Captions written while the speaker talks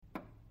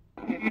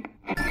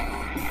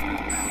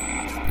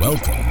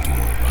Welcome to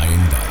Orion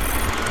Valley.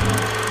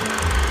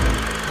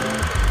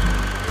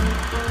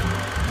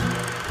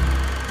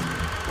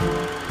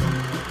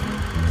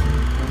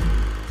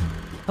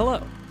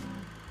 Hello,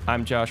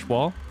 I'm Josh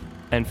Wall,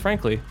 and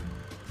frankly,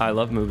 I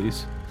love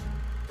movies.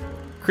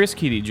 Chris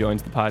Keaty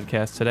joins the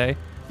podcast today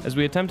as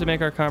we attempt to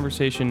make our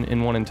conversation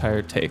in one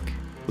entire take,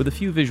 with a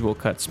few visual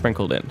cuts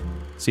sprinkled in.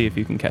 See if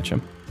you can catch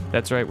them.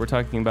 That's right, we're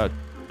talking about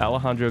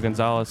Alejandro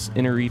Gonzalez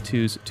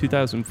Iñárritu's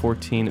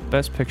 2014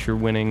 Best Picture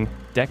winning,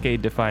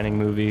 decade-defining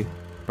movie,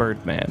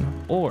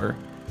 Birdman, or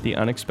The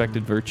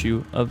Unexpected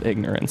Virtue of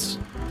Ignorance.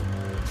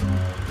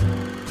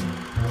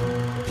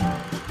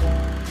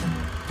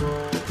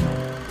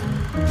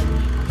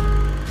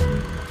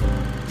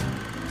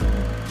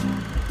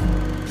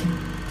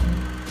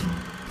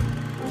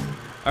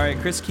 All right,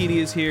 Chris Keaty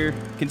is here,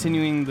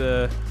 continuing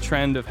the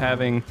trend of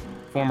having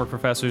former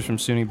professors from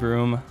SUNY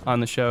Broome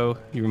on the show.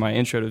 You were my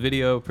intro to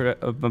video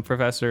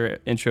professor,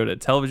 intro to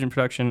television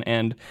production,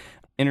 and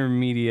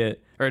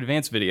intermediate or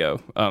advanced video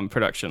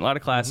production. A lot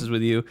of classes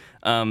with you,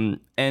 and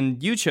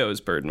you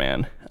chose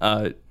Birdman.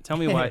 Tell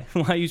me why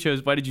you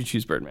chose. Why did you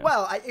choose Birdman?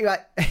 Well,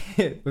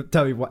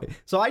 tell me why.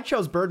 So I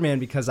chose Birdman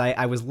because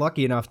I was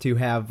lucky enough to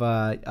have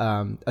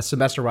a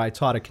semester where I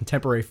taught a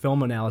contemporary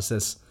film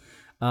analysis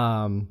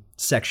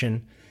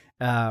section,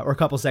 or a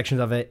couple sections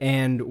of it,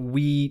 and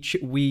we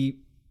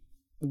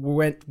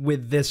went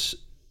with this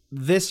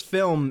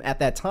film at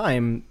that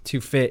time to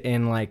fit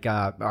in like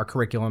our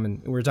curriculum,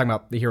 and we were talking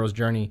about the hero's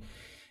journey,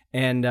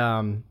 and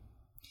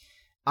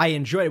I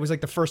enjoyed it. It was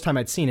like the first time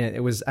I'd seen it. It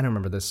was, I don't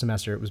remember this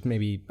semester. It was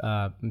maybe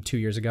 2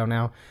 years ago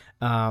now.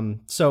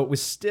 So it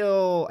was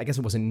still, I guess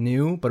it wasn't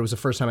new, but it was the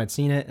first time I'd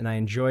seen it, and I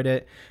enjoyed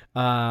it.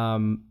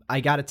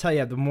 I got to tell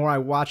you, the more I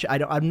watch it,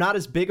 I'm not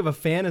as big of a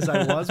fan as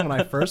I was when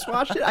I first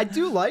watched it. I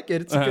do like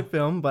it. It's a good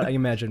film, but I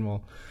imagine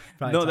we'll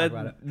probably talk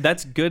about it.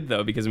 That's good,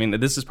 though, because, I mean,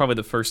 this is probably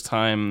the first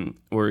time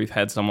where we've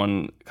had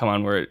someone come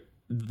on where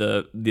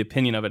the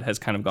opinion of it has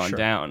kind of gone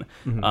down.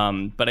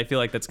 Mm-hmm. But I feel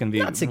like that's going to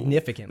be not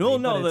significantly.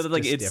 No, it's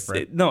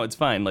different. It's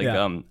fine.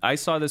 Like, I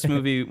saw this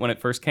movie when it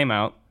first came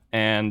out,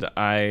 and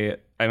I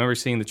remember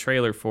seeing the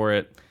trailer for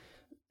it.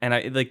 And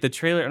I like the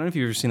trailer. I don't know if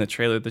you've ever seen the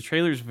trailer. The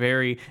trailer's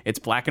it's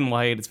black and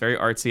white. It's very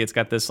artsy. It's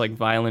got this like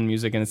violin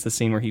music, and it's the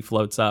scene where he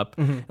floats up.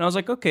 Mm-hmm. And I was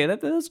like, okay,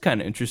 that's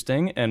kind of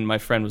interesting. And my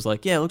friend was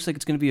like, yeah, it looks like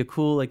it's going to be a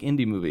cool like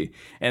indie movie.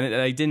 And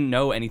I didn't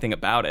know anything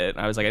about it.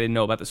 I was like, I didn't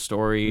know about the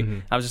story. Mm-hmm.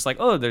 I was just like,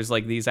 oh, there's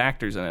like these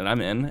actors in it. I'm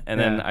in. And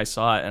then I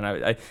saw it,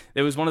 and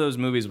it was one of those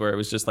movies where it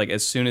was just like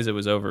as soon as it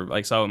was over,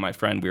 like saw it with my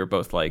friend, we were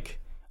both like,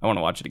 I want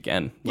to watch it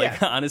again.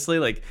 Like honestly,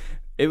 like.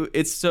 It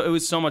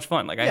was so much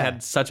fun. Like I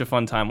had such a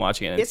fun time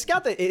watching it. It's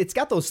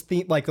got those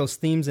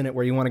themes in it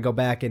where you want to go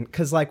back, and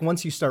because like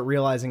once you start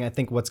realizing I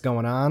think what's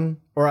going on,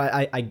 or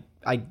I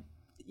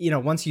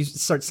once you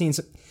start seeing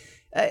some,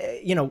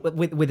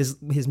 with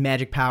his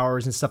magic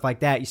powers and stuff like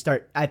that,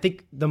 I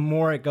think the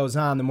more it goes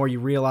on, the more you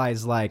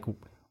realize like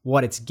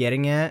what it's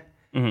getting at,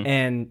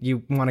 and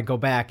you want to go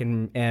back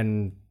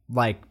and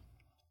like,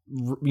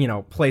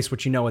 place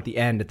what at the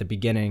end at the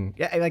beginning.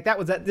 Like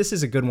this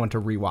is a good one to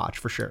rewatch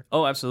for sure.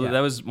 Oh, absolutely. That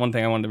was one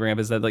thing I wanted to bring up,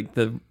 is that like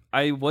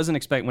I wasn't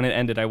expecting when it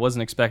ended, I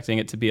wasn't expecting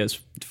it to be as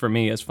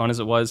fun as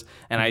it was,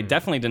 and I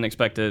definitely didn't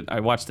expect it.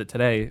 I watched it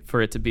today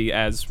for it to be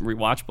as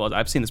rewatchable.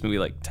 I've seen this movie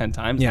like 10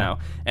 times now,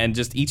 and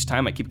just each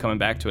time I keep coming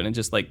back to it, and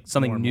just like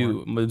something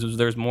new.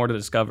 There's more to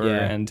discover,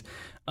 and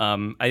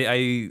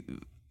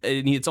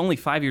it's only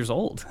 5 years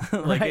old.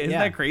 Like, isn't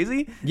that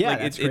crazy? Yeah, like,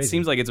 that's it crazy.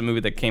 seems like it's a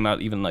movie that came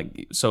out even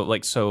so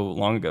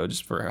long ago,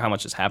 just for how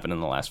much has happened in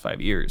the last 5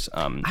 years.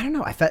 I don't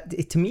know.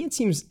 To me, it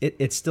seems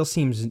it still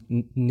seems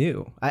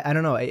new. I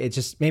don't know. It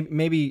just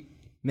maybe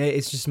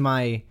it's just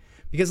my,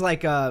 because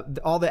like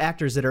all the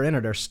actors that are in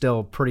it are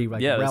still pretty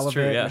like relevant. That's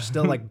true, yeah. They're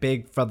still like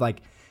big for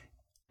like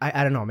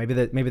I don't know. Maybe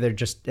they're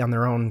just on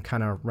their own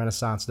kind of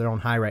renaissance, their own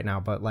high right now.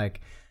 But like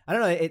I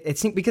don't know. It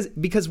seems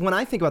because when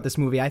I think about this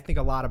movie, I think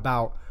a lot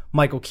about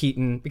Michael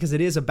Keaton, because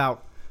it is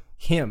about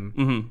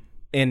him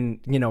in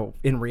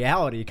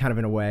reality, kind of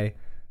in a way.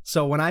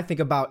 So when I think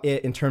about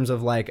it in terms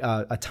of like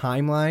a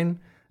timeline,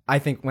 I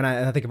think when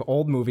I think of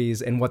old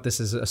movies and what this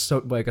is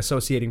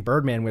associating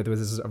Birdman with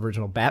his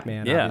original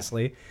Batman,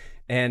 obviously,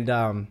 and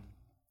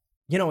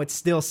it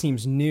still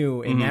seems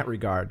new in that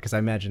regard, because I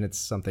imagine it's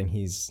something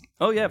he's.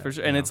 Oh yeah, for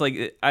sure. And it's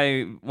like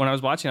when I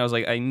was watching, I was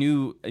like, I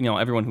knew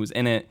everyone who was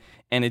in it.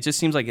 And it just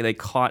seems like they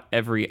caught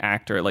every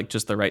actor at like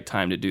just the right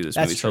time to do this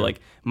movie. True. So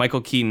like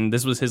Michael Keaton,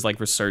 this was his like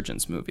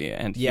resurgence movie,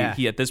 and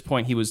he at this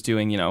point he was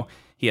doing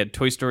he had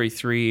Toy Story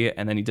 3,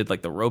 and then he did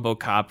like the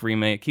RoboCop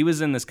remake. He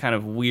was in this kind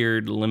of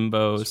weird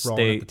limbo just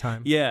state at the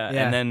time. Yeah,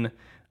 and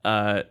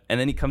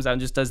then he comes out and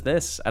just does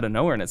this out of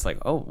nowhere, and it's like,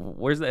 oh,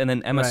 where's that? And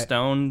then Emma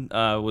Stone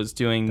was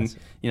doing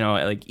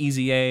like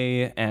Easy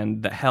A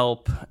and The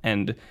Help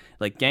and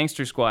like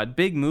Gangster Squad,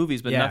 big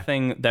movies, but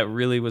nothing that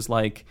really was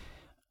like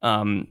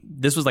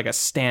this was like a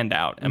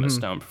standout Emma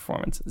Stone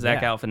performance.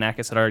 Zach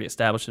Galifianakis had already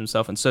established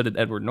himself, and so did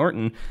Edward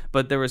Norton.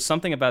 But there was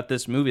something about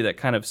this movie that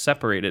kind of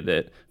separated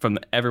it from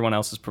everyone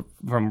else's,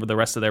 from the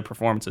rest of their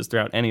performances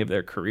throughout any of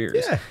their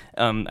careers. Yeah.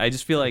 I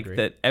just feel like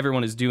that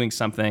everyone is doing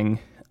something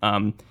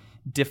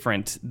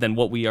different than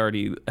what we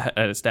already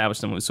had established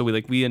them with. So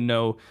we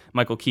know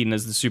Michael Keaton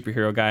as the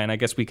superhero guy, and I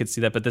guess we could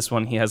see that. But this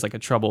one, he has like a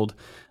troubled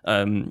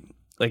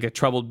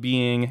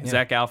being. Yeah.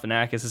 Zach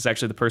Galifianakis is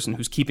actually the person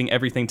who's keeping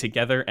everything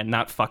together and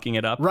not fucking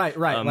it up. Right.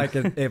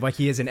 Like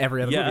he is in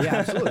every other movie. Yeah,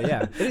 absolutely.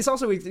 Yeah, and he's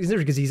also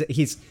because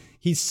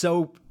he's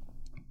so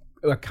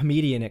a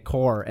comedian at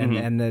core,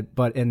 and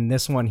but in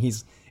this one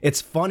it's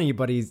funny,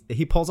 but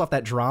he pulls off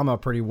that drama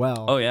pretty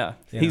well. Oh yeah,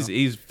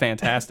 he's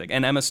fantastic.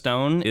 And Emma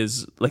Stone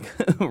is like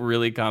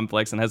really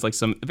complex and has like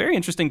some very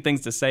interesting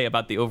things to say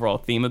about the overall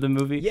theme of the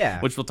movie.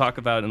 Yeah, which we'll talk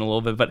about in a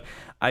little bit. But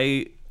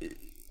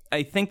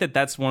I think that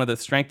that's one of the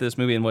strengths of this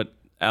movie, and what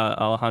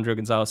Alejandro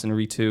Gonzalez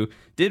Iñárritu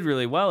did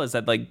really well is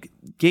that like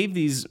gave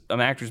these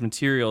actors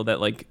material that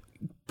like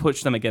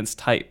pushed them against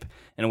type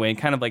in a way, and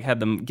kind of like had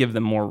them give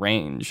them more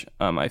range.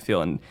 I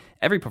feel, and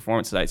every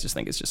performance that I just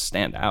think is just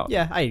stand out.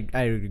 Yeah, I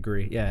would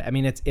agree. Yeah, I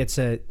mean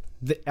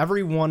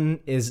everyone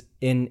is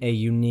in a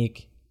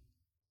unique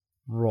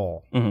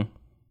role,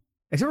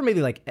 except for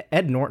maybe like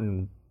Ed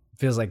Norton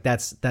feels like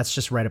that's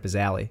just right up his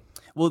alley.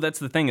 Well, that's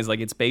the thing, is like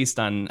it's based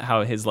on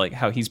how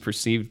he's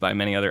perceived by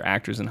many other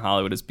actors in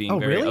Hollywood as being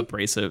very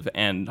abrasive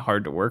and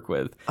hard to work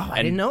with. Oh,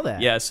 I didn't know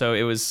that. Yeah, so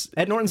it was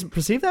Ed Norton's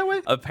perceived that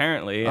way?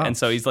 Apparently. And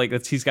so he's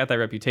got that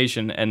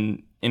reputation,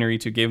 and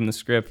Iñárritu gave him the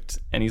script,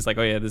 and he's like,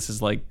 "Oh yeah, this is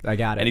like I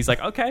got it." And he's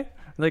like, "Okay."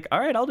 Like, "All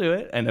right, I'll do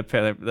it." And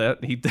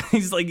apparently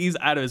he's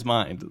out of his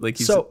mind. Like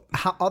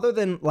other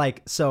than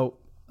like so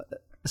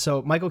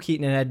Michael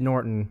Keaton and Ed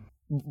Norton,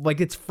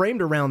 like it's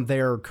framed around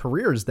their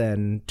careers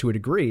then to a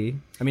degree.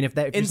 I mean, if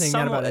you're saying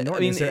that about Ed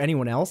Norton, is there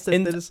anyone else that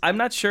is? I'm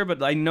not sure,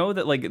 but I know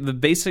that like the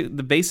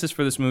basis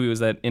for this movie was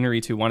that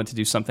Iñárritu wanted to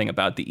do something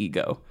about the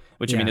ego,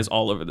 which I mean is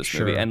all over this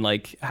movie, and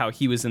like how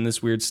he was in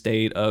this weird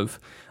state of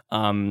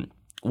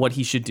what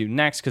he should do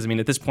next. Because I mean,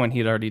 at this point, he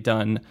had already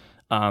done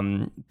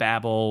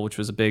Babel, which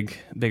was a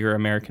bigger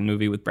American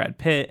movie with Brad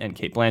Pitt and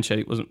Cate Blanchett.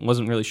 He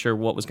wasn't really sure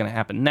what was going to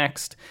happen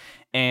next,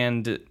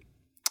 and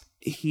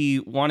he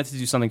wanted to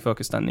do something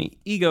focused on the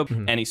ego,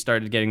 and he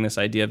started getting this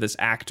idea of this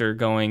actor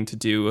going to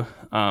do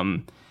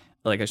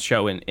like a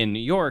show in New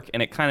York,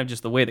 and it kind of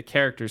just the way the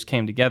characters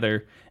came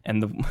together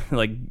and the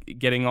like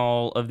getting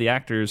all of the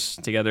actors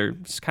together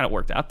just kind of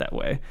worked out that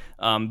way.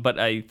 But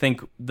I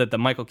think that the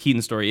Michael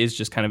Keaton story is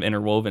just kind of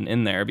interwoven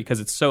in there because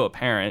it's so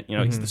apparent. You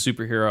know, he's the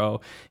superhero.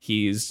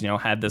 He's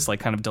had this like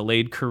kind of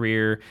delayed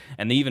career,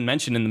 and they even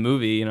mentioned in the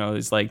movie,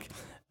 he's like,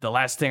 the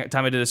last time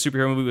I did a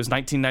superhero movie was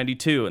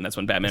 1992, and that's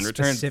when Batman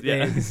Returns.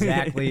 Yeah.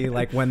 Exactly,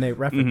 like when they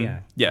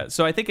reference. Yeah.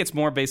 So I think it's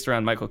more based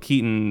around Michael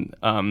Keaton.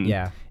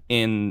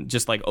 In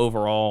just like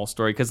overall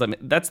story, because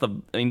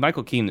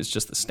Michael Keaton is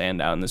just the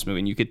standout in this movie,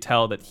 and you could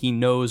tell that he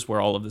knows where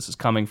all of this is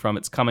coming from.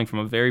 It's coming from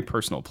a very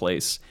personal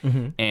place,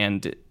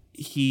 and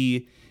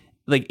he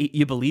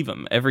you believe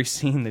him every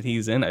scene that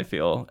he's in. I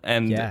feel,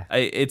 and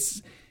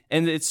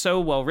it's so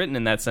well written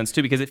in that sense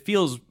too, because it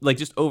feels like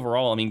just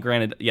overall. I mean,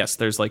 granted, yes,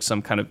 there's like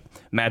some kind of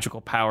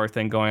magical power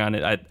thing going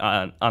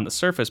on the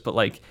surface, but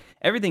like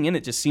everything in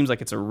it just seems like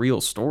it's a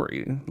real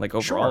story. Like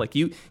overall, like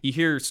you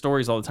hear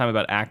stories all the time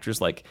about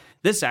actors, like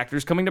this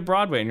actor's coming to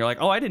Broadway, and you're like,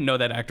 oh, I didn't know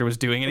that actor was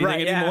doing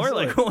anything anymore.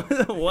 Like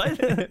what?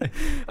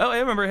 Oh, I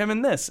remember him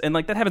in this, and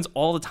like that happens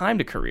all the time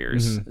to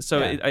careers.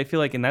 So I feel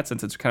like in that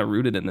sense, it's kind of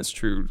rooted in this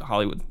true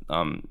Hollywood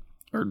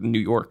or New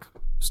York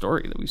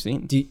story that we've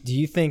seen. Do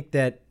you think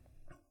that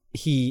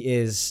he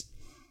is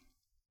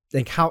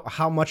like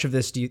how much of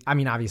this do you, I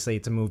mean, obviously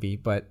it's a movie,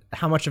 but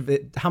how much of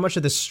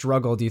this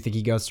struggle do you think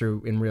he goes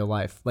through in real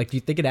life? Like, do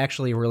you think it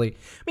actually really,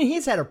 I mean,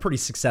 he's had a pretty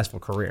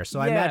successful career, so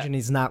I imagine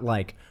he's not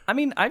like, I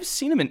mean, I've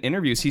seen him in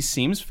interviews. He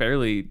seems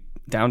fairly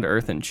down to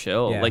earth and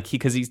chill. Like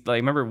because he's like, I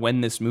remember when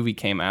this movie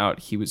came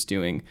out, he was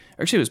doing,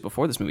 actually it was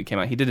before this movie came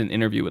out, he did an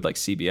interview with like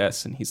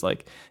CBS, and he's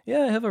like, yeah,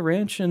 I have a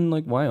ranch in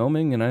like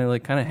Wyoming, and I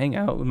like kind of hang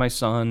out with my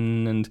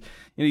son, and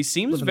he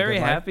seems very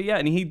happy. Yeah,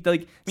 and he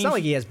like, it's not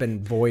like he has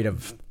been void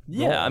of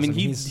roles. I mean,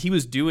 he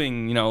was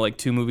doing like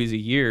 2 movies a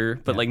year,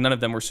 but like none of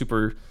them were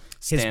super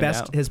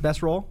out. His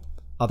best role,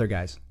 Other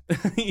Guys.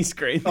 He's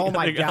great. Oh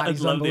my God,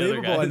 he's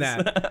unbelievable in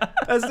that.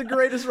 That's the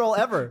greatest role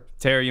ever.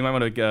 Terry, you might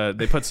want to,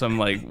 they put some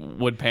like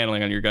wood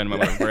paneling on your gun. You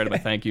might want to write him a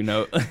thank you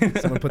note.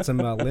 Someone put some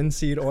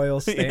linseed oil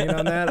stain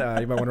on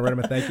that. You might want to write him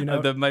a thank you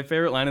note. My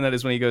favorite line in that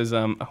is when he goes,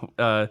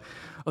 the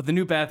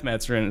new bath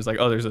mats are in. It's like,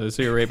 oh, there's a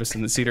serial rapist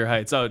in the Cedar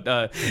Heights. Oh,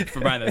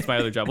 for Brian, that's my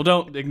other job. Well,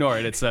 don't ignore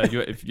it. It's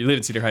if you live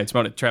in Cedar Heights, you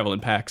want to travel in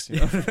packs.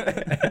 Don't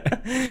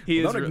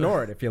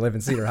ignore it if you live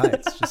in Cedar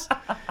Heights. Just,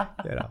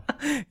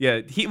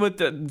 Yeah,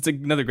 it's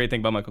another great thing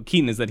about Michael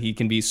Keaton is that he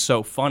can be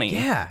so funny.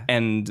 Yeah.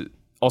 And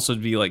also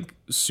be like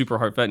super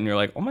heartfelt, and you're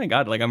like, oh my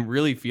God, like I'm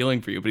really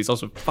feeling for you, but he's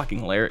also fucking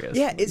hilarious.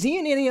 Yeah, is he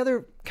in any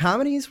other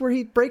comedies where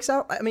he breaks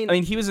out? I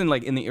mean, he was in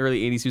like in the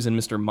early 80s, he was in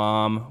Mr.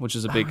 Mom, which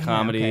is a big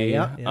comedy.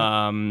 Okay.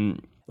 Yeah.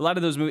 A lot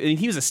of those movies.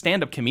 He was a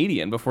stand-up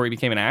comedian before he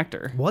became an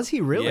actor. Was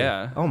he really?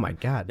 Yeah. Oh my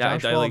God. Yeah,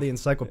 Josh Wall, the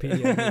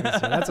encyclopedia. Movies,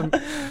 so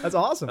that's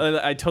awesome.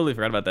 I totally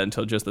forgot about that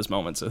until just this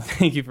moment. So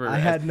thank you for. I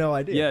had no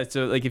idea. Yeah.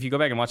 So like, if you go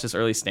back and watch this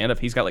early stand-up,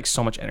 he's got like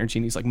so much energy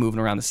and he's like moving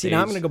around the stage.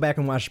 Now I'm gonna go back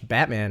and watch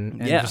Batman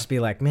and just be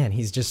like, man,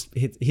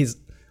 he's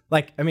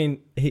like, I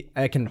mean,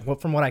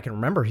 from what I can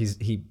remember,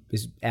 he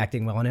is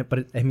acting well in it,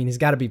 but he's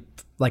got to be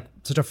like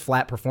such a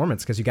flat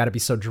performance because you got to be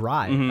so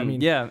dry. Mm-hmm. I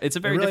mean, yeah, it's a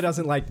very it really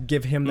doesn't like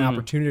give him the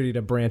opportunity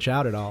to branch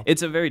out at all.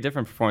 It's a very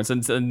different performance.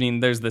 And I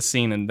mean, there's the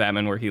scene in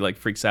Batman where he like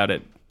freaks out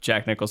at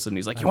Jack Nicholson.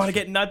 He's like, "You want to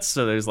get nuts?"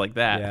 So there's like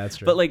that. Yeah, that's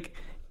true. But like,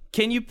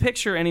 can you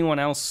picture anyone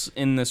else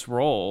in this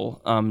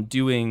role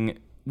doing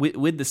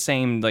with the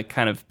same like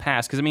kind of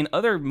past? Because I mean,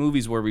 other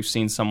movies where we've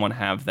seen someone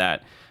have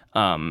that.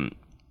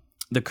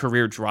 The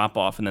career drop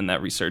off and then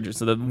that resurgence.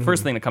 So the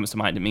first thing that comes to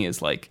mind to me is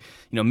like,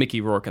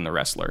 Mickey Rourke in The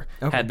Wrestler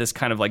had this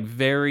kind of like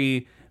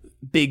very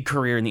big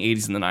career in the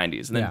 80s and the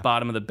 90s and then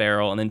bottom of the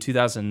barrel. And then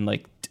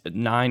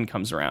 2009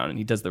 comes around and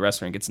he does The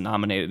Wrestler and gets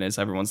nominated. And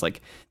everyone's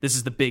like, this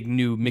is the big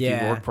new Mickey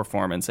Rourke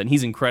performance. And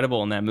he's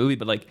incredible in that movie.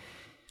 But like,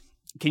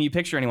 can you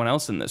picture anyone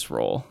else in this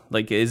role?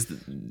 Like,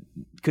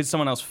 could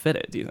someone else fit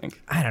it, do you think?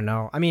 I don't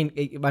know. I mean,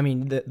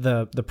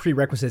 the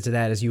prerequisite to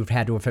that is you've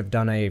had to have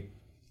done a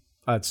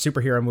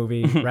superhero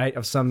movie, right?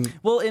 Of some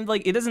and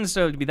like it doesn't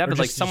necessarily be that, but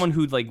like someone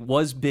who like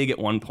was big at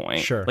one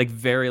point, sure, like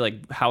very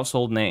like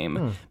household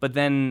name, but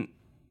then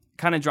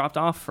kind of dropped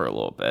off for a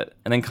little bit,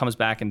 and then comes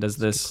back and does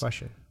this. Good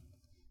question.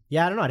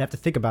 Yeah, I don't know. I'd have to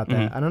think about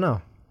that. I don't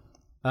know.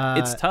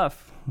 It's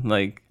tough,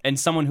 like, and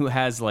someone who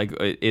has like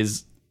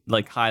is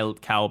like high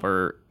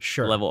caliber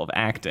level of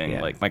acting,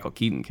 like Michael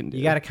Keaton can do.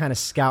 You got to kind of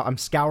scout. I'm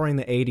scouring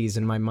the 80s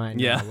in my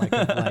mind,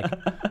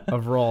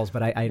 of roles,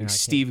 but I like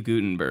Steve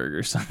Guttenberg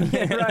or something.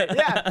 Right?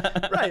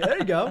 Yeah, right. There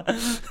you go.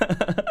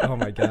 Oh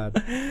my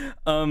God.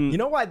 You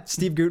know what,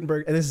 Steve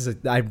Guttenberg? And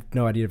I have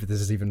no idea if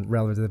this is even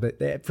relevant,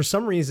 but for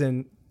some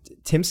reason,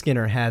 Tim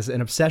Skinner has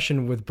an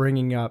obsession with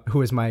bringing up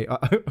who is my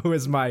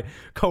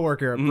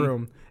coworker at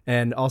Broom.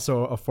 And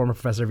also a former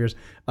professor of yours,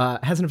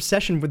 has an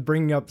obsession with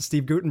bringing up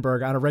Steve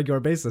Guttenberg on a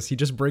regular basis. He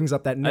just brings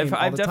up that name.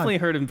 I've definitely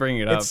heard him bring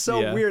it up. It's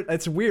so weird.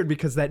 It's weird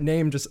because that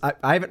name just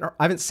I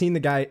haven't seen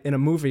the guy in a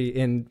movie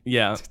in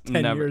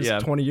 10 years,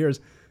 20 years.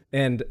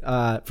 And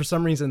for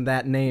some reason,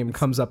 that name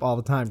comes up all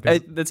the time.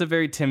 That's a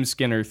very Tim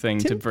Skinner thing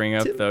to bring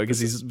up, though, because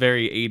he's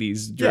very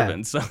 80s driven.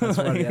 Yeah, so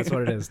that's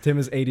what it is. Tim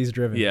is 80s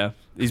driven. Yeah,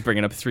 he's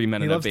bringing up 3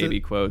 Men and a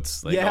Baby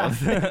quotes. Like,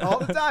 all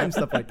the time,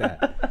 stuff like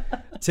that.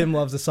 Tim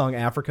loves the song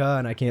Africa,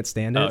 and I can't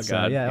stand it. Oh,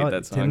 God, I hate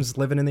that song. Tim's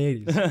living in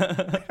the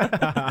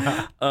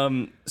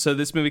 80s. So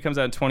this movie comes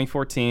out in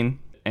 2014.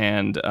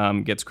 And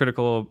gets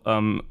critical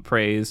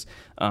praise,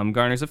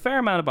 garners a fair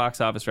amount of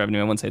box office revenue.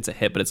 I wouldn't say it's a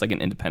hit, but it's like an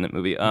independent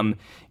movie.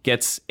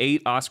 Gets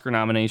 8 Oscar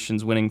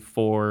nominations, winning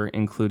 4,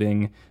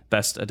 including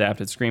Best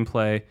Adapted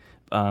Screenplay,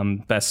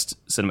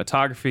 Best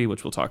Cinematography,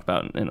 which we'll talk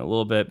about in a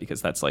little bit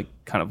because that's like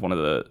kind of one of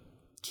the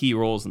key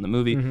roles in the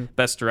movie,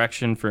 Best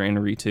Direction for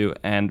Inarritu,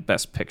 and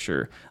Best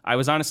Picture. I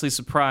was honestly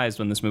surprised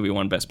when this movie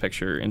won Best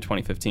Picture in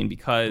 2015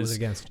 because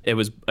it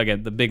was,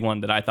 again, the big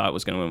one that I thought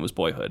was going to win was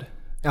Boyhood.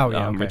 Oh,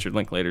 yeah. Okay. Richard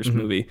Linklater's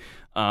movie.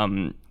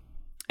 And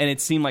it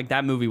seemed like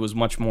that movie was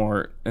much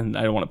more, and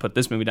I don't want to put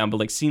this movie down, but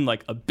like seemed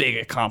like a big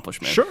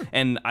accomplishment. Sure.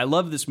 And I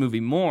love this movie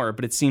more,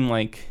 but it seemed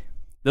like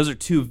those are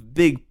 2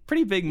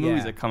 pretty big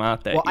movies that come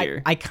out that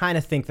year. I kind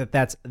of think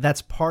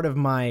that's part of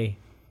my...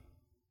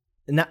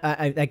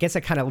 I guess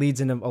that kind of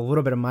leads into a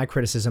little bit of my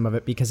criticism of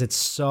it because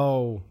it's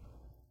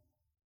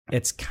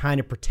kind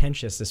of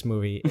pretentious, this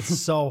movie. It's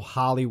so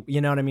Hollywood, you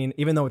know what I mean?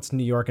 Even though it's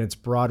New York and it's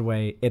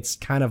Broadway, it's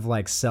kind of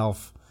like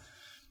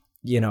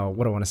what do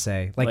I want to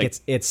say? Like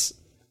it's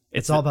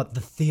all about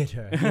the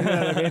theater. You know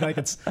what I mean? Like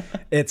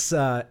it's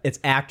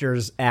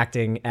actors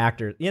acting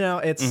actors. You know,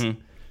 it's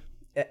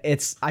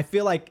I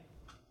feel like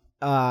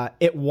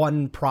it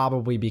won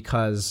probably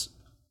because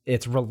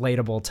it's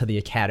relatable to the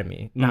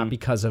Academy, not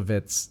because of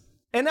its.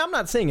 And I'm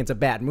not saying it's a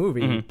bad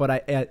movie, but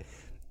I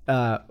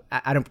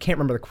can't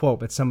remember the quote,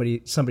 but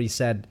somebody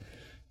said,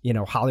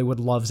 Hollywood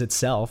loves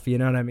itself. You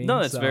know what I mean?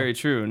 No, that's very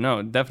true.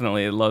 No,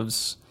 definitely, it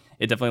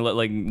definitely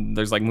like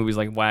there's like movies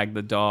like Wag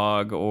the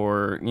Dog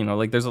or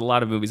like there's a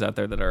lot of movies out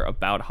there that are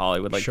about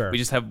Hollywood. Like we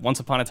just have Once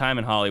Upon a Time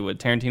in Hollywood,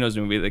 Tarantino's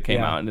movie that came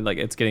out, and like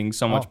it's getting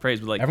so much praise.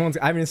 But like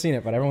I haven't seen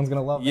it, but everyone's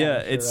gonna love. Yeah,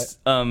 that, it's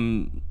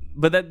right?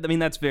 But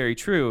that's very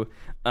true.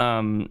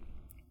 But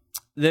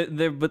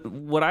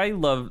what I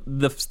love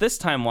this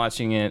time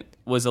watching it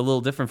was a little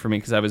different for me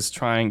because I was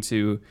trying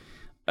to.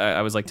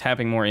 I was like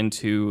tapping more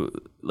into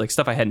like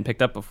stuff I hadn't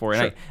picked up before,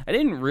 and I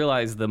didn't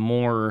realize the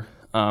more.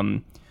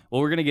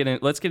 Well, we're gonna get in.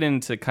 Let's get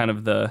into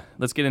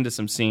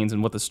some scenes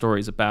and what the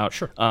story's about.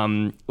 Sure.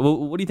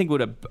 What do you think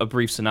would a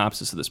brief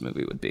synopsis of this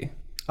movie would be?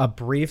 A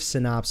brief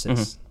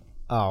synopsis.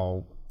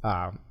 I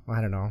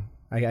don't know.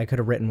 I could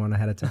have written one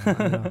ahead of time. I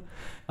don't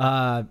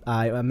know.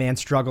 A man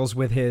struggles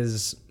with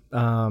his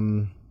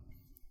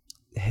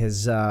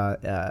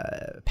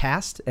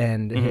past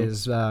and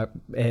his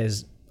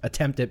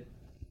attempt at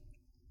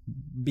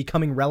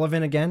becoming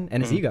relevant again,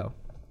 and his ego.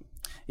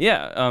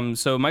 Yeah,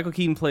 so Michael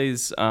Keaton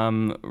plays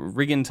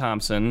Regan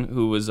Thompson,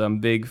 who was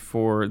big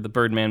for the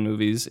Birdman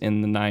movies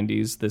in the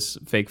 90s, this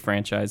fake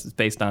franchise that's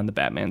based on the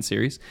Batman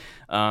series,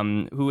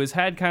 who has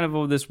had kind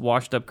of this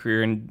washed-up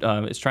career and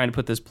is trying to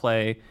put this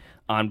play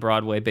on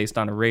Broadway based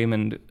on a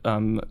Raymond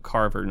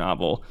Carver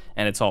novel,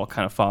 and it's all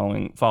kind of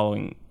falling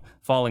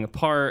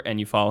apart, and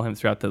you follow him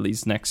throughout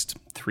these next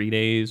 3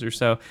 days or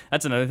so.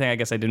 That's another thing I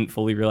guess I didn't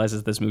fully realize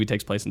is this movie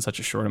takes place in such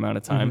a short amount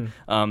of time.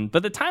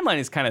 But the timeline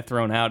is kind of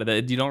thrown out.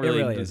 You don't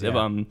really, really is, yeah. you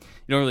don't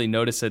really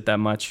notice it that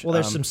much. Well,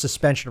 there's some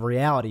suspension of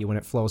reality when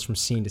it flows from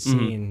scene to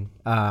scene.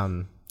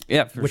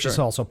 Yeah, for which sure. is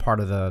also part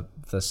of the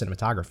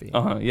cinematography.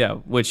 Yeah,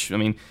 which, I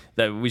mean,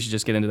 that we should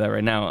just get into that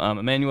right now.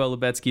 Emmanuel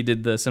Lubezki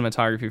did the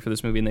cinematography for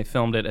this movie, and they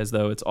filmed it as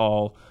though it's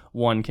all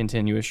one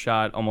continuous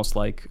shot, almost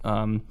like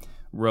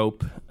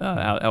Rope,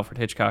 Alfred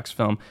Hitchcock's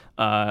film,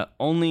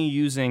 only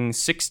using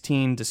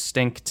 16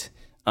 distinct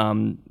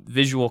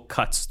visual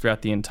cuts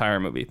throughout the entire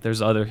movie.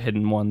 There's other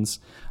hidden ones.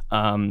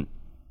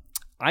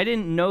 I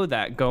didn't know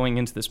that going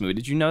into this movie.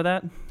 Did you know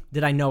that?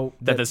 Did I know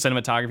that the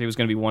cinematography was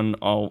going to be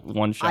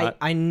one shot?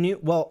 I knew.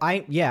 Well,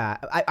 I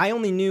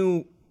only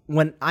knew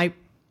when I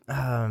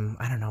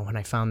don't know when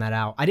I found that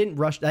out. I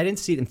didn't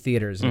see it in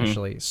theaters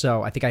initially,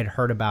 so I think I'd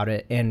heard about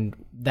it, and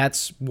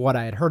that's what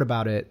I had heard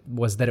about it,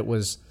 was that it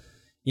was,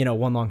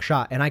 one long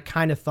shot, and I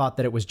kind of thought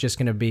that it was just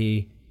going to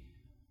be.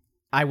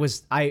 I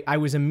was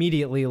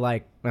immediately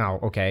like, oh,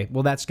 okay,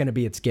 well, that's going to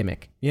be its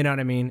gimmick. You know what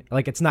I mean?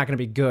 Like, it's not going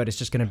to be good. It's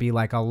just going to be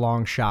like a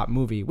long shot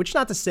movie, which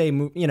not to say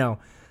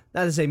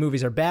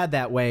movies are bad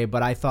that way,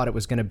 but I thought it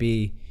was going to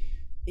be,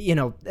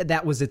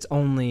 that was its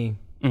only,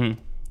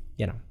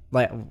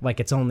 like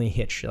its only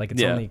hitch, like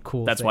its only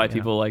cool That's thing, why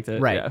people liked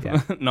it. Right.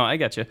 Yeah. No, I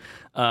get you.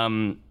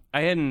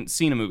 I hadn't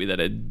seen a movie that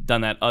had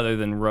done that other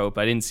than Rope.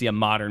 I didn't see a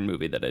modern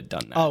movie that had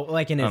done that. Oh,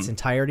 like in its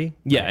entirety?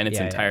 Yeah, in its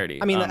entirety.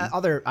 I mean,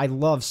 I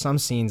love some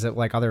scenes that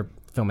like other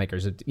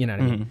filmmakers, you know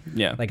what I mean?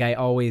 Yeah. Like I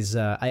always,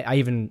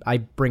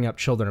 I bring up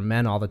Children of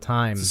Men all the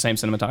time. It's the same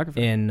cinematographer.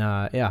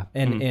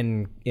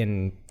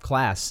 In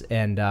class,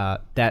 and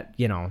that,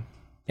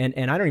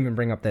 and I don't even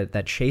bring up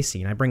that chase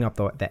scene. I bring up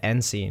the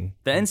end scene.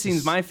 The end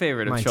scene's my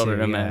favorite of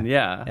Children of Men.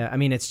 Yeah. I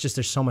mean, it's just,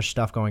 there's so much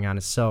stuff going on.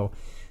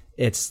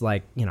 It's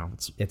like,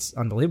 it's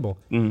unbelievable.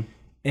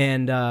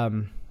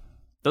 And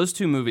those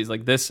two movies,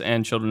 like this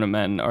and Children of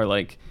Men, are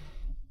like,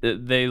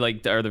 they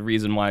like are the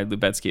reason why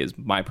Lubezki is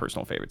my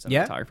personal favorite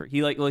cinematographer.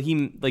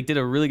 He did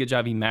a really good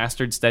job. He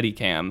mastered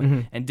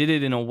Steadicam and did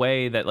it in a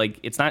way that like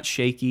it's not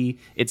shaky.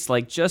 It's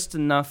like just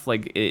enough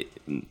like it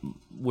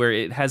where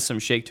it has some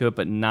shake to it,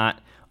 but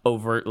not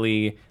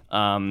overtly.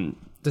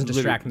 Doesn't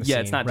distract from the scene.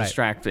 It's not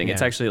distracting. Yeah.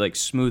 It's actually like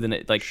smooth, and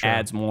it like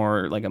adds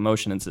more like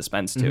emotion and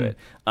suspense to it.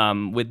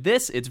 With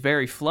this, it's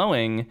very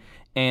flowing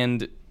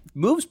and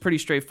moves pretty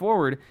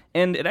straightforward,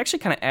 and it actually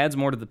kind of adds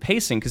more to the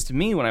pacing, because to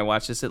me when I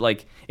watch this,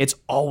 it's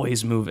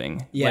always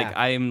moving. Like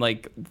I'm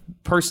like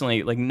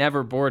personally like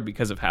never bored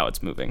because of how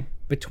it's moving.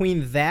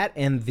 Between that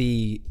and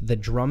the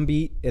drum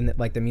beat and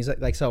like the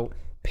music, like, so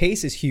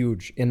pace is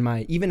huge in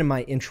my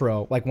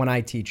intro, like when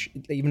I teach,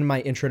 even in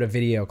my intro to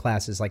video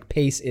classes, like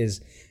pace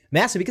is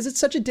massive because it's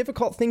such a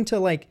difficult thing to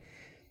like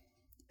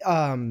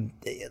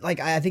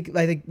I think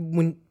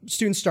when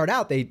students start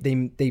out, they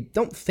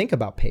don't think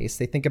about pace.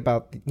 They think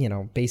about,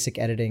 basic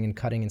editing and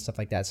cutting and stuff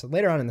like that. So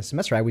later on in the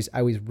semester, I was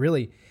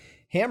really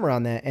hammer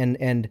on that,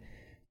 and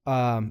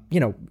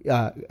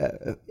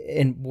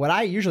what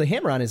I usually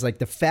hammer on is like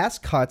the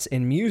fast cuts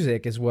and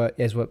music is what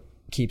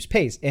keeps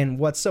pace. And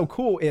what's so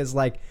cool is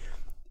like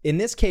in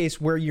this case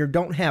where you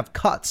don't have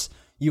cuts,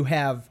 you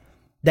have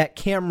that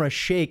camera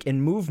shake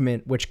and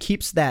movement, which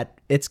keeps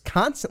that, it's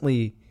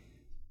constantly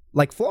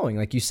like flowing,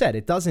 like you said.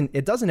 It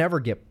doesn't ever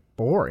get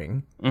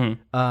boring.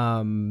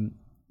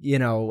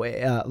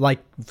 Like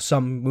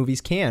some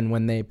movies can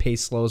when they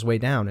pace slows way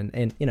down,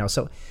 and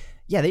so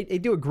yeah, they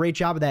do a great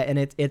job of that. And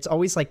it's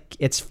always like,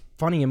 it's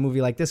funny in a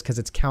movie like this because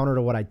it's counter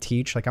to what I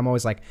teach. Like I'm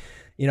always like,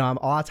 I'm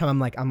a lot of time I'm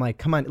like,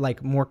 come on,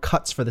 like more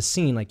cuts for the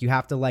scene. Like you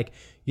have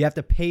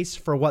to pace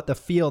for what the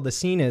feel of the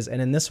scene is.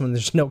 And in this one,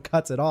 there's no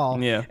cuts at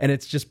all. Yeah. And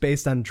it's just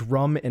based on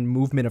drum and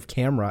movement of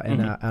camera,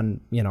 and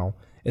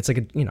it's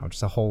like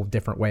just a whole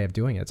different way of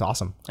doing it. It's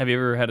awesome. Have you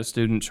ever had a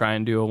student try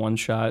and do a one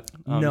shot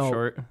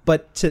short?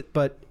 But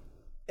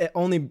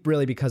only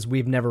really because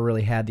we've never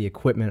really had the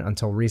equipment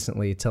until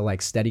recently to like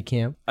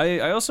Steadicam.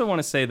 I also want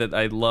to say that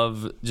I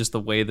love just the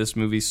way this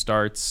movie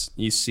starts.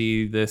 You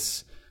see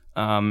this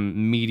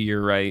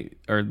meteorite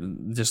or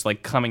just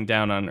like coming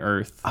down on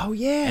Earth. Oh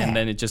yeah. And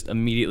then it just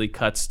immediately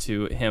cuts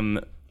to him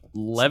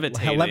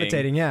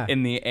levitating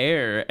in the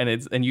air,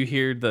 and you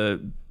hear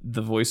the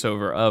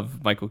voiceover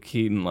of Michael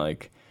Keaton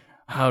like,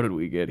 how did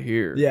we get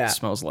here? Yeah. It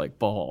smells like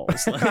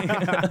balls.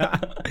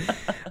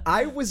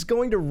 I was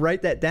going to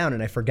write that down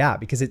and I forgot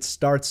because it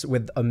starts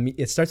with a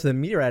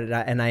meteorite,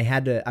 and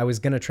I was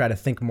going to try to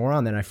think more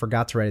on that and I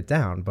forgot to write it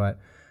down. But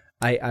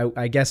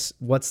I guess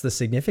what's the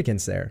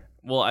significance there?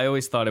 Well, I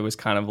always thought it was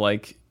kind of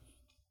like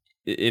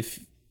if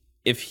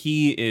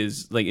he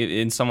is like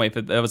in some way, if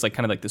that was like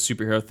kind of like the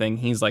superhero thing,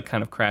 he's like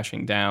kind of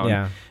crashing down.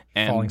 Yeah.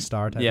 and falling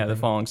star type. Yeah, of the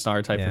thing. falling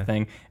star type Yeah. of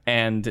thing,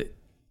 and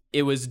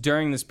it was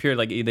during this period,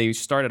 like they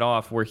started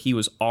off where he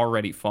was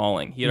already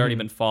falling. He had already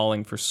been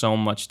falling for so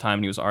much time,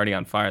 and he was already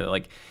on fire.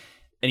 That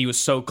and he was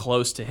so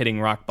close to hitting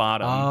rock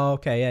bottom. Oh,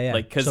 okay, yeah.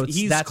 Like because so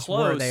he's that's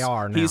close. where they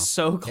are now. He's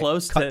so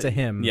close cut to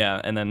him.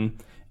 Yeah, and then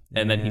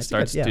he that's good,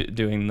 starts yeah.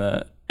 doing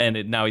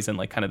now he's in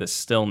like kind of this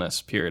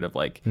stillness period of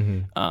like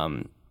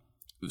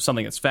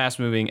something that's fast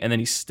moving, and then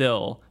he's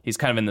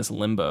kind of in this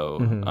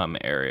limbo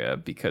area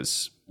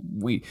because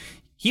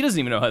he doesn't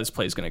even know how this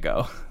play is going to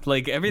go.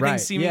 Like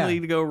everything's seemingly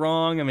to go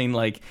wrong. I mean,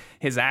 like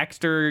his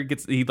actor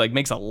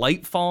makes a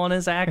light fall on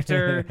his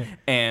actor,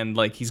 and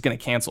like he's going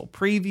to cancel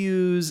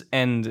previews.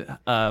 And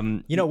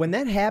when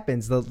that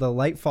happens, the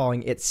light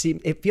falling, it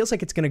feels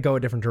like it's going to go a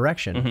different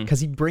direction because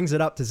he brings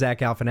it up to Zach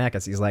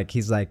Galifianakis.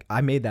 He's like,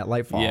 I made that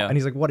light fall, and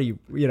he's like, what are you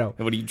drunk?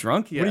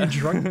 Yeah. What are you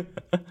drunk?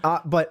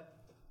 But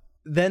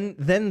then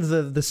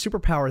the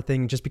superpower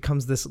thing just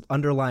becomes this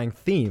underlying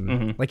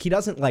theme. Like he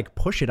doesn't like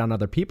push it on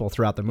other people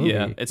throughout the movie.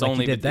 Yeah, it's like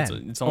only he did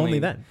then. It's only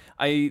then.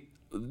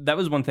 That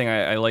was one thing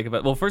I like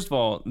about. Well, first of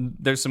all,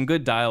 there's some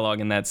good dialogue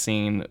in that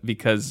scene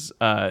because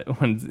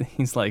when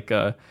he's like,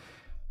 "You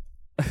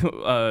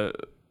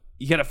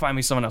gotta find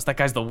me someone else. That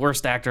guy's the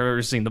worst actor I've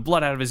ever seen. The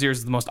blood out of his ears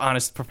is the most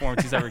honest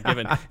performance he's ever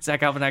given."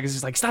 Zach Galifianakis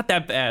is like, "It's not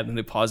that bad," and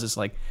it pauses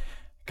like.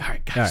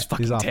 God, it's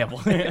fucking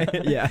terrible.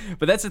 Yeah.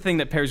 But that's the thing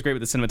that pairs great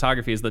with the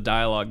cinematography is the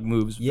dialogue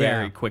moves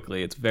very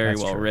quickly. It's very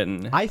well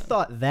written. I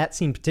thought that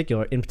scene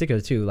in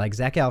particular too, like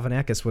Zach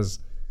Galifianakis was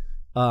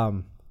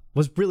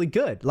really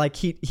good. Like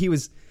he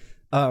was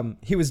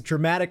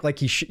dramatic,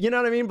 like you know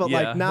what I mean? But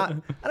like not,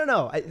 I don't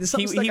know.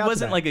 He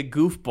wasn't like a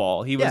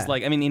goofball. He was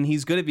like, I mean, and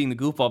he's good at being the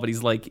goofball, but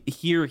he's like,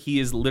 here he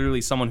is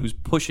literally someone who's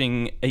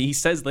pushing. He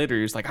says later,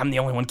 he's like, I'm the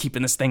only one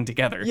keeping this thing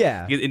together.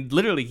 Yeah.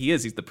 Literally he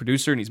is. He's the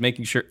producer and he's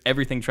making sure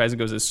everything tries to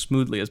go as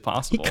smoothly as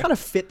possible. He kind of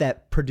fit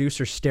that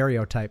producer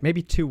stereotype,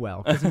 maybe too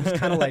well, because he was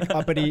kind of like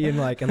uppity and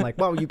like,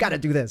 well, you got to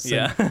do this.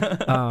 Yeah.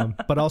 And,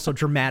 but also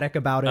dramatic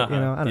about it, I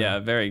don't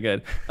know. Very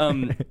good.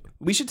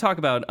 We should talk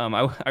about,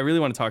 I really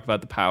want to talk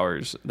about the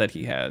powers that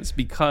he has,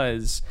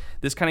 because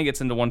this kind of gets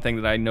into one thing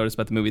that I noticed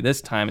about the movie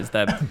this time is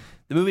that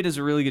the movie does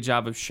a really good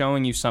job of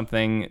showing you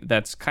something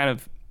that's kind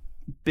of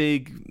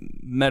big,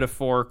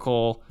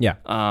 metaphorical,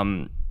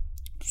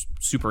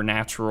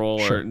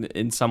 supernatural or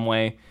in some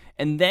way,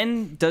 and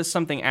then does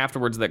something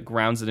afterwards that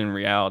grounds it in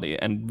reality.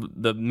 And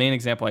the main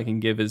example I can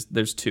give is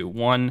there's two.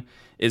 One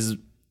is,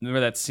 remember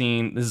that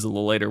scene, this is a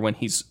little later, when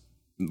he's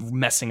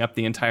messing up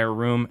the entire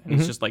room and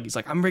he's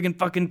like, I'm Regan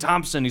fucking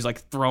Thompson. He's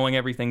like throwing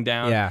everything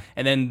down. Yeah.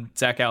 And then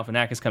Zach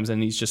Galifianakis comes in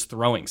and he's just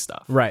throwing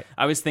stuff. Right.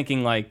 I was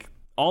thinking like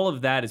all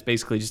of that is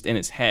basically just in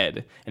his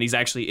head, and he's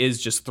actually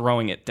is just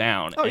throwing it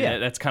down. Oh, yeah.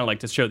 That's kind of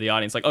like to show the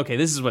audience like, okay,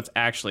 this is what's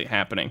actually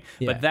happening.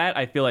 Yeah. But that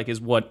I feel like is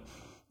what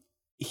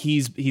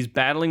he's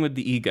battling with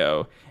the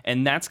ego,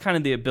 and that's kind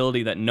of the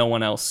ability that no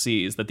one else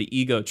sees, that the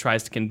ego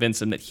tries to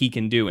convince him that he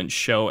can do and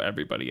show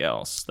everybody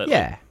else.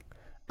 That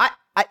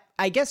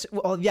I guess,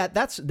 well, yeah,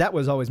 that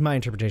was always my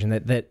interpretation,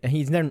 that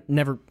he's never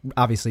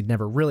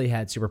really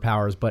had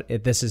superpowers, but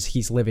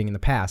he's living in the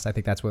past. I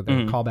think that's what the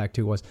callback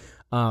to was.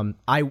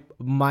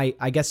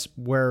 I guess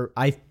where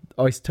I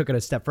always took it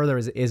a step further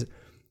is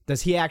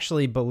does he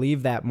actually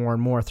believe that more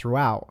and more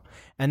throughout?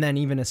 And then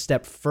even a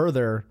step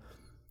further,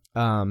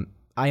 when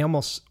I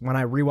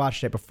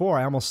rewatched it before,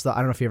 I almost thought, I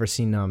don't know if you ever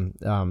seen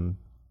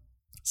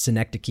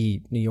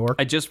Synecdoche, New York.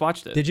 I just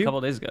watched it. Did you? A couple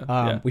of days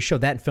ago. We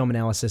showed that in film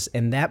analysis,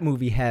 and that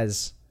movie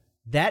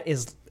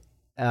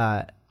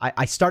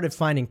I started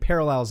finding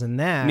parallels in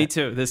that. Me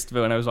too.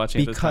 When I was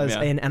watching it this time,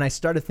 yeah. and I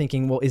started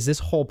thinking, well, is this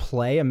whole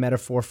play a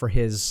metaphor for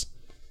his,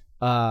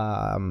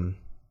 does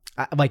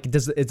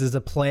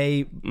the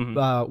play being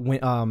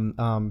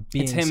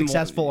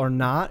successful or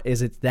not?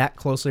 Is it that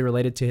closely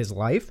related to his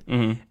life?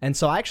 Mm-hmm. And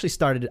so I actually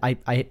started.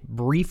 I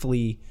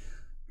briefly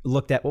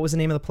looked at, what was the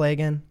name of the play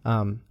again?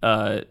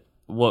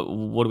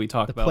 What do we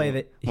talk about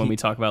when we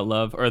talk about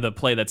love, or the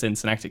play that's in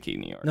Synecdoche,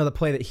 New York? No, the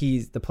play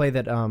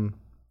that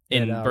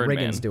in Birdman.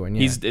 Reagan's doing.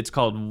 Yeah. It's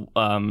called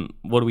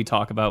What Do We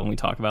Talk About When We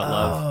Talk About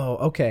Love? Oh,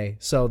 okay.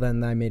 So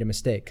then I made a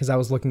mistake because I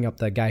was looking up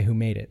the guy who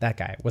made it. That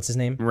guy. What's his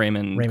name?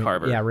 Raymond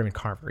Carver. Yeah, Raymond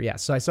Carver. Yeah.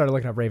 So I started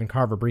looking up Raymond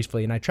Carver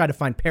briefly, and I tried to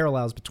find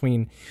parallels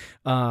between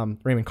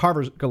Raymond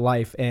Carver's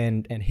life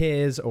and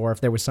his, or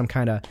if there was some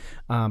kind of.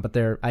 But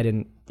there, I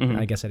didn't. Mm-hmm.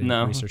 I guess I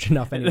didn't research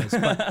enough, anyways.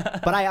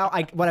 But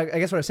I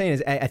guess what I'm saying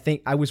is I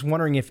think I was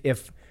wondering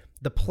if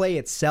the play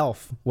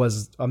itself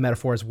was a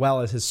metaphor as well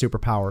as his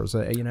superpowers.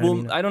 You know what I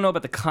mean? I don't know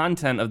about the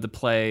content of the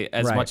play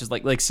as much as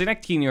like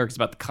Synecdoche, New York is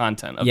about the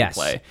content of the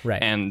play,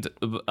 right? And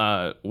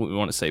we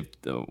want to save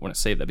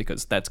that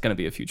because that's going to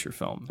be a future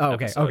film. Oh,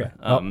 okay, episode.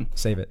 okay.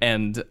 Save it.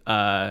 And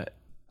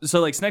so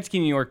like Synecdoche,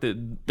 New York,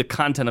 the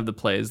content of the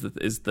play is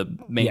the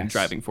main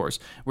driving force.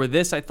 Where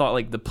this, I thought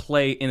like the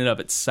play in and of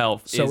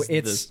itself. So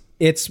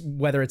it's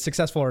whether it's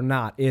successful or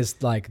not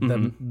is like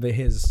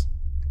his.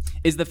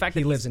 Is the fact that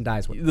he lives and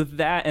dies with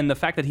that, and the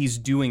fact that he's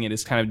doing it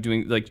is kind of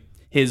doing like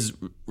his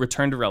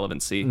return to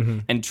relevancy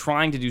and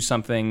trying to do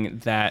something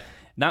that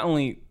not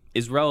only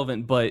is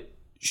relevant but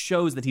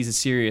shows that he's a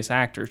serious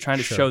actor, trying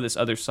to show this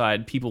other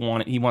side. He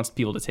wants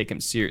people to take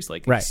him serious.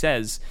 Like he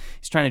says,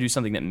 he's trying to do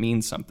something that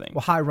means something.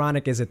 Well, how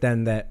ironic is it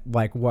then that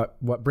like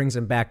what brings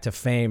him back to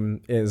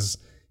fame is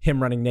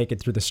him running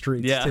naked through the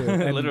streets, too,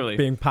 and literally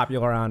being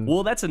popular on.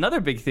 Well, that's another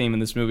big theme in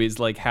this movie is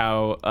like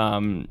how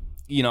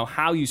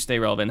how you stay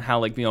relevant, how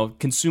like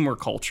consumer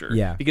culture.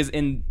 Yeah. Because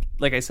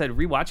like I said,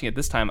 rewatching it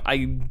this time,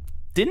 I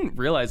didn't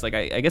realize, like,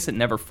 I guess it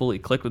never fully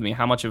clicked with me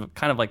how much of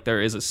kind of like there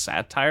is a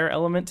satire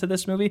element to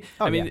this movie.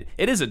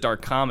 It is a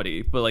dark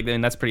comedy, but like, I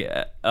mean, that's pretty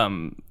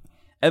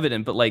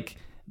evident. But like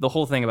the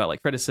whole thing about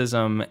like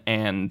criticism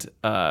and,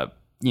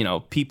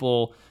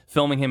 people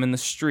filming him in the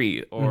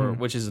street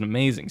which is an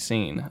amazing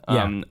scene.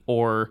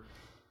 Or,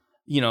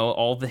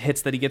 all the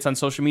hits that he gets on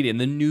social media and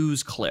the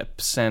news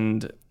clips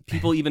and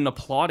people even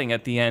applauding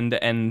at the end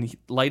and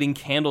lighting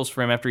candles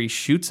for him after he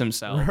shoots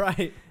himself.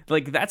 Right.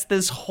 Like that's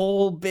this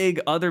whole big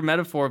other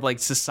metaphor of like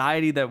the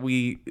society that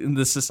we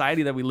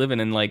live in,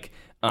 and like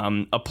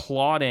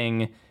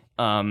applauding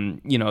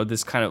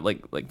this kind of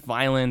like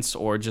violence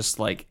or just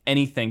like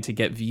anything to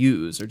get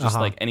views or just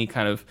like any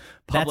kind of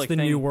public that's the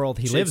thing. new world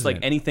he lives it's like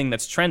in. anything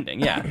that's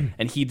trending,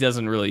 and he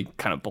doesn't really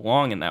kind of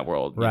belong in that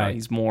world. Right.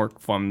 He's more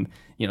from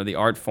the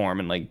art form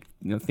and like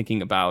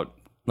thinking about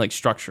like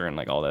structure and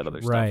like all that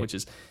other stuff, which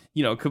is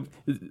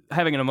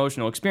having an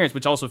emotional experience,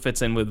 which also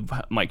fits in with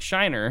Mike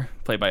Shiner,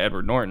 played by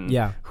Edward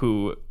Norton,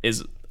 who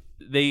is.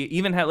 They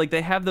even have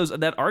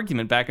that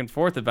argument back and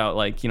forth about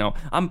like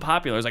I'm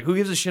popular. It's like, who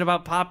gives a shit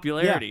about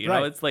popularity? You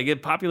know, it's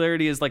like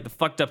popularity is like the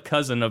fucked up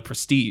cousin of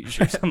prestige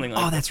or something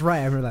like. Oh, that's right.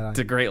 I remember that line. It's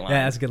a great line.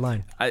 Yeah, that's a good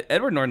line.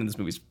 Edward Norton in this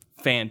movie is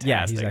fantastic.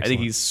 Yeah, he's I think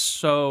excellent. he's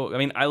so. I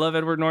mean, I love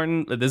Edward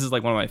Norton. This is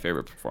like one of my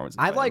favorite performances.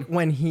 I like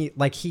when he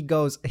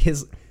goes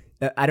his.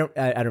 I don't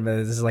know.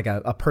 This is like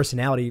a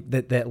personality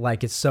that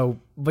like is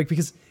so like,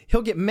 because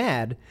he'll get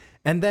mad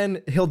and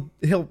then he'll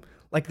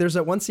like, there's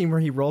that one scene where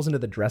he rolls into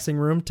the dressing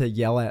room to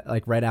yell at,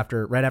 like, right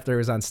after he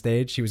was on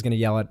stage, he was going to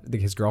yell at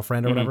his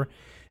girlfriend or whatever,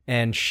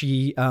 and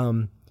she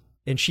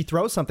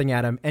throws something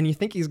at him, and you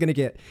think he's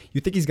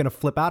gonna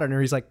flip out on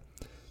her. He's like,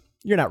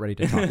 "You're not ready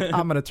to talk.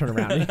 I'm gonna turn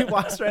around." And he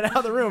walks right out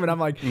of the room, and I'm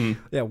like,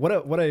 "Yeah, what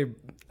a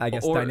I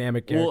guess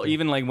dynamic character." Well,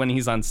 even like when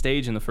he's on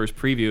stage in the first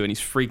preview and he's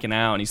freaking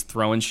out and he's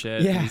throwing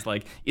shit. Yeah. And he's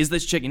like, "Is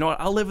this chicken? You know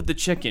what? I'll live with the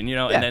chicken."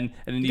 Yeah. And then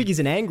I think he's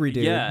an angry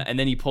dude. Yeah, and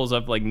then he pulls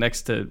up like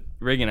next to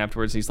Reagan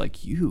afterwards. And he's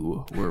like,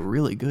 "You were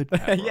really good,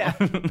 Pepper." Yeah.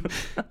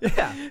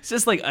 Yeah. It's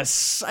just like a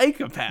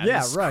psychopath. Yeah,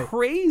 it's right.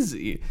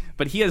 Crazy.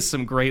 But he has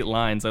some great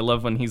lines. I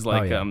love when he's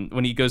like,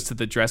 when he goes to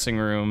the dressing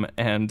room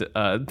and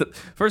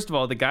first of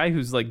all, the guy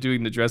who's like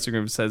doing the dressing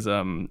room says,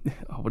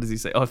 what does he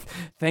say? "Oh,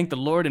 thank the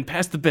Lord and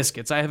pass the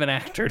biscuits. I have an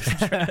actor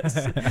to dress."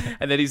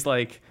 And then he's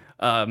like,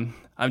 I'm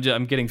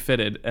getting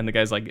fitted, and the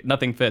guy's like,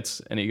 "Nothing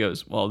fits," and he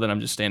goes, "Well, then I'm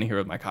just standing here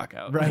with my cock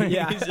out." Right,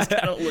 yeah. He's just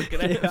kind of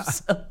looking at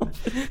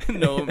himself.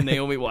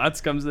 Naomi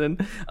Watts comes in.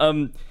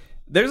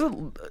 There's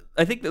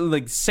I think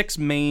like 6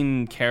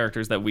 main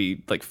characters that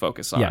we like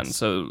focus on. Yes.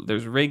 So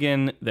there's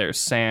Reagan, there's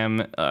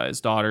Sam, his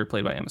daughter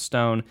played by Emma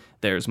Stone.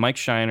 There's Mike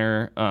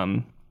Shiner.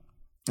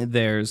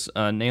 There's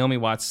Naomi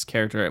Watts'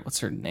 character. What's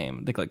her name?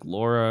 I think like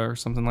Laura or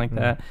something like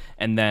that.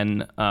 And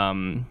then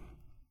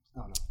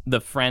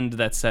the friend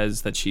that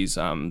says that she's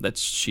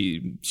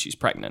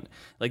pregnant.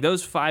 Like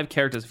those 5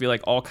 characters, I feel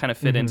like all kind of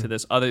fit into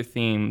this other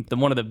theme.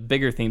 One of the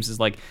bigger themes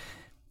is like,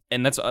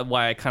 and that's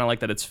why I kind of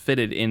like that it's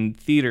fitted in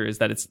theater, is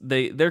that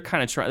they're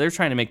trying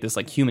to make this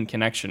like human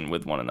connection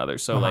with one another.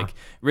 So like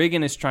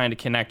Reagan is trying to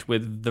connect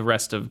with the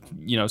rest of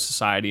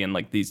society and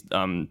like these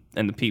and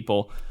the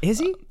people. Is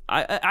he?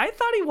 I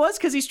thought he was,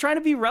 because he's trying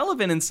to be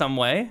relevant in some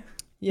way.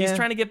 Yeah. He's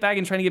trying to get back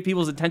and trying to get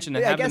people's attention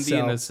and have them be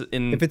in this.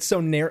 If it's so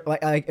narrow,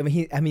 I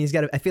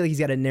feel like he's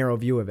got a narrow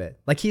view of it.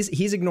 Like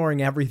he's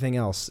ignoring everything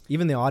else,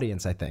 even the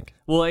audience, I think.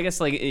 Well, I guess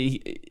like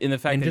in the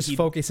fact and that just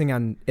focusing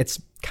on,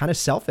 it's kind of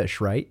selfish,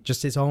 right?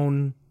 Just his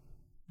own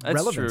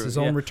relevance, true, his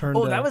own return.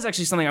 Oh, that was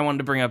actually something I wanted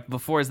to bring up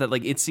before, is that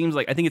like it seems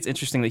like, I think it's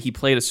interesting that he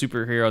played a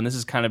superhero, and this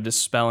is kind of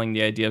dispelling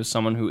the idea of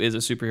someone who is a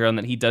superhero and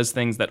that he does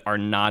things that are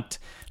not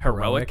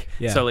heroic.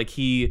 Yeah. So like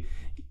he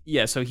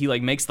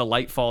like makes the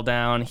light fall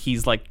down.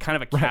 He's like kind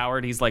of a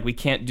coward. He's like, we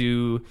can't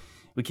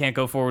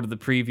go forward with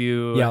the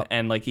preview. Yep.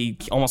 And like he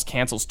almost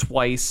cancels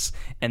twice,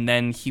 and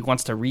then he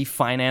wants to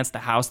refinance the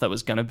house that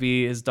was gonna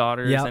be his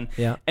daughter's.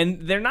 Yep.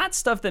 And they're not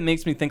stuff that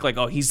makes me think like,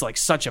 oh, he's like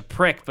such a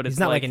prick, but it's he's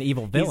not like an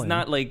evil villain. He's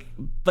not like,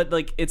 but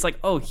like it's like,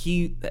 oh,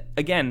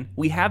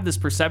 we have this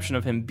perception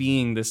of him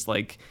being this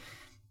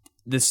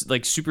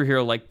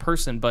superhero like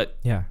person, but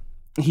yeah.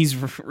 He's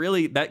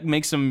really, that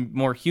makes him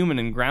more human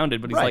and grounded,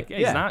 but he's Right, like, yeah,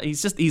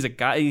 he's not, he's a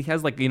guy, he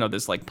has like,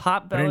 this like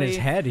pot belly. But in his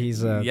head,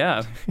 he's a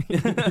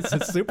he's a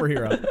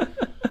superhero.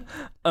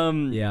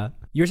 Yeah.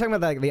 You were talking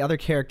about like the other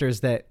characters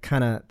that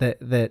kind of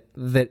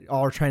that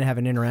all are trying to have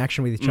an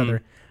interaction with each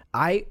other.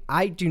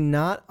 I do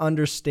not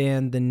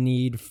understand the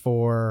need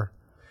for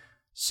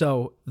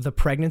So the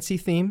pregnancy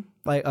theme,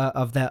 like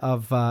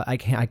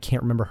I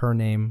can't remember her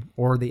name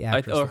or the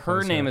actress.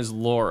 Her name is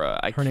Laura.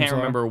 I can't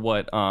remember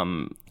what.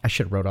 I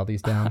should have wrote all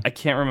these down. I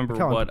can't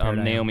remember what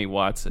Naomi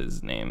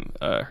Watts' name,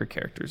 her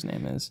character's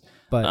name is.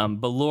 But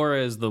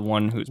Laura is the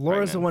one who's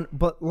Laura's pregnant. the one.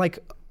 But like,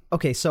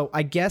 okay, so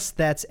I guess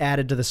that's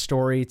added to the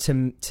story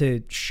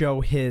to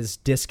show his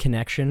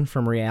disconnection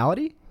from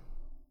reality.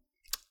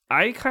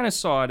 I kind of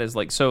saw it as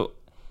like, so.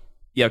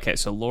 Yeah, okay,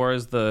 so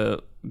Laura's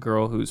the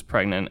girl who's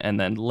pregnant, and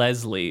then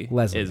Leslie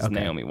is okay.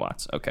 Naomi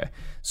Watts. Okay.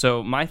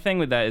 So my thing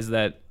with that is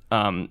that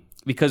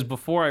because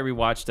before I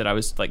rewatched it, I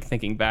was like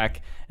thinking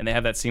back, and they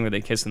have that scene where they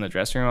kiss in the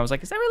dressing room. I was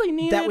like, is that really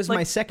needed? That was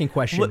my second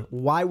question.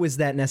 Why was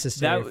that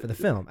necessary for the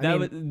film? That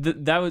was,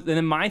 and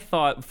then my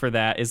thought for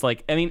that is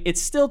like, I mean,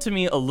 it's still to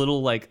me a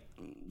little like,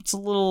 it's a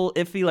little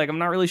iffy. Like, I'm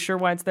not really sure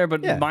why it's there,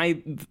 but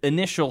my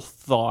initial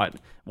thought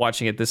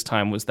watching it this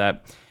time was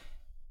that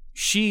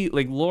she,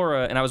 like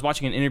Laura, and I was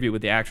watching an interview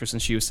with the actress,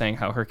 and she was saying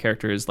how her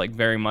character is like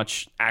very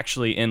much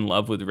actually in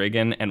love with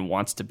Riggin and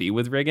wants to be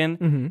with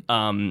Riggin.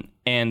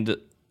 And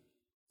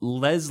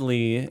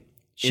Leslie,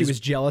 she was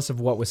jealous of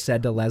what was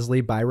said to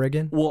Leslie by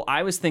Riggin. Well,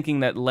 I was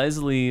thinking that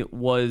Leslie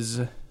was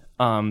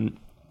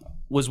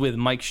with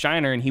Mike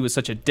Shiner, and he was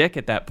such a dick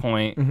at that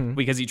point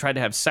because he tried to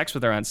have sex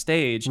with her on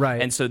stage.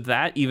 Right. And so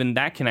that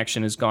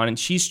connection is gone, and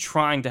she's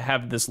trying to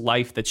have this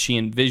life that she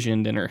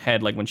envisioned in her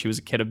head, like when she was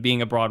a kid, of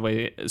being a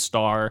Broadway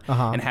star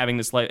and having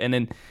this life. And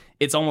then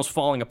it's almost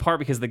falling apart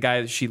because the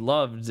guy that she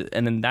loved,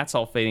 and then that's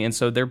all fading. And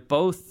so they're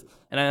both,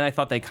 and I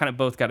thought they kind of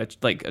both got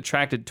like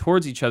attracted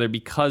towards each other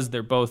because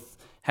they're both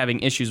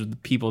having issues with the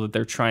people that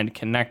they're trying to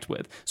connect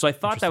with. So I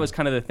thought that was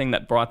kind of the thing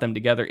that brought them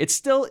together. It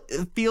still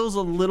feels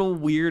a little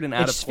weird and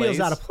out of place. It feels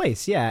out of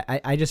place. Yeah.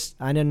 I guess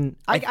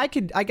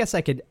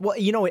I could. Well,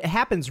 you know, it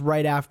happens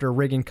right after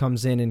Riggin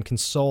comes in and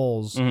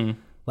consoles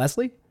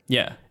Leslie.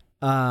 Yeah.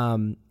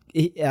 And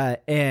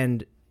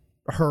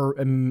her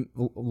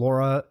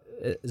Laura's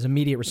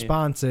immediate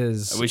response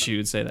is, I wish you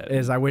would say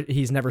that.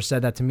 He's never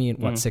said that to me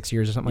in 6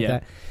 years or something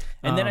like that.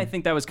 And then I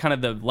think that was kind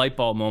of the light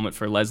bulb moment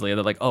for Leslie.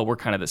 They're like, oh, we're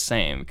kind of the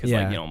same because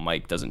like, you know,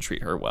 Mike doesn't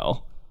treat her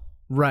well.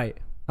 Right.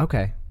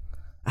 Okay.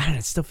 I don't know,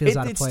 it still feels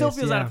out of place. It still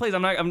feels out of place.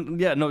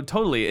 No,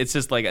 totally. It's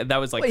just like, that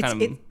was like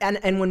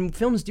and when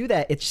films do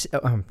that, it's,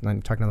 I'm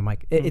talking to the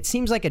mic. It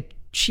seems like a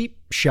cheap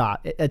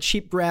shot, a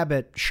cheap grab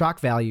at shock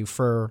value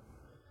for,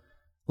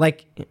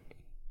 like,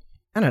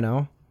 I don't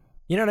know.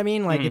 You know what I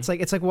mean? Like, it's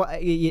like,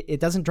 it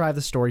doesn't drive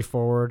the story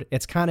forward.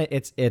 It's kind of,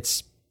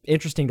 it's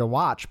interesting to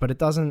watch, but it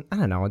doesn't, I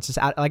don't know, it's just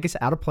out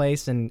of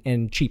place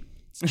and cheap.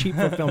 It's cheap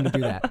for a film to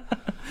do that.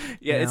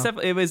 Yeah,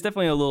 it was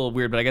definitely a little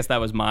weird, but I guess that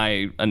was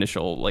my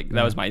initial, like,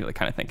 that was my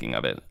kind of thinking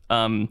of it.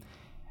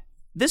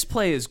 This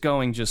play is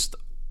going just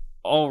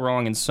all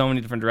wrong in so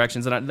many different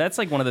directions, and that's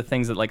like one of the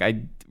things that like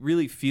I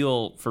really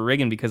feel for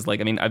Riggin, because like,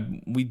 I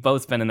mean, we've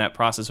both been in that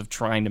process of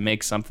trying to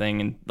make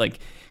something and like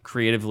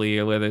creatively,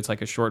 or whether it's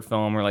like a short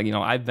film or like, you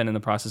know, I've been in the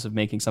process of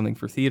making something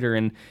for theater,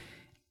 and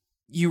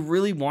you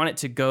really want it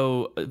to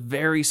go a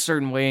very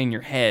certain way in your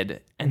head.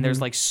 And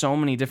there's like so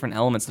many different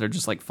elements that are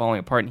just like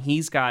falling apart. And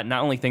he's got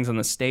not only things on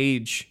the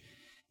stage,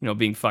 you know,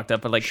 being fucked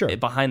up, but like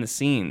behind the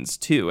scenes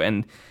too.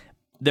 And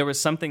there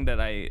was something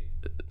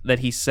that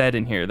he said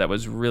in here that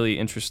was really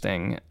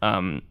interesting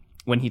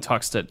when he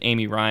talks to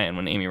Amy Ryan,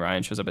 when Amy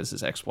Ryan shows up as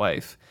his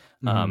ex-wife,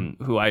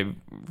 who I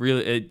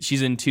really,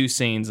 she's in 2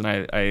 scenes, and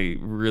I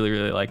really,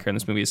 really like her in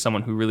this movie, as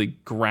someone who really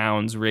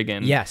grounds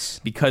Riggin. Yes.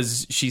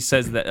 Because she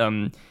says that,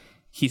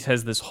 he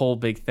says this whole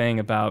big thing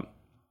about,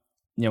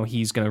 you know,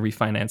 he's going to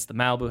refinance the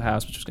Malibu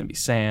house, which was going to be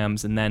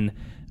Sam's. And then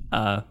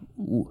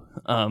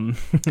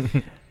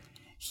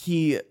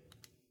he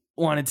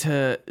wanted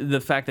the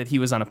fact that he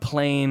was on a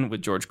plane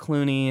with George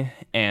Clooney.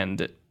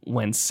 And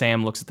when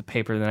Sam looks at the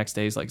paper the next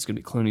day, he's like, it's going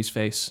to be Clooney's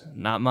face,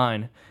 not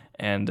mine.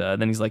 And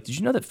then he's like, did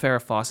you know that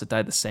Farrah Fawcett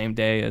died the same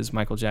day as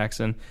Michael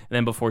Jackson? And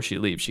then before she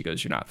leaves, she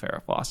goes, you're not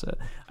Farrah Fawcett.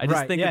 I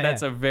just think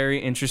that's a very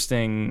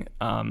interesting...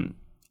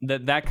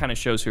 that kind of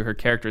shows who her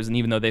character is, and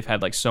even though they've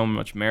had like so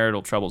much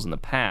marital troubles in the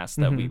past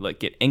that we like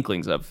get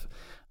inklings of,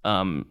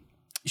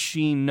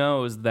 she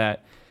knows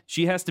that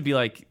she has to be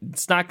like,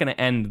 it's not going to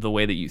end the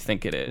way that you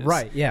think it is.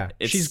 Right? Yeah,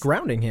 she's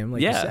grounding him,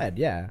 like you said.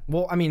 Yeah.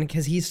 Well, I mean,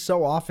 because he's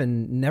so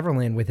often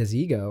Neverland with his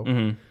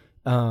ego.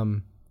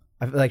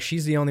 I feel like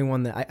she's the only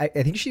one that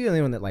I think she's the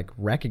only one that like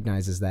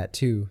recognizes that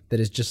too.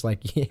 That is just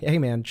like, hey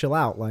man, chill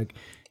out. Like,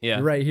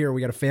 you're right here. We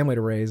got a family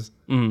to raise.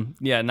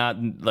 Yeah, not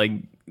like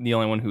the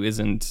only one who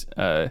isn't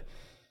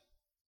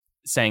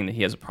saying that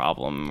he has a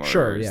problem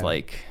or is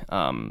like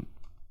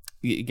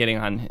getting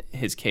on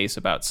his case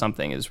about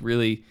something is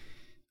really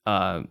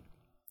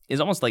is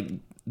almost like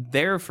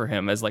there for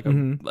him as like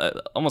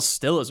almost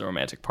still as a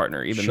romantic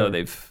partner, even though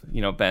they've,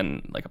 you know,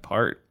 been like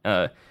apart.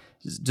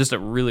 Just a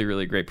really,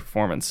 really great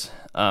performance.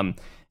 And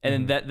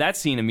then that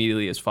scene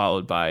immediately is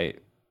followed by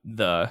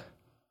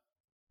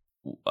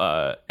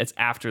it's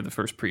after the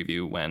first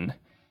preview when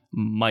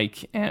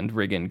Mike and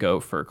Riggin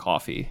go for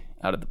coffee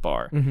out at the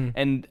bar.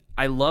 And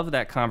I love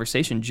that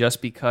conversation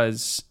just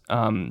because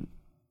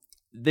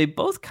they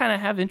both kind of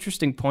have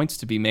interesting points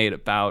to be made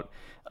about,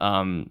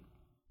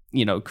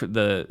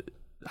 the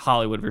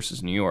Hollywood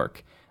versus New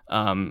York.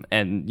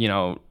 And,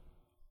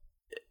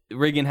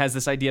 Reagan has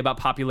this idea about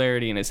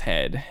popularity in his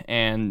head,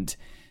 and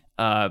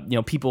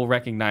people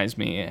recognize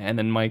me. And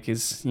then Mike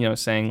is,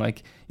 saying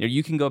like,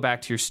 you can go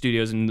back to your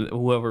studios and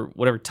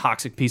whatever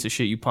toxic piece of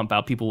shit you pump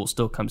out, people will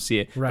still come see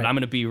it. Right. But I'm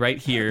going to be right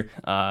here,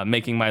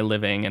 making my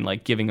living and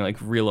like giving like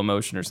real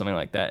emotion or something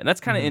like that. And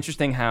that's kind of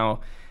interesting how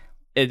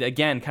it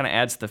again kind of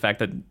adds to the fact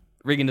that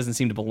Reagan doesn't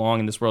seem to belong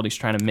in this world. He's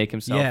trying to make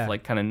himself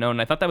like kind of known.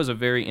 And I thought that was a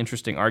very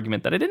interesting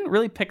argument that I didn't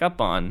really pick up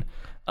on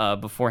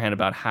beforehand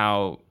about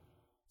how,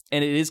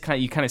 and it is kind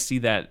of, you kind of see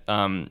that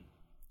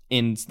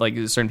in like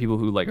certain people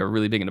who like are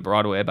really big into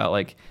Broadway about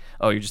like,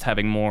 oh, you're just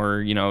having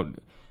more,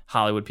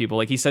 Hollywood people.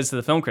 Like he says to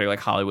the film critic, like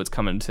Hollywood's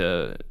coming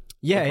to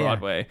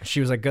Broadway. She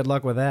was like, good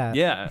luck with that.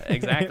 Yeah,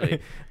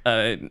 exactly.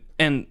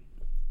 And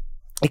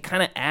it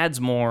kind of adds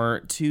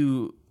more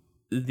to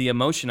the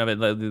emotion of it.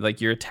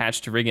 Like you're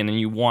attached to Reagan and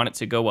you want it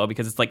to go well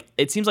because it's like,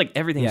 it seems like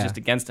everything is just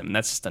against him. And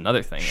that's just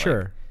another thing.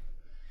 Sure. Like,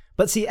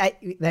 but see,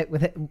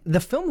 the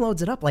film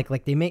loads it up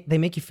like they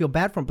make you feel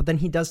bad for him, but then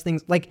he does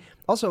things like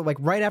also like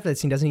right after that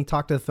scene, doesn't he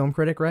talk to the film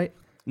critic, right?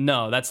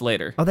 No, that's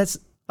later.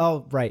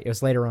 Right. It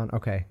was later on.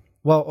 Okay.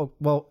 Well,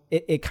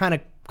 it kind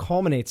of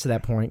culminates to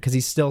that point because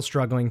he's still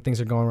struggling.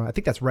 Things are going wrong. I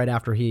think that's right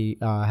after he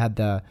had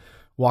the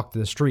walk to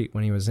the street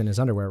when he was in his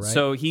underwear, right?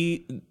 So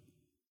he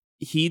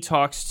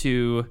talks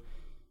to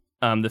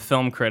the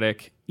film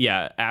critic.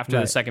 Yeah, after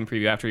the second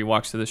preview, after he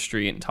walks to the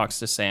street and talks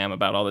to Sam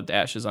about all the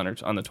dashes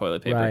on the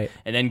toilet paper,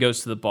 and then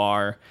goes to the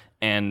bar.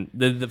 And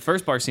the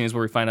first bar scene is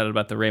where we find out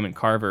about the Raymond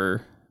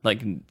Carver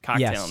like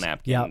cocktail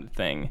napkin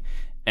thing,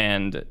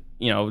 and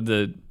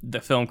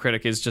the film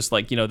critic is just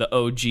like the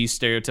OG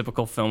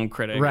stereotypical film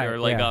critic or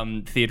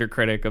like theater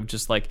critic of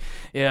just like,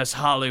 yes,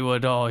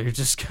 Hollywood, oh, you're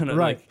just gonna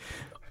like.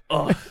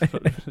 Oh,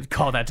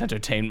 call that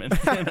entertainment.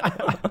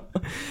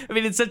 I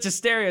mean, it's such a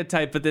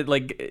stereotype, but that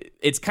like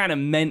it's kind of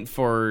meant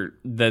for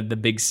the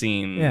big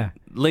scene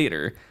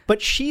later.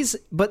 But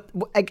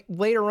like,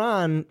 later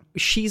on,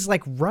 she's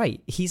like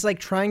right. He's like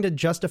trying to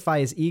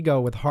justify his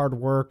ego with hard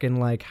work and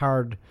like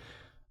hard.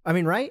 I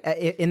mean, right?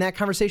 In that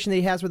conversation that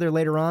he has with her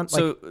later on,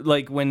 so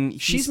like when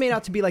she's made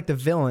out to be like the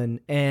villain,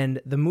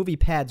 and the movie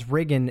pads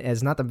Reagan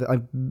as not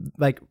the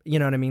like, you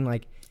know what I mean,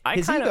 like.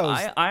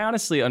 I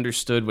honestly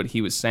understood what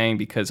he was saying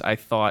because I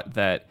thought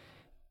that,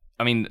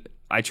 I mean,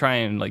 I try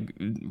and like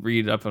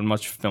read up on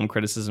much film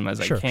criticism as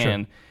I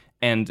can,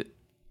 and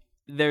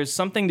there's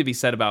something to be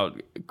said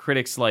about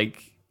critics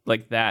like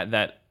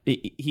that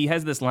he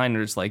has this line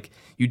where it's like,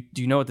 do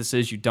you know what this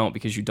is? You don't,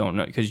 because you don't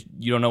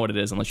know what it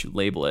is unless you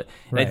label it.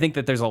 And I think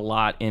that there's a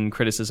lot in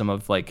criticism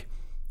of like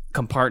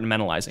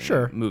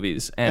compartmentalizing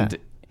movies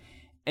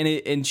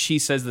and she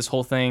says this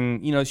whole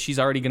thing, she's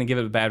already going to give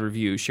it a bad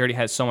review. She already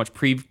has so much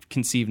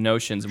preconceived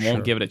notions and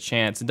won't give it a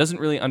chance and doesn't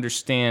really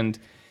understand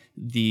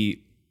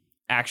the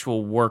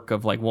actual work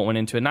of like what went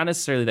into it. Not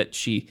necessarily that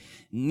she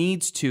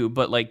needs to,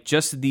 but like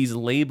just these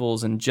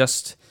labels and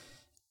just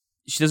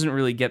she doesn't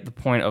really get the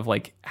point of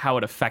like how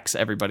it affects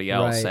everybody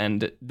else. Right.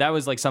 And that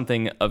was like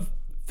something of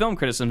film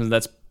criticism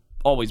that's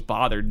always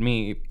bothered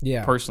me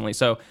personally.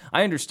 So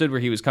I understood where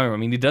he was coming from.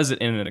 I mean, he does it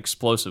in an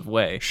explosive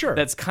way. Sure.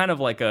 That's kind of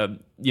like a,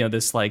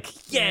 this like,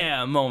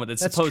 moment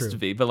that's supposed to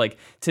be. But like,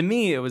 to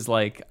me, it was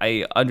like,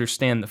 I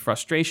understand the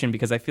frustration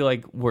because I feel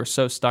like we're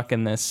so stuck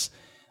in this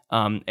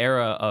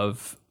era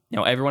of,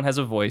 everyone has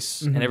a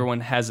voice and everyone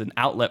has an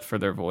outlet for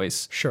their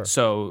voice. Sure.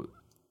 So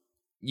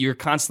you're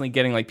constantly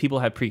getting like, people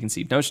have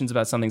preconceived notions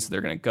about something. So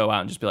they're going to go out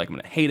and just be like, I'm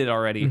going to hate it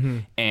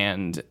already.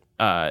 And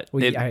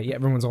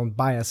everyone's own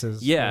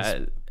biases.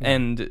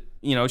 And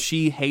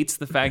she hates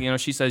the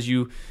fact. She says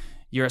you're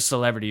a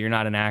celebrity. You're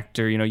not an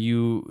actor.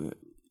 You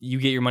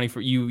get your money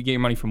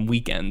from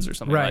weekends or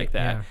something like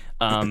that.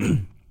 Yeah.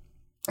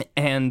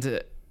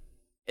 And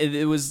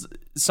it was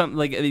something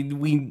like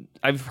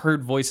I've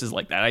heard voices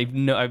like that.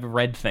 I've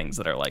read things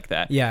that are like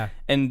that. Yeah.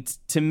 And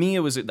to me,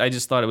 I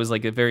just thought it was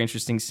like a very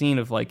interesting scene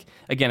of like,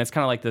 again, it's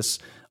kind of like this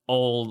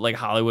old like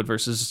Hollywood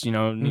versus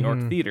New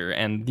York theater,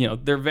 and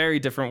they're very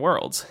different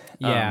worlds.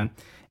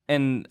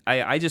 And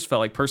I just felt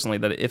like personally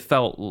that it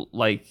felt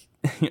like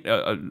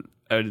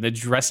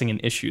addressing an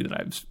issue that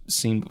I've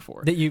seen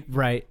before.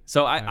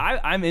 So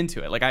I'm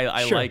into it. Like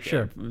I like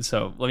it.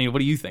 So I mean, what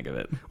do you think of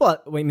it?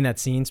 Well, I mean that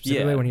scene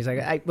specifically when he's like,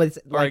 I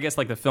guess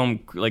like the film,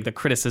 like the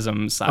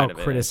criticism side of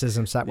it.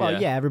 Criticism side.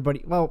 Well,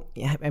 everybody. Well,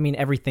 I mean,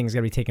 everything's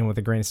gotta be taken with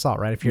a grain of salt,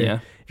 right? If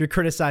you're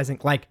criticizing,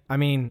 like, I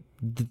mean,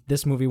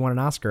 this movie won an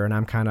Oscar, and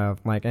I'm kind of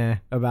like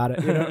about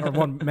it, or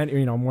one,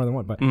 more than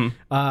one,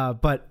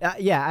 but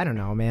I don't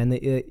know, man.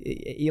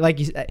 Like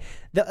you said,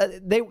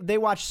 they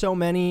watch so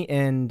many,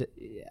 and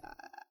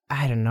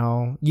I don't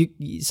know.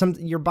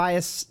 Your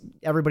bias,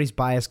 everybody's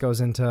bias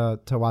goes into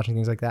watching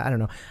things like that. I don't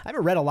know. I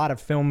haven't read a lot of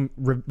film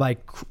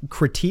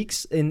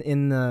critiques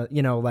in the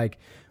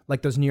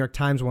like those New York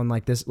Times one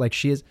like this, like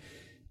she is,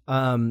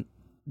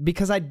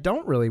 because I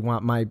don't really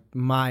want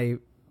my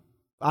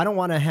I don't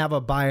want to have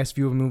a biased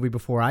view of a movie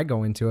before I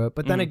go into it.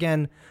 But then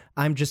again,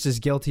 I'm just as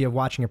guilty of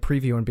watching a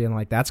preview and being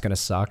like, that's going to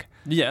suck.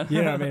 Yeah.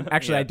 You know what I mean?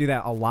 Actually, I do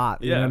that a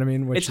lot. You know what I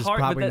mean? Which is hard,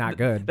 probably not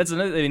good. That's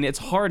another. I mean, it's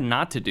hard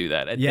not to do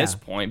that at this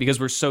point because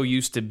we're so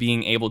used to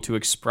being able to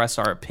express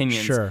our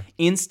opinions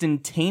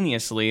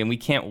instantaneously, and we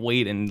can't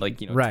wait and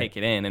take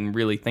it in and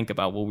really think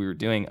about what we were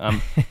doing.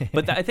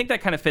 But I think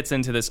that kind of fits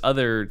into this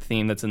other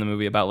theme that's in the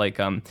movie about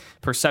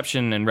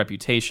perception and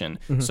reputation.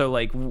 So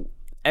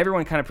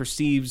everyone kind of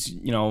perceives,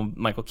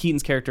 Michael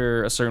Keaton's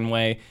character a certain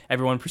way.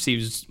 Everyone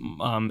perceives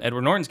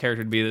Edward Norton's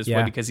character to be this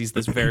way because he's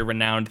this very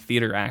renowned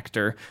theater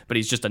actor, but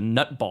he's just a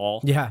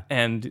nutball. Yeah.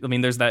 And I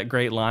mean, there's that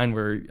great line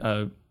where,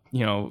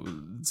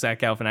 Zach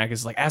Galifianakis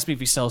is like, ask me if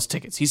he sells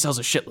tickets. He sells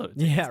a shitload of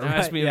tickets. Yeah, right,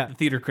 ask me if the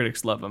theater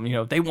critics love him.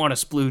 They want a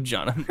splooge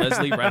on him.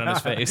 Leslie right on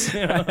his face.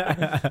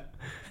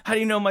 How do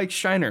you know Mike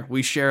Shiner?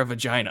 We share a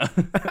vagina.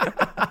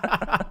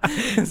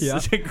 It's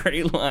such a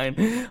great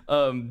line.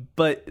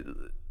 But...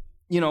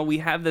 we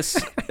have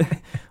this,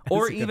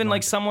 or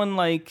even someone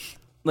like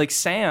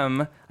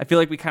Sam. I feel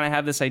like we kind of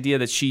have this idea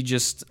that she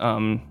just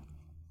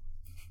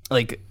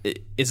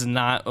is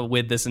not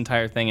with this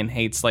entire thing and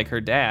hates her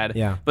dad.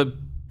 Yeah. But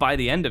by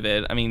the end of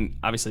it, I mean,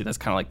 obviously that's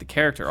kind of the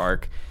character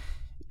arc.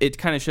 It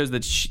kind of shows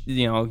that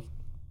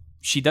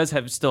she does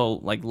have still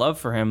love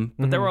for him,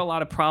 but there were a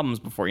lot of problems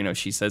before.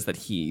 She says that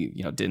he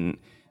didn't.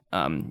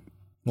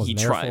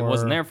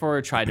 Wasn't there for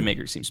her. Tried to make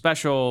her seem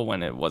special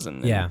when it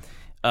wasn't.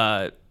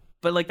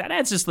 But that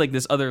adds just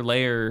this other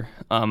layer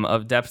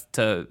of depth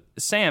to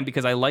Sam,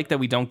 because I like that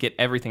we don't get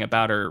everything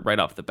about her right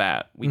off the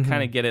bat. We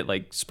kind of get it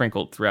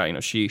sprinkled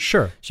throughout. She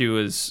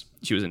was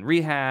in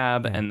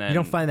rehab, and then you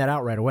don't find that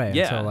out right away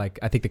until I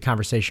think the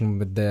conversation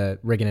with the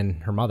Riggin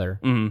and her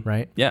mother,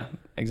 right? Yeah,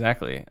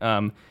 exactly.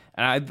 And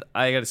I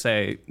got to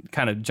say,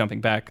 kind of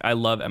jumping back, I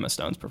love Emma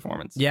Stone's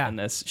performance. Yeah, in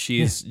this,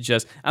 she's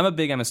just. I'm a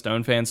big Emma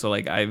Stone fan, so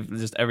I've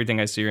just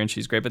everything I see her in,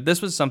 she's great. But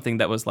this was something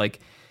that was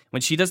when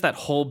she does that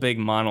whole big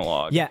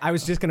monologue. Yeah, I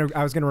was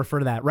gonna refer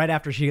to that right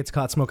after she gets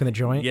caught smoking the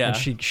joint. Yeah.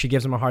 And she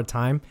gives him a hard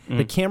time.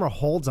 The camera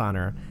holds on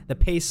her. The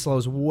pace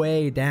slows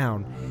way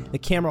down. The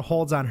camera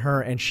holds on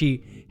her, and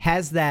she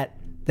has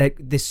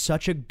this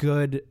such a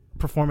good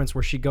performance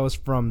where she goes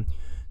from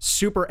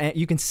super.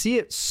 You can see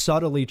it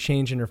subtly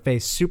change in her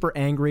face. Super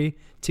angry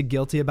to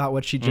guilty about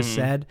what she just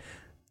said,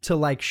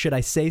 to should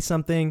I say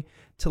something?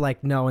 To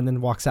no, and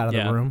then walks out of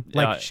the room.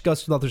 She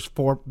goes through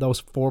those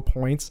 4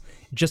 points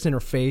just in her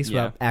face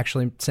without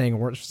actually saying a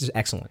word. It's just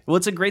excellent. Well,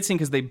 it's a great scene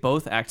because they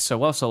both act so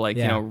well. So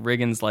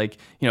Riggins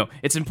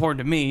it's important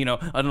to me,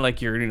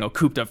 unlike your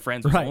cooped up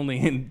friends whose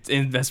only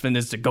investment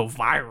is to go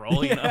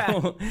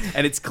viral,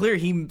 and it's clear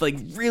he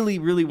really,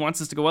 really wants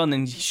this to go well. And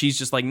then she's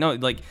just no,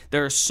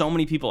 there are so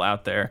many people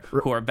out there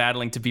who are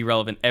battling to be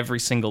relevant every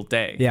single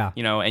day. Yeah.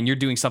 And you're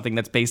doing something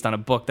that's based on a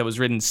book that was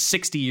written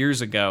 60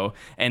 years ago,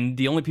 and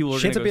the only people who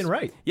are going to being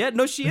right. Yeah,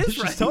 no, she is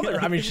she's right.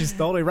 Totally, she's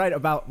totally right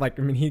about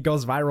he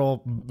goes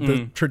viral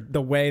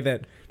the way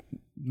that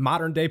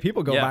modern day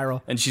people go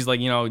viral. And she's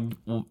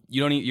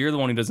you're the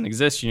one who doesn't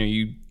exist.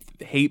 You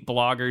hate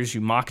bloggers,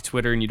 you mock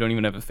Twitter, and you don't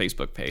even have a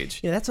Facebook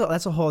page. Yeah, that's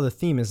a whole other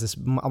theme. Is this?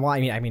 Well,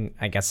 I mean,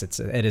 I guess it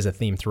is a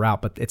theme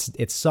throughout, but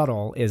it's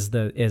subtle.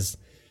 Is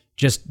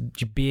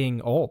just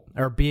being old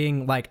or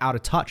being out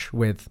of touch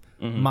with.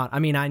 I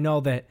mean, I know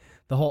that.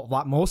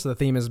 Most of the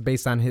theme is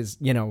based on his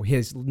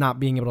not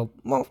being able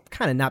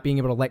to, not being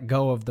able to let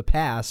go of the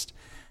past,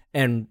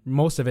 and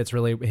most of it's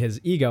really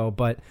his ego.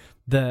 But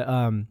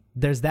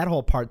there's that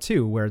whole part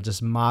too, where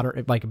just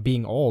modern,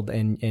 being old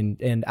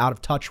and out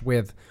of touch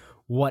with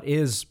what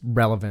is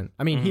relevant.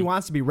 I mean, he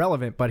wants to be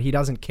relevant, but he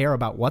doesn't care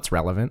about what's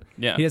relevant.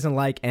 Yeah, he doesn't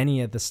like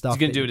any of the stuff. He's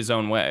gonna do it his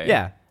own way.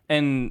 Yeah.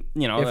 And,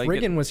 if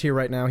Riggin was here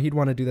right now, he'd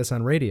want to do this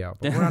on radio.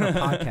 But we're on a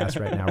podcast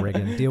right now,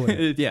 Riggin. Deal with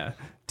it. Yeah.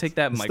 Take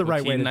that, Michael the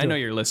right Keaton. way to I know it.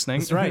 you're listening.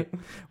 That's right.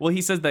 Well,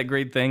 he says that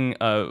great thing,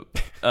 when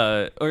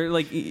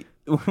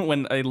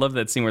I love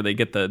that scene where they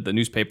get the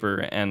newspaper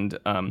and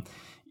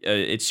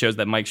it shows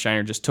that Mike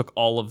Shiner just took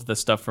all of the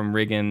stuff from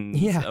Riggin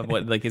of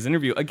what his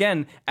interview.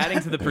 Again,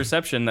 adding to the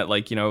perception that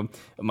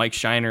Mike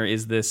Shiner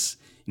is this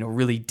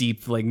really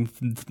deep,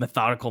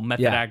 methodical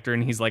method actor,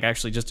 and he's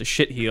actually just a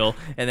shitheel.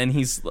 And then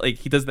he's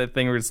he does that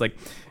thing where it's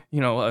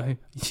you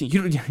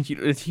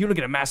don't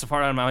get a massive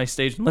heart on my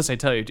stage unless I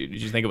tell you, dude.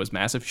 Did you think it was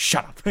massive?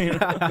 Shut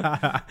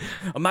up.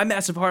 My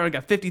massive heart, I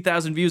got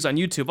 50,000 views on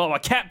YouTube. Oh, a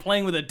cat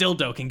playing with a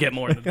dildo can get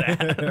more than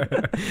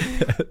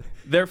that.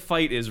 Their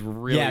fight is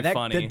really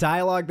funny. The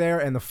dialogue there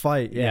and the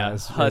fight,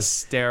 is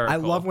hysterical. I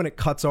love when it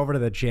cuts over to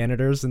the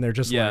janitors and they're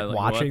just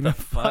watching the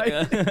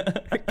fight.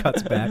 It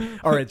cuts back,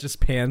 or it just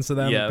pans to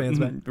them. Yeah, pans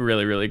back.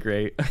 Really, really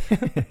great.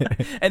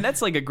 And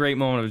that's a great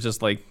moment of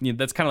just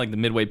that's kind of the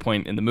midway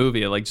point in the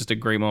movie. Just a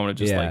great moment of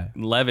just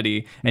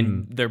levity,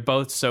 and they're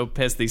both so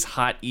pissed. These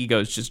hot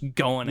egos just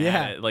going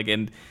at it.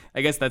 And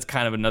I guess that's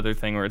kind of another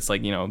thing where it's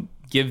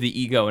give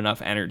the ego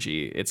enough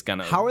energy, it's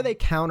gonna. How are they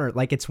counter?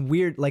 It's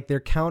weird.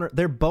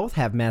 They're both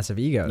have massive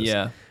egos.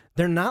 Yeah,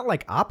 they're not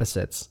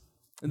opposites.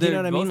 They're you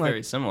know what I mean?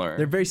 Very similar.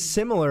 They're very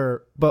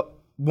similar, but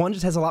one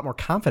just has a lot more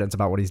confidence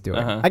about what he's doing.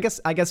 I guess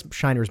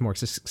Shiner's more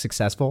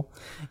successful.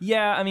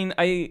 Yeah, I mean,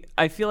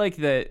 I feel like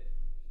that.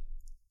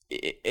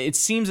 It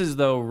seems as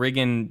though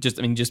Riggin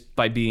just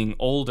by being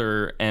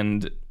older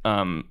and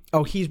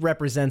he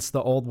represents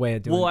the old way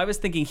of doing well, I was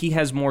thinking he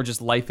has more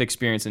just life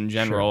experience in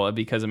general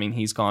because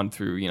he's gone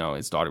through,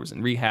 his daughter was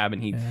in rehab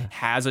and he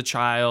has a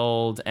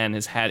child and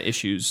has had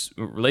issues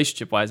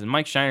relationship wise, and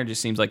Mike Shiner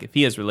just seems like if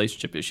he has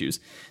relationship issues,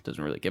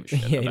 doesn't really give a shit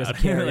about he doesn't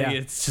care,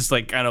 it's just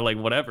like kind of like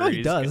whatever. Well,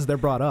 he does. They're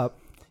brought up.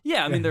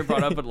 Yeah, I mean they're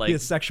brought up, but like he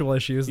has sexual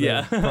issues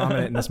that are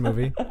prominent in this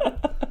movie.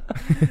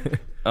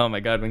 Oh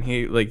my god, when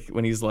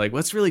he's like,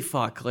 let's really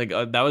fuck. Like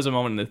that was a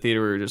moment in the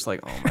theater where we were just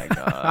like, oh my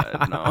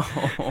god, no.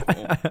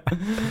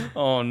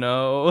 Oh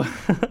no.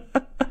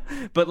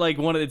 But like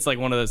it's like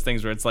one of those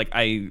things where it's like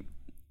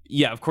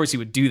of course he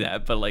would do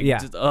that, but like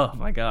just, oh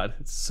my god,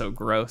 it's so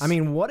gross. I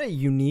mean, what a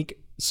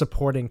unique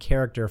supporting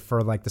character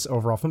for like this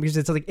overall film, because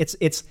it's like it's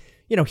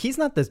he's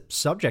not the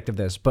subject of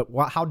this, but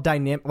how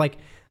dynamic, like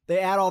they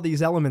add all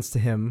these elements to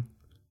him.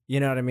 You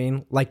know what I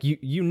mean? Like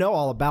you know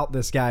all about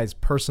this guy's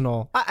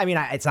personal. I mean,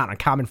 it's not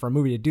uncommon for a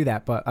movie to do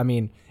that, but I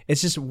mean, it's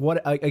just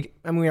what I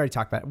mean. We already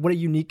talked about it. What a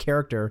unique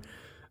character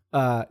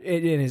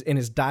in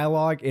his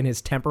dialogue, in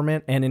his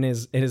temperament, and in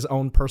his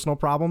own personal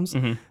problems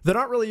that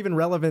aren't really even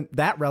relevant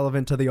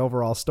to the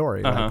overall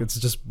story. Like, it's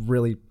just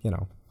really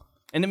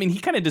And I mean, he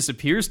kind of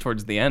disappears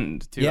towards the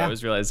end too. I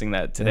was realizing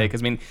that today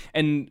because I mean,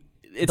 and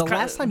it's the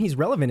last time he's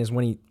relevant is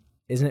when he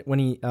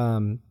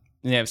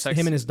sex.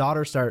 Him and his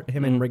daughter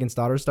and Riggin's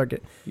daughter start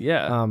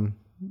hitting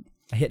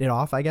it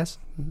off, I guess.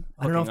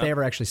 I don't know if they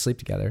ever actually sleep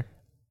together.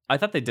 I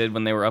thought they did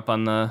when they were up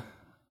on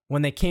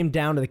when they came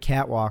down to the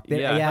catwalk.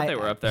 I thought they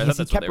were up there.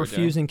 He kept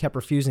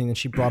refusing, and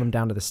she brought him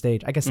down to the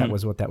stage. I guess that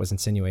was what that was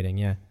insinuating,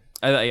 yeah.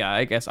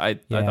 I guess I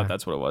thought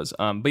that's what it was.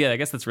 But yeah, I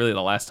guess that's really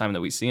the last time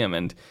that we see him.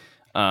 And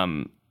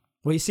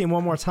well, you see him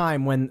one more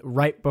time when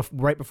right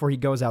before he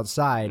goes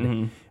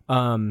outside,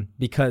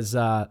 because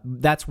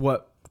that's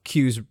what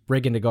cues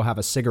Riggin to go have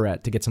a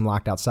cigarette to get some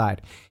locked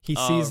outside. He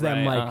sees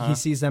them he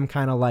sees them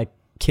kind of like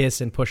kiss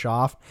and push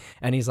off,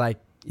 and he's like,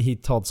 he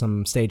told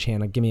some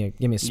stagehand, like, give me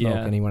a smoke,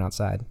 and he went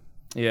outside.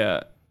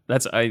 Yeah,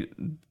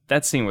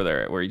 that scene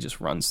where he just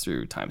runs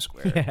through Times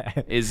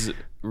Square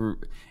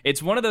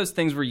it's one of those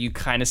things where you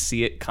kind of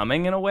see it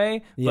coming in a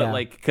way, but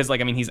like, because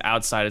like I mean he's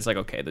outside, it's like,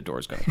 okay, the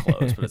door's gonna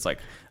close, but it's like,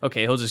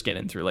 okay, he'll just get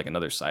in through like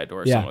another side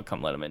door, someone will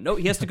come let him in. No,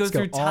 he has to go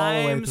through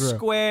Times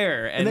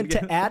Square, and then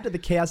to add to the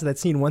chaos of that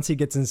scene, once he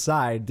gets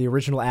inside, the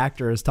original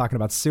actor is talking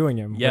about suing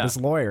him with his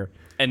lawyer,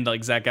 and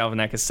like Zach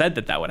Galifianakis said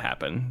that would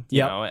happen,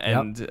 you know,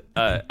 and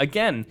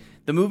again,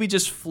 the movie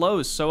just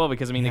flows so well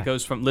because I mean it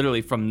goes from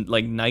literally from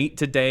like night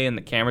to day, and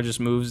the camera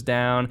just moves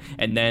down,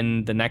 and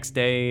then the next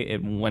day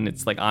when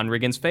it's like on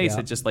Riggin's face,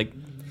 it just like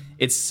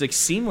it's like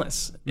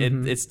seamless.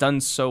 It's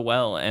done so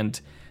well, and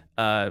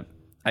I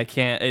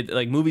can't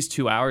like movies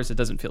 2 hours. It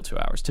doesn't feel 2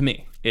 hours to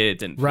me. It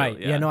didn't. Feel,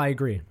 Yeah. No, I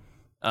agree.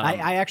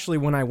 I actually,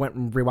 when I went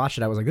and rewatched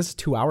it, I was like, this is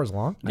 2 hours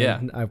long.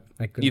 Yeah. I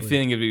you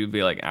feeling it would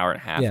be like an hour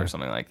and a half or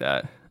something like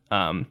that.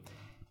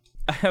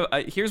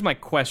 Here's my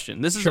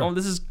question. This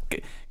is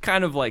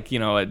kind of like,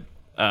 you're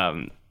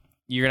gonna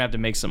have to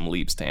make some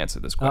leaps to answer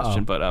this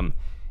question. But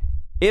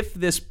if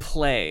this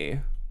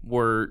play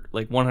were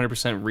like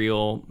 100%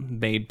 real,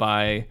 made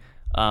by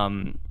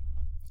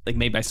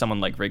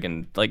someone like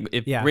Riggin, like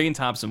if Riggin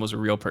Thompson was a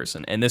real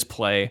person, and this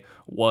play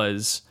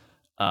was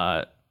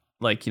the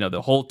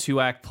whole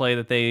 2-act play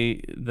that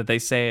they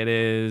say it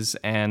is,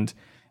 and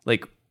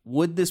like,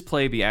 would this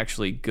play be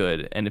actually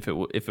good? And if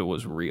it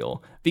was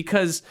real,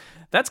 because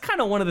that's kind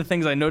of one of the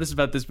things I noticed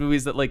about this movie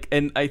is that like,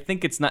 and I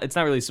think it's not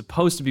really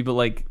supposed to be, but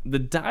like the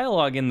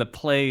dialogue in the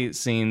play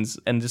scenes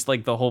and just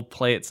like the whole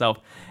play itself,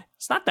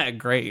 it's not that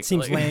great. It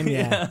seems lame,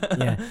 yeah.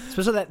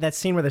 Especially that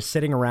scene where they're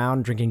sitting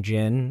around drinking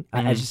gin.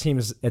 It just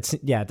seems,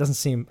 it doesn't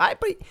seem.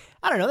 But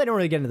I don't know. They don't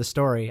really get into the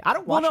story. I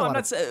don't watch.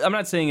 I'm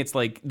not saying it's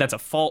like that's a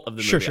fault of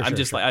the movie. I'm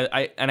just like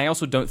I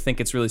also don't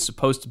think it's really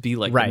supposed to be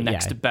like the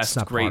next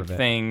best great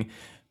thing,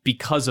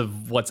 because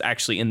of what's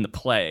actually in the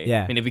play.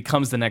 Yeah. I mean, it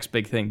becomes the next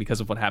big thing because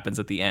of what happens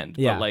at the end.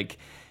 Yeah. But like,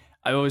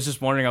 I was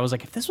just wondering, I was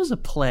like, if this was a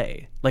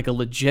play, like a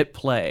legit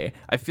play,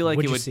 I feel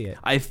like see it?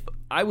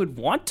 I would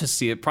want to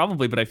see it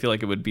probably, but I feel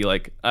like it would be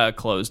like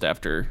closed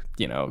after,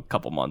 a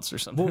couple months or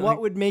something. Well,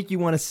 what would make you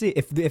want to see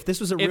it? If this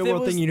was a real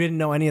world thing, you didn't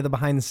know any of the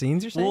behind the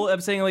scenes, you're saying? Well,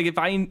 I'm saying like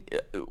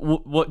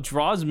what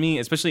draws me,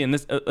 especially in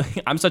this,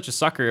 I'm such a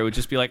sucker, it would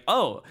just be like,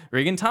 oh,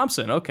 Riggin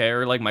Thompson, okay,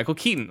 or like Michael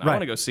Keaton. I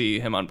want to go see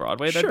him on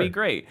Broadway. That'd be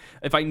great.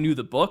 If I knew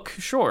the book,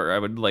 sure, I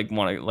would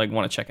want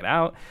to check it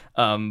out.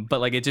 But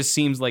like, it just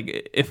seems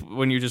like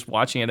when you're just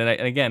watching it, and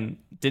again,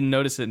 didn't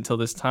notice it until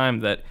this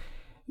time, that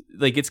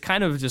like it's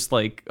kind of just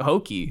like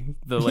hokey,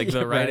 the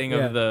writing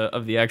of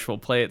the actual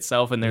play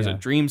itself, and there's a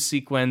dream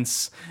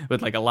sequence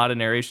with like a lot of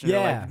narration.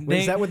 Yeah,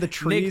 is that with the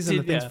trees and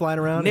the things flying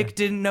around? Nick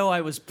didn't know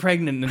I was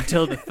pregnant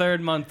until the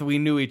third month we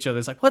knew each other.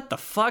 It's like, what the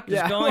fuck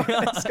is going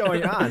on? What's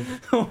going on?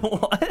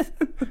 What?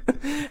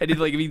 And he's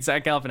like, I mean,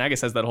 Zach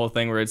Galifianakis has that whole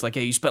thing where it's like,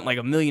 hey, you spent like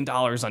 $1 million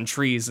on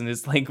trees, and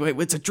it's like, wait,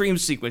 it's a dream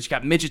sequence. You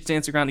got midgets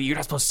dancing around. You're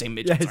not supposed to say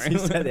midgets. Yeah, he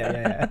said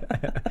that.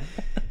 Yeah.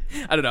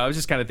 I don't know. I was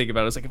just kind of thinking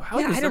about it. I was like, how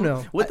I don't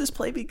know. Would this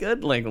play be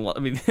good? Like, I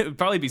mean, it would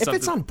probably be If something.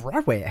 it's on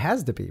Broadway, it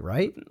has to be,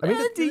 right? I mean,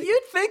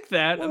 you'd think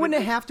that. well,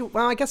 wouldn't it have to?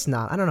 Well, I guess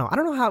not. I don't know. I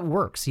don't know how it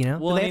works. You know,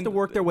 Well, do they I have to mean,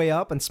 work their way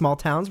up in small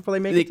towns before they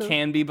make They it?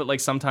 can be, but like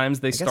sometimes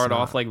they start not.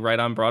 off like right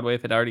on Broadway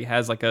if it already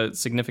has like a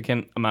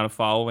significant amount of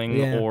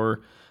following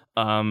or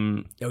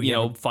you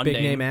know, funding.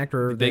 Big name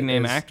actor. Big that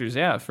name is- actors,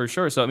 yeah, for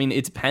sure. So I mean,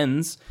 it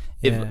depends.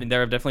 If Yeah.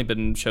 there have definitely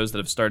been shows that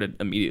have started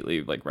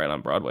immediately, like right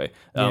on Broadway.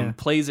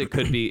 Plays, it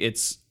could be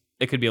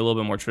it could be a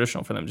little bit more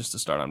traditional for them just to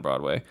start on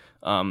Broadway.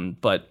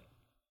 But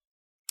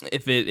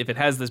if it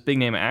has this big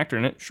name actor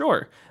in it,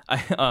 sure.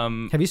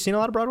 Have you seen a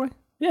lot of Broadway?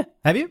 Yeah.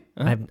 Have you?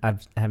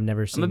 I've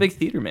never seen. I'm a big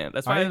theater man.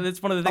 That's why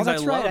that's one of the things I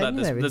that's love right. I about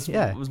knew this. that. This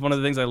Yeah. was one of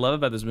the things I love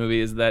about this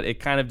movie is that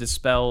it kind of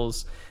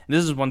dispels. And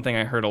this is one thing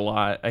I heard a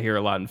lot. I hear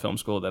a lot in film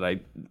school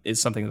that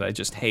is something that I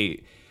just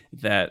hate.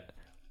 That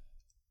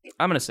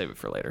I'm going to save it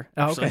for later.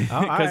 Oh, okay. Because Oh,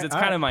 all right, it's all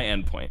kind right. of my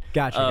end point.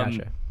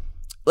 Gotcha.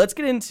 Let's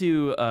get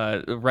into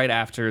right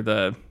after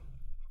the.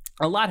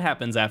 A lot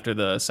happens after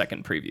the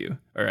second preview,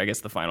 or I guess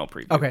the final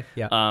preview. Okay.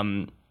 Yeah.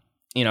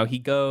 You know, he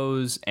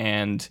goes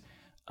and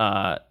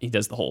he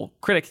does the whole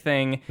critic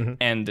thing,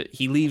 and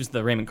he leaves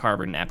the Raymond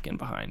Carver napkin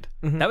behind.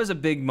 That was a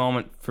big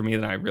moment for me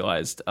that I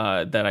realized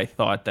that I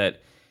thought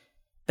that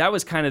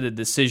was kind of the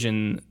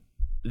decision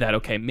that,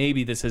 okay,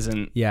 maybe this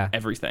isn't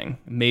everything.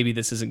 Maybe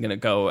this isn't going to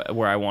go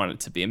where I want it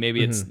to be, and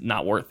maybe it's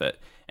not worth it.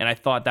 And I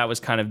thought that was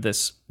kind of the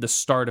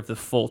start of the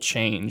full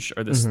change,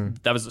 or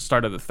that was the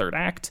start of the third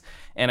act.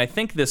 And I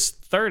think this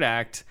third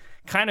act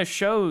kind of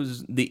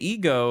shows the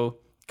ego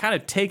kind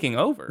of taking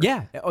over.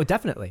 Yeah. Oh,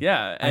 definitely.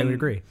 Yeah. I would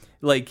agree.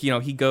 Like, you know,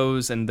 he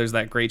goes and there's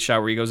that great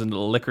shot where he goes into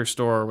the liquor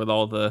store with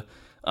all the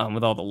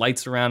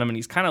lights around him, and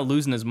he's kind of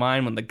losing his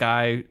mind when the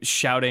guy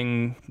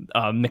shouting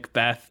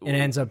Macbeth. It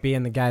ends up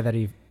being the guy that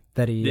he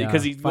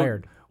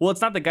fired. Well,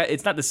 it's not the guy.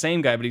 It's not the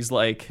same guy, but he's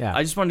like,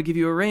 I just wanted to give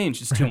you a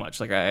range. It's too much.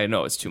 Like, I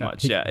know it's too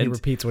much. He And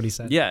repeats what he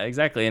said. yeah,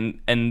 exactly.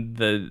 And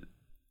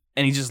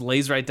he just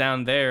lays right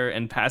down there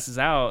and passes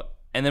out.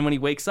 And then when he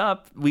wakes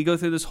up, we go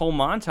through this whole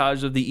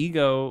montage of the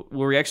ego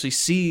where we actually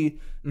see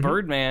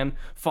Birdman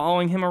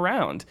following him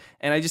around.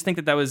 And I just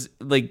think that was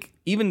like,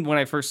 even when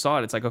I first saw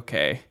it, it's like,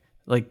 okay,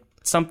 like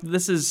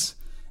this is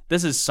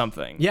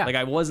something. Yeah. Like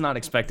I was not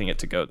expecting it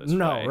to go this way.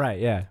 No, right,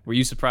 yeah. Were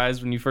you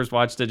surprised when you first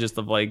watched it, just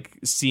of like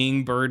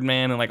seeing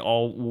Birdman and like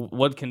all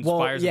what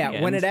conspires? Well, at the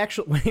when end? it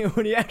actually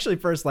when he actually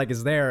first like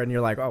is there, and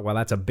you're like, oh well,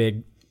 that's a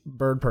big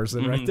bird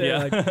person right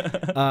there.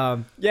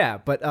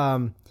 But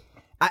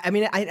I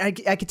mean, I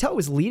could tell it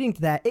was leading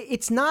to that.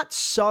 It's not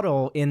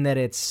subtle in that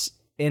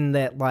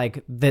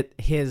that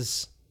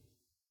his,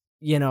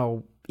 you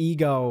know,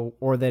 ego,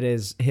 or that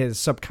his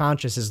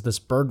subconscious is this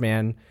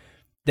Birdman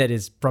that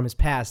is from his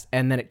past,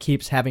 and then it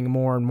keeps having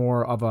more and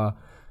more of a,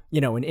 you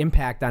know, an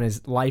impact on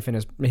his life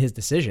and his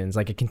decisions.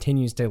 Like it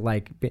continues to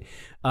like be,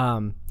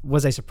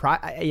 was I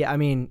surprised? I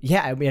mean,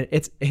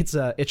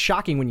 it's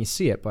shocking when you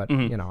see it, but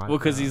you know, well,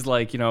 because he's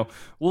like,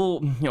 we'll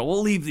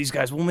leave these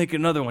guys, we'll make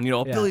another one,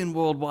 a billion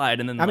worldwide,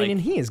 and then I mean,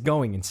 and he is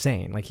going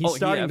insane. Like he's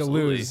starting to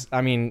absolutely. lose.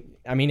 I mean,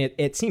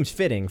 it seems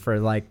fitting for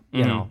like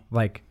you know,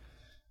 like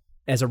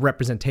as a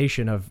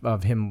representation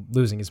of him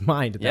losing his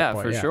mind at that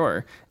point. For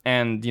sure.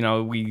 And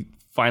we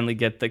finally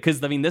get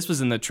because I mean, this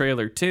was in the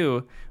trailer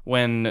too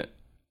when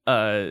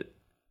the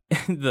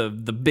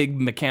big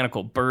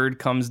mechanical bird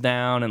comes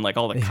down and like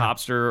all the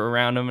cops are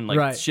around him and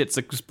like shit's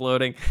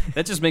exploding.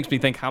 That just makes me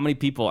think how many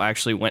people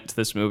actually went to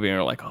this movie and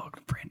are like, oh,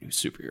 brand new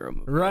superhero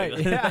movie. Right.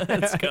 Yeah.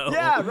 Let's go.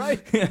 Yeah,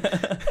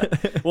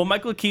 right. Well,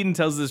 Michael Keaton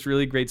tells this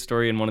really great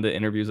story in one of the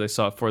interviews I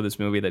saw for this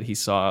movie that he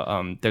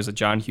saw. There's a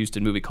John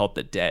Huston movie called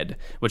The Dead,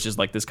 which is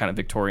like this kind of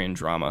Victorian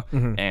drama.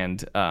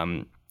 And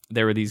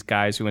there were these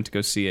guys who went to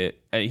go see it.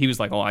 He was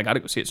like, oh, I got to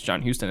go see it. It's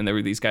John Huston. And there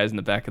were these guys in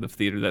the back of the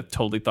theater that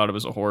totally thought it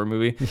was a horror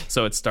movie.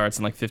 So it starts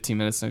in like 15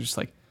 minutes and they're just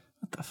like,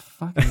 what the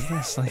fuck is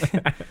this? Like,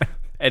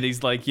 and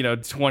he's like,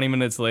 20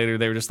 minutes later,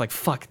 they were just like,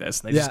 fuck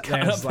this. And they just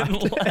got up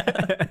and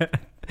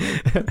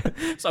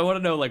left. So I want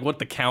to know like what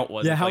the count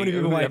was. Yeah, how many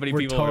people,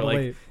 were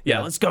like,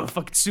 let's go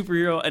fucking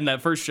superhero. And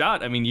that first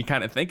shot, I mean, you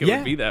kind of think it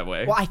would be that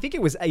way. Well, I think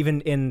it was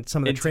even in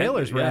some of the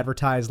trailers were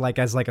advertised like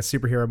as like a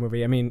superhero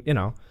movie. I mean,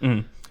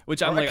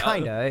 Which I'm like,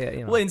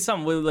 kinda, well, in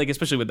some, like,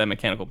 especially with that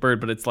mechanical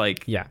bird, but it's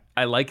like,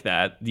 I like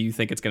that. Do you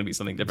think it's going to be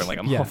something different? Like,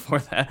 I'm all for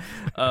that.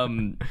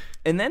 And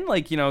then,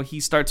 like,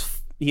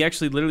 he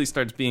actually literally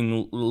starts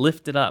being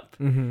lifted up.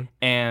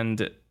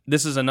 And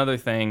this is another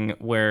thing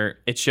where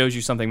it shows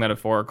you something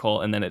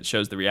metaphorical and then it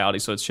shows the reality.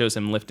 So it shows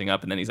him lifting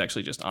up and then he's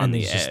actually just on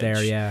the edge. Just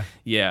there, yeah.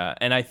 Yeah.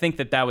 And I think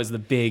that was the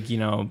big,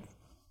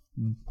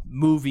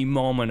 movie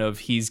moment of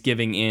he's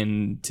giving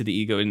in to the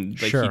ego, and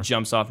like he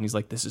jumps off and he's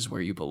like, this is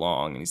where you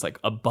belong, and he's like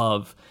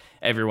above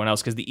everyone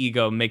else because the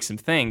ego makes him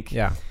think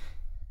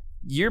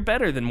you're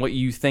better than what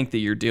you think that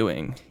you're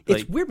doing.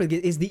 It's weird, but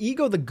is the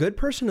ego the good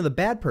person or the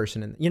bad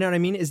person? You know what I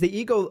mean? Is the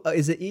ego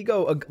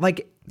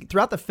like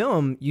throughout the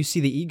film you see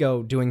the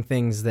ego doing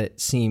things that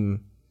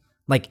seem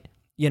like,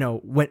 you know,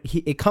 when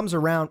it comes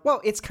around,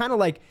 well, it's kind of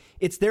like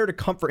it's there to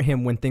comfort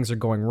him when things are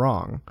going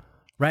wrong.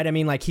 Right, I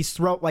mean, like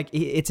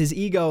it's his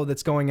ego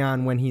that's going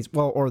on when he's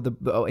or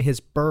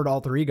his bird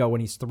alter ego when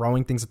he's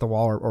throwing things at the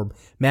wall or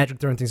Magic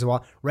throwing things at the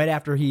wall. Right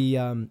after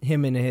him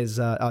and his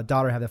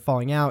daughter have that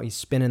falling out, he's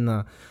spinning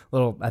the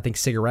little, I think,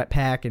 cigarette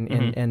pack,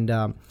 and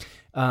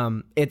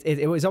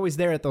it was always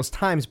there at those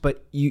times.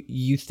 But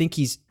you think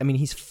he's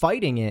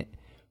fighting it,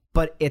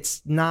 but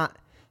it's not.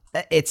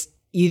 It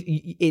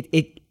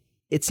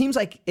seems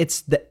like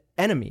it's the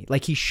enemy.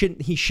 Like he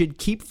should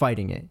keep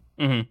fighting it.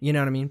 Mm-hmm. You know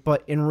what I mean?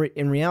 But in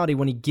reality,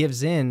 when he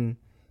gives in,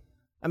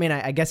 I mean,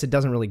 I guess it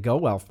doesn't really go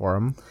well for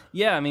him.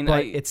 Yeah, I mean,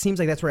 but it seems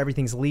like that's where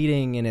everything's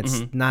leading, and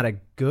it's not a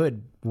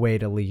good way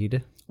to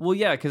lead. Well,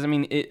 yeah, because I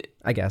mean,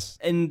 I guess.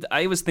 And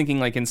I was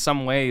thinking, like, in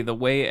some way, the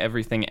way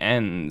everything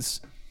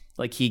ends,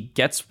 like, he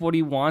gets what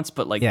he wants,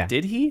 but like,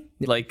 did he?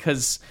 Like,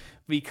 because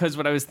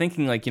what I was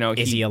thinking, like, you know,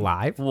 is he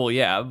alive? Well,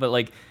 yeah, but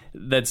like.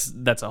 That's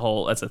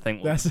a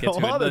thing. We'll get to it.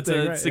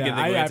 That's a thing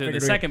we'll get to in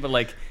a second. But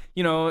like,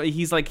 you know,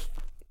 he's like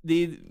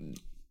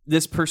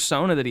this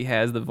persona that he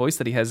has, the voice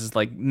that he has, is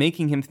like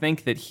making him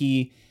think that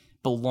he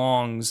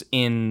belongs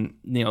in,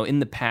 you know, in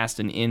the past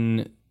and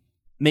in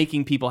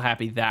making people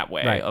happy that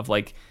way. Right. Of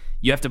like,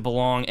 you have to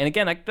belong. And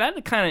again,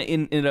 that kind of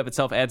in and of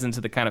itself adds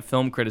into the kind of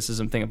film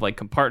criticism thing of like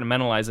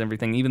compartmentalize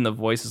everything. Even the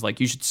voice is like,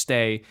 you should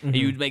stay. And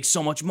you'd make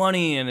so much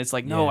money. And it's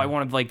like, no, I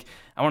want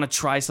to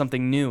try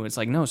something new. It's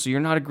like, no, so you're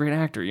not a great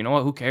actor. You know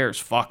what? Who cares?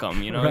 Fuck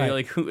them. You know, right.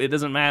 Like, it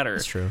doesn't matter.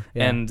 That's true.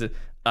 Yeah.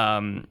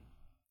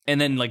 And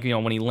then, like, you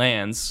know, when he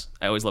lands,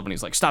 I always love when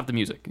he's like, stop the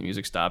music. The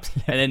music stops.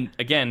 And then,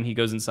 again, he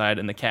goes inside,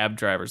 and the cab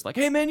driver's like,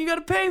 hey, man, you got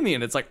to pay me.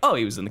 And it's like, oh,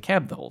 he was in the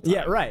cab the whole time.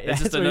 Yeah, right.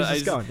 It's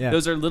just, going. Yeah.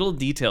 Those are little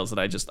details that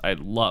I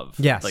love.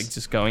 Yes. Like,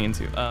 just going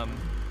into.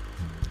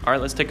 All right,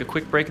 let's take a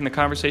quick break in the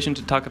conversation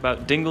to talk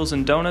about Dingles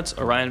and Donuts,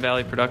 Orion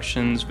Valley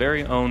Productions'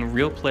 very own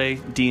Real Play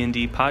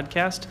D&D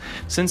podcast.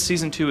 Since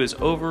Season 2 is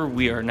over,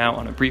 we are now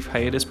on a brief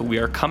hiatus, but we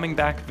are coming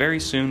back very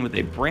soon with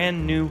a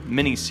brand new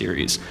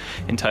mini-series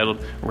entitled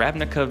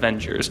Ravnica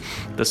Avengers,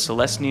 The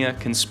Selesnya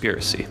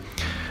Conspiracy.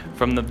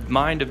 From the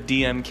mind of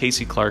DM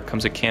Casey Clark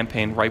comes a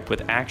campaign ripe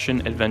with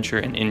action, adventure,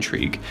 and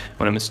intrigue.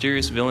 When a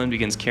mysterious villain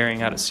begins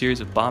carrying out a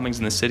series of bombings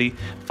in the city,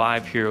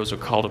 5 heroes are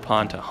called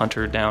upon to hunt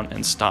her down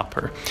and stop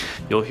her.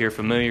 You'll hear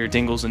familiar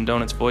Dingles and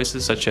Donuts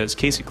voices such as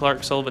Casey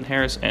Clark, Sullivan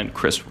Harris, and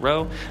Chris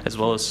Rowe, as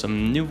well as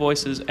some new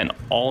voices and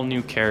all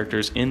new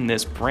characters in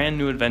this brand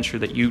new adventure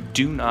that you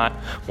do not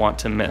want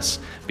to miss.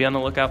 Be on the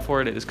lookout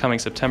for it. It is coming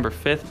September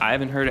 5th. I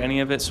haven't heard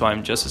any of it, so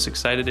I'm just as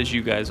excited as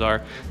you guys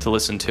are to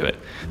listen to it.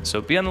 So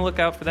be on the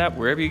lookout for that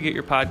wherever you get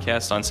your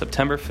podcast on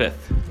September 5th.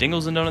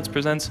 Dingles and Donuts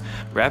presents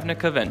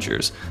Ravnica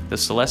Avengers, The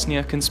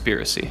Selesnya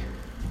Conspiracy.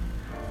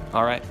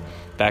 All right,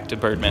 back to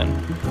Birdman.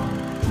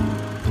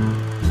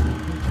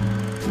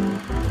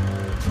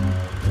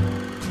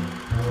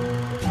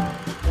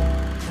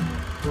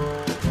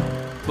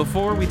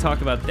 Before we talk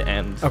about the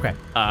end, okay,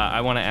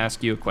 I want to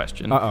ask you a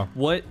question.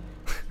 What,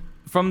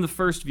 from the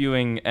first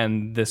viewing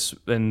and this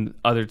and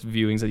other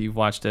viewings that you've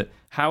watched it,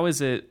 how has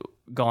it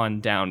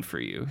gone down for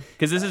you?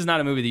 Because this is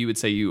not a movie that you would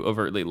say you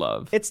overtly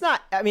love. It's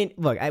not. I mean,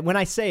 look, when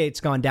I say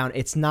it's gone down,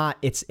 it's not.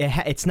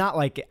 It's not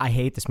like I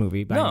hate this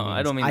movie. No,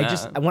 I don't mean that.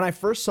 Just when I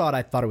first saw it,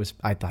 I thought it was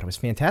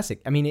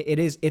fantastic. I mean, it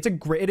is a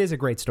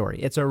great story.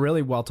 It's a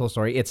really well told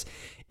story.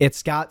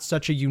 It's got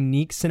such a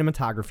unique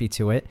cinematography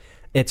to it.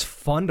 It's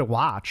fun to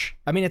watch.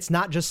 I mean, it's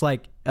not just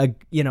like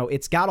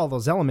it's got all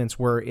those elements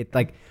where it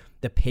like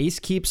the pace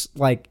keeps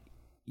like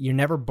you're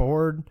never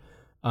bored.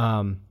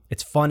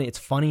 It's fun. It's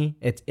funny.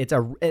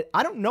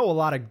 I don't know a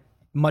lot of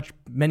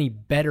many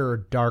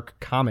better dark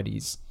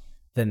comedies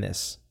than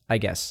this, I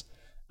guess.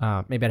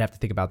 Maybe I'd have to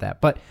think about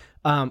that. But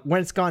when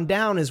it's gone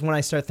down is when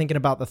I start thinking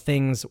about the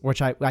things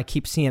which I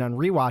keep seeing on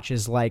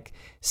rewatches, like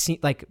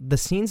the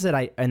scenes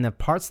and the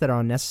parts that are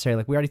unnecessary.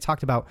 Like we already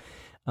talked about.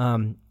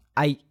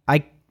 I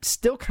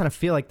still kind of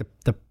feel like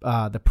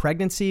the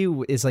pregnancy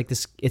is like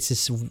this. It's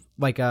this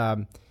like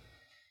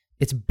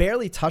it's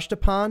barely touched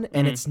upon,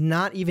 and it's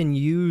not even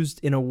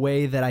used in a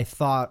way that I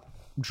thought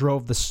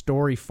drove the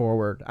story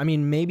forward. I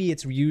mean, maybe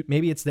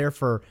it's there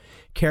for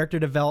character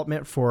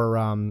development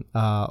for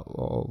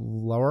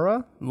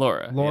Laura,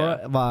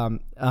 yeah.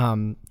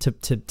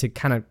 To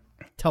kind of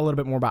tell a little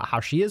bit more about how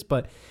she is,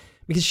 but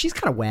because she's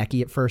kind of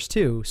wacky at first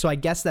too. So I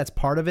guess that's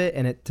part of it,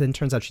 and it then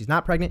turns out she's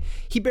not pregnant.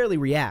 He barely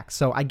reacts.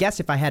 So I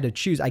guess if I had to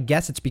choose, I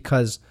guess it's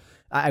because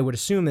I would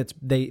assume that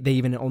they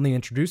even only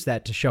introduced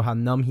that to show how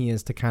numb he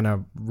is to kind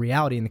of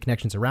reality and the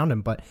connections around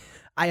him. But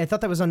I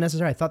thought that was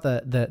unnecessary. I thought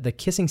the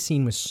kissing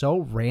scene was so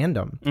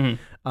random.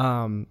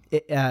 But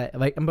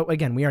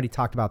again, we already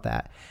talked about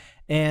that,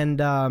 and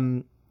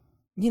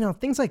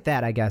things like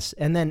that, I guess.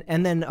 And then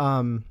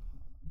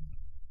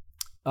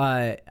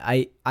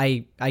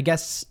I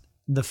guess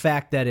the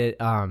fact that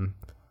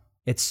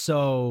it's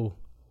so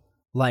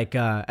like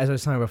as I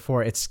was talking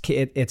before, it's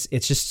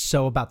just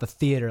so about the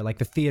theater. Like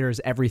the theater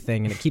is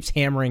everything, and it keeps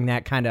hammering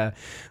that kind of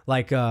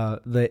like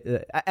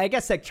I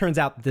guess that turns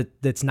out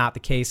that that's not the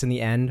case in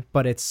the end,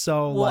 but it's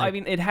so well. I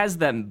mean, it has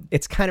them.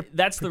 It's kind of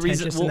that's the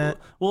reason.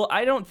 Well,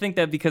 I don't think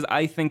that because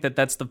I think that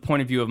that's the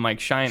point of view of Mike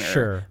Shiner.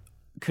 Sure.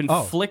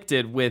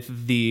 Conflicted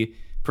with the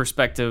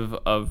perspective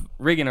of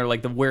Riggin, or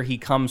like where he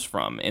comes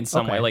from in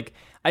some way. Like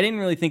I didn't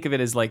really think of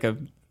it as like a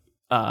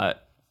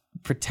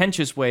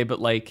pretentious way, but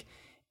like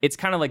it's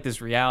kind of like this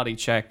reality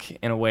check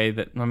in a way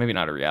that, well, maybe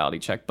not a reality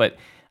check, but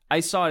I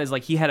saw it as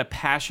like he had a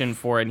passion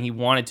for it and he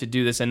wanted to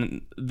do this,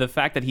 and the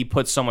fact that he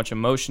put so much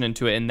emotion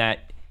into it and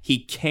that he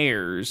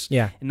cares,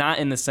 not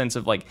in the sense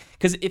of like,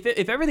 because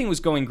if everything was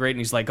going great and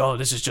he's like, oh,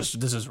 this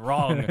is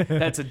wrong,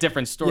 that's a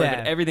different story.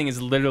 But everything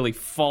is literally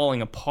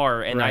falling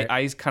apart, and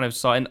I kind of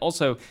saw, and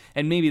also,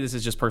 and maybe this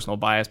is just personal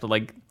bias, but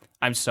like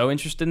I'm so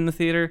interested in the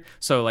theater,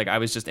 so like I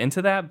was just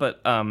into that. But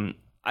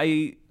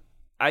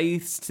I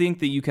think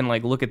that you can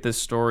like look at this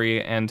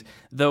story, and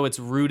though it's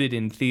rooted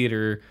in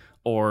theater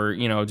or,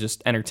 you know,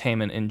 just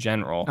entertainment in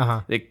general,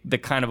 the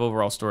kind of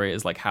overall story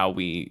is like how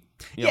we,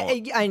 you know,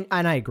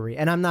 and I agree,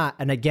 and I'm not,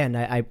 and again,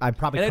 I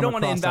probably, and I don't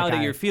want to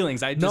invalidate your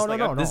feelings. I just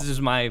no. This is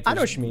just my. I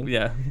know what you mean.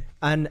 Yeah,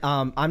 and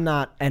I'm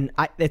not, and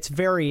it's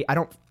very. I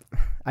don't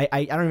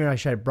even know I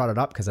should have brought it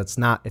up because it's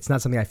not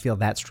something I feel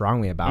that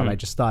strongly about. I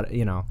just thought,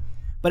 you know,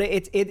 but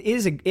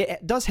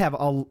it does have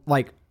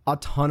a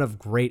ton of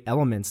great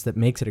elements that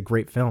makes it a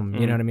great film.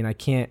 You know what I mean? I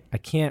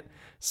can't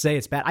say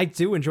it's bad. I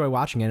do enjoy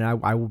watching it, and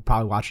I will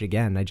probably watch it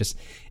again.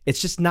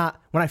 It's just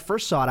not, when I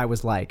first saw it, I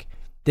was like,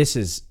 this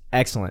is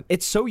excellent.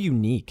 It's so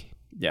unique.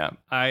 Yeah.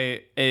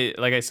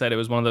 Like I said, it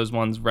was one of those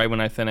ones right when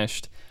I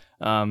finished.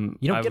 You don't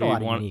get a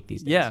lot of unique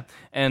these days. Yeah.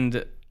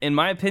 And in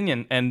my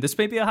opinion, and this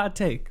may be a hot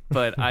take,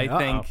 but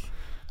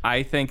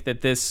I think that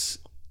this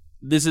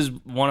is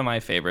one of my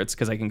favorites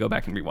because I can go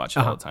back and rewatch it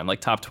all the time, like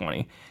top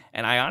 20.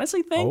 And I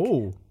honestly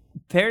think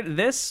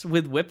this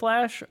with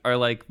Whiplash are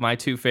like my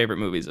two favorite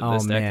movies of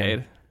this decade.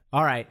 Man.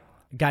 All right.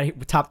 Got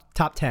it.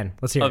 Top 10.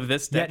 Let's hear it. Of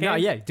this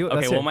decade? Do it.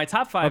 Okay, well, my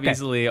top 5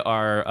 easily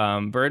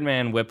are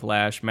Birdman,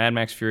 Whiplash, Mad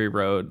Max Fury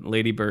Road,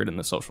 Lady Bird, and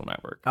The Social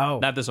Network. Oh.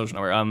 Not The Social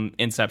Network,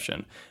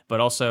 Inception. But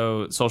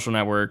also Social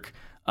Network.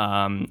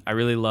 I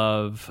really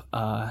love...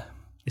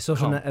 Is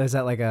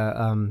that like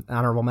a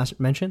honorable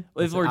mention?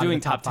 If we're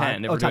doing top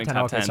 10. If we're doing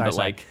top 10. But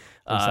like...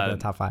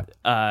 top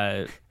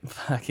 5.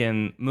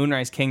 Fucking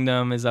Moonrise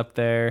Kingdom is up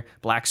there.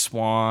 Black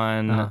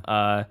Swan.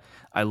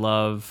 I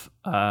love...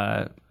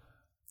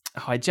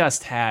 I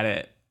just had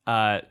it.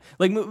 Oh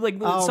some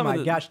my of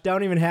the, gosh!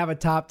 Don't even have a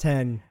top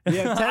 10. You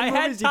have 10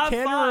 movies. You can't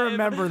even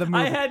remember the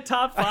movie. I had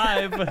top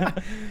 5.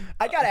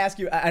 I gotta ask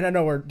you. I don't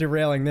know. We're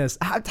derailing this.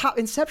 Top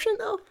Inception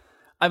though.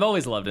 I've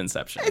always loved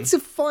Inception. It's a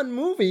fun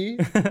movie.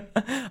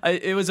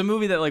 It was a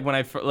movie that like when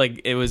I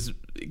like it was.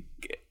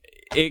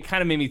 It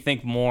kind of made me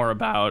think more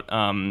about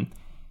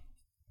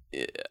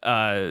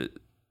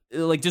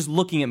like just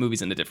looking at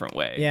movies in a different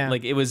way. Yeah.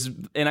 Like it was,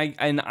 and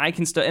I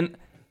can still, and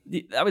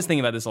I was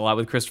thinking about this a lot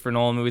with Christopher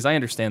Nolan movies. I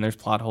understand there's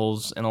plot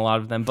holes in a lot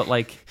of them, but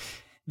like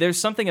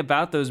there's something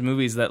about those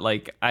movies that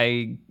like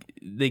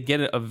they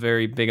get a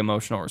very big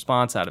emotional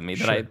response out of me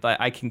that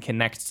I can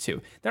connect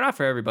to. They're not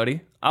for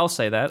everybody. I'll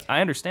say that. I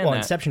understand that.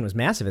 Inception was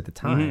massive at the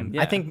time. Mm-hmm,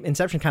 yeah. I think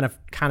Inception kind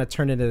of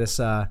turned into this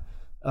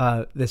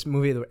this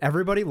movie that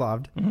everybody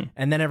loved,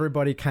 and then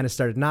everybody kind of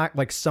started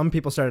some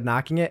people started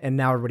knocking it, and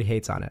now everybody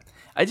hates on it.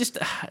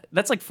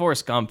 That's like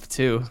Forrest Gump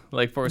too.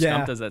 Like Forrest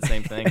Gump does that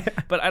same thing.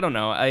 But I don't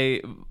know.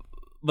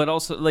 But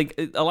also like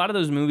a lot of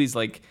those movies,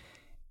 like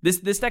this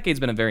decade's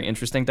been a very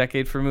interesting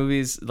decade for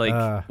movies.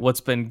 Like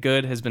what's been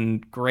good has been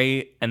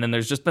great, and then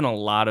there's just been a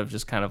lot of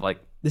just kind of like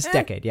this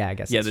decade. Yeah, I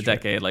guess. Yeah, the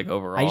decade like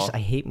overall. I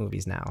hate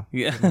movies now.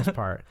 Yeah, for the most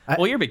part.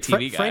 Well, you're a big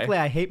TV guy. Frankly,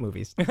 I hate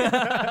movies.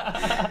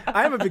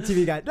 I am a big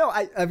TV guy. No,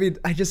 I mean,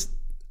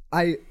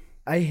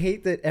 I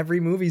hate that every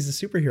movie is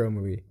a superhero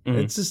movie.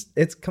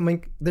 It's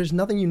coming. There's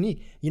nothing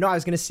unique. You know, I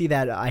was gonna see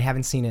that. I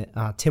haven't seen it.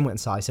 Tim went and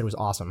saw. He said it was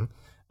awesome.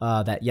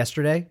 That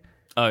Yesterday.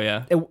 Oh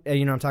yeah.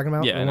 You know what I'm talking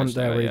about? Yeah, the one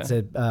where it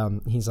said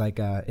he's like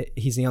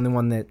he's the only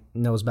one that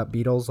knows about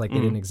Beatles. Like they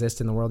didn't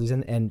exist in the world he's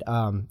in. And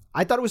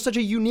I thought it was such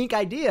a unique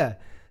idea.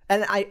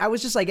 And I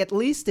was just like, at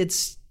least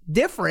it's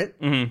different.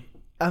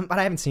 But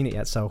I haven't seen it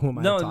yet, so who am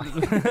I to talk?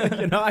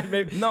 You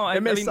know,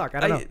 it may suck. I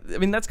don't know. I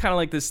mean, that's kind of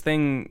like this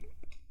thing.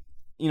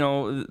 You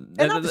know, and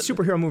not the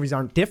superhero movies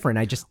aren't different.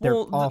 They're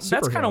all superhero.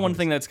 That's kind of one movies.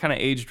 thing that's kind of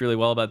aged really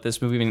well about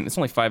this movie. I mean, it's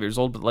only 5 years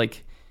old, but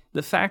like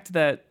the fact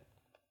that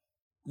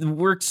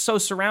we're so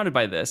surrounded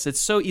by this,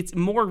 it's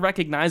more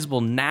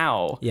recognizable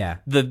now. Yeah,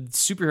 the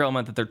superhero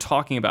element that they're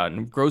talking about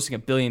and grossing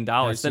 $1 billion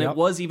than it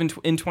was even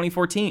in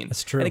 2014.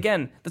 That's true. And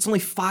again, that's only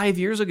 5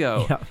 years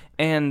ago. Yeah.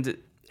 And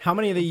how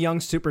many of the young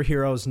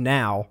superheroes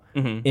now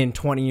in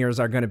 20 years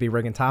are going to be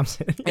Regan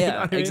Thompson?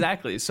 Yeah,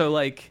 exactly. So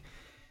like,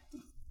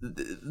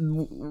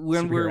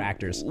 when we're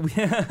actors, not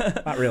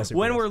real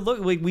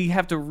superheroes. When we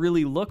have to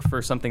really look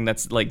for something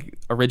that's like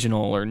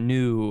original or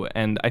new.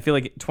 And I feel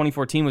like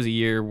 2014 was a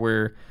year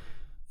where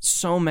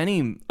so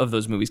many of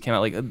those movies came out.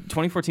 Like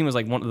 2014 was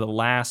like one of the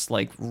last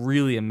like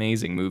really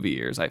amazing movie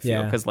years, I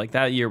feel, because like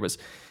that year was,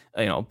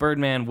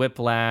 Birdman,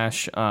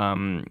 Whiplash,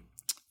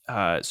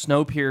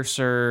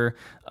 Snowpiercer,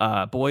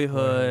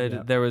 Boyhood.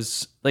 Yeah. There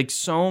was like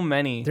so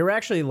many. There were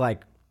actually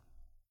like,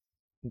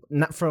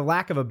 not for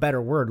lack of a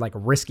better word, like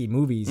risky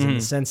movies in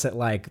the sense that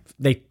like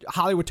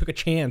Hollywood took a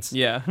chance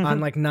on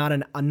like not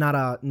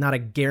a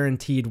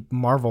guaranteed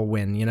Marvel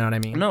win, you know what I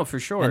mean? No, for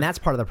sure. And that's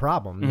part of the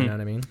problem, you know what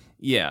I mean?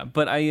 Yeah,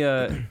 but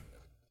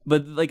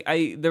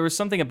there was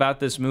something about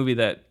this movie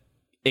that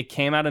it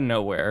came out of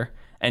nowhere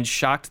and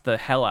shocked the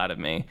hell out of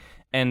me,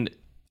 and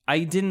I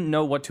didn't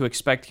know what to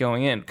expect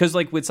going in, because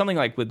like with something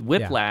like with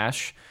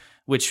Whiplash,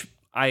 which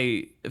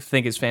I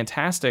think is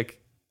fantastic,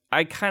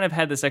 I kind of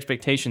had this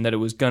expectation that it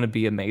was going to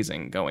be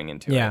amazing going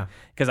into it,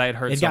 because I had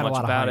heard so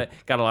much about it,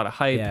 got a lot of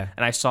hype,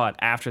 and I saw it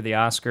after the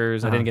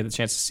Oscars. I didn't get the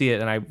chance to see it,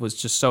 and I was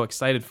just so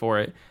excited for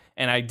it,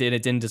 and it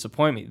didn't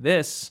disappoint me.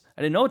 This,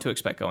 I didn't know what to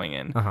expect going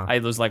in. I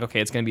was like, okay,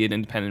 it's going to be an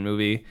independent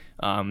movie.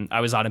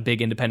 I was on a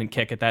big independent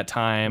kick at that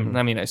time.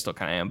 I mean, I still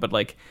kind of am, but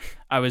like,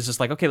 I was just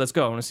like, okay, let's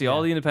go. I want to see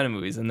all the independent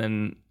movies, and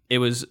then it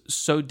was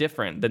so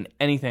different than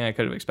anything I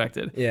could have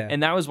expected.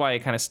 And that was why it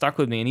kind of stuck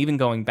with me, and even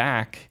going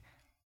back,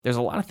 there's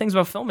a lot of things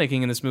about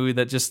filmmaking in this movie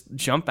that just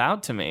jump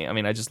out to me. I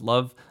mean, I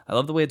love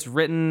the way it's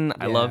written.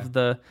 I love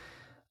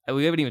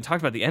we haven't even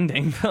talked about the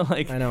ending, but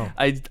like, I know.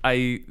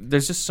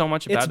 There's just so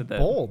much about it. It's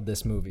bold,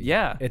 this movie.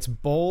 Yeah. It's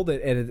bold.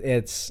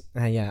 It's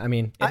I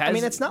mean,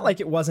 it's not like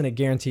it wasn't a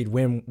guaranteed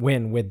win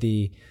with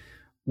the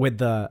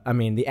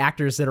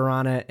actors that are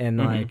on it, and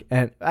like,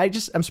 and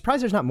I'm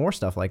surprised there's not more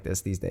stuff like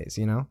this these days,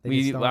 you know?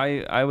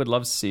 I would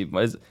love to see,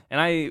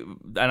 and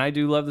I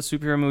do love the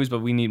superhero movies, but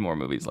we need more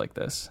movies like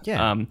this.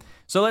 Yeah.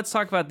 So let's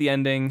talk about the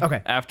ending.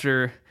 Okay.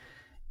 After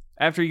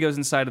he goes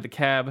inside of the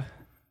cab,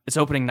 it's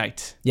opening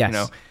night.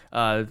 Yes.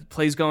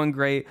 Play's going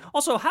great.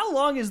 Also, how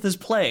long is this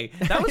play?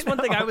 That was one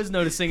thing I was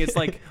noticing. It's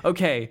like,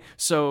 okay,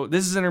 so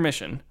this is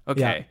intermission.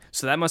 Okay,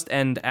 so that must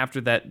end after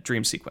that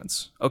dream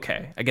sequence.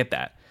 Okay, I get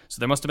that. So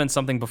there must have been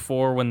something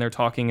before when they're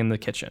talking in the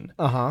kitchen.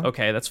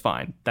 Okay, that's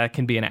fine. That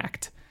can be an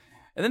act.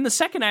 And then the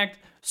second act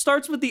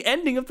starts with the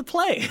ending of the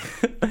play.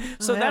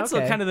 So that's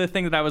kind of the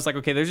thing that I was like,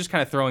 okay, they're just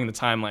kind of throwing the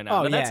timeline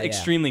out. But that's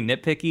extremely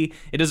nitpicky.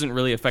 It doesn't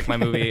really affect my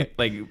movie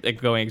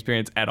like going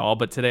experience at all.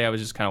 But today I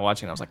was just kind of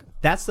watching and I was like,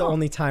 that's the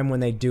only time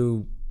when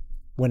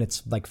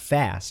it's like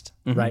fast,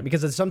 right?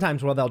 Because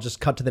sometimes they'll just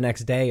cut to the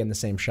next day in the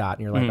same shot,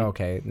 and you're like,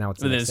 okay, now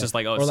it's the next day. Just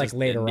like, oh, or like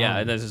later on.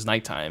 Yeah, this is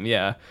nighttime.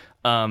 Yeah,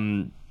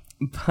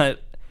 but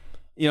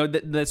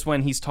that's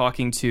when he's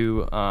talking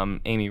to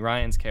Amy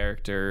Ryan's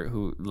character,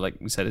 who, like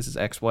we said, is his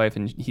ex-wife,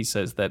 and he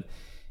says that,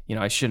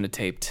 I shouldn't have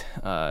taped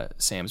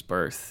Sam's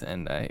birth,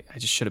 and I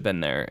just should have been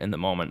there in the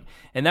moment.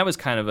 And that was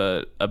kind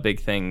of a big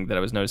thing that I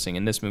was noticing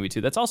in this movie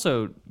too. That's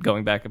also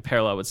going back a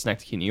parallel with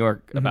Synecdoche, New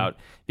York, about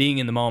being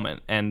in the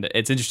moment. And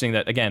it's interesting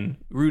that, again,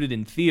 rooted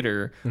in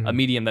theater, a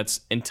medium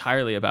that's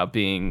entirely about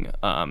being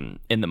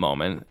in the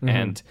moment.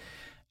 And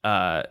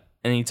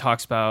he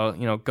talks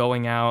about,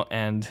 going out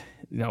and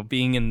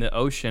being in the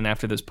ocean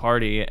after this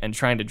party and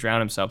trying to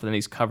drown himself, and then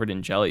he's covered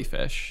in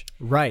jellyfish.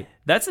 Right.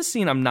 That's a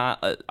scene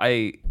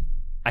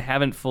I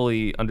haven't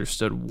fully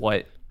understood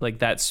what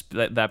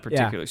that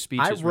particular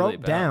speech is really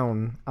about. I wrote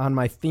down on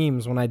my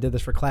themes when I did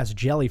this for class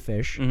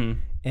jellyfish,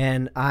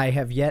 and I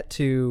have yet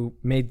to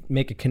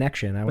make a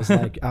connection. I was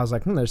like,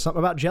 there's something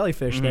about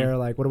jellyfish there.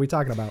 Like, what are we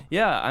talking about?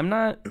 Yeah, I'm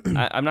not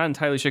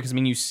entirely sure, because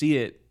you see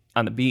it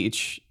on the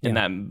beach in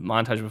that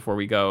montage before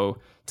we go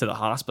to the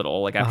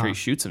hospital, like after he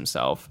shoots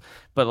himself.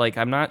 But like,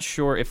 I'm not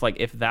sure if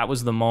that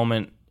was the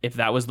moment, if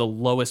that was the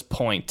lowest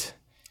point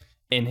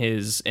in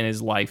his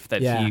life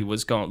that he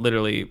was going,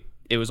 literally,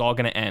 it was all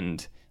going to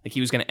end. Like,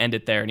 he was going to end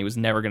it there, and he was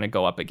never going to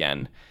go up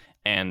again.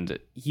 And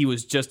he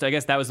was just, I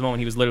guess that was the moment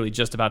he was literally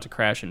just about to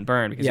crash and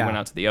burn, because he went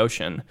out to the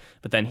ocean.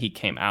 But then he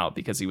came out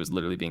because he was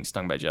literally being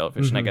stung by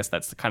jellyfish. And I guess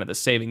that's kind of the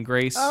saving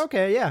grace. Oh,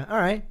 okay, yeah, all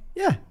right,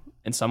 yeah.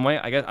 In some way,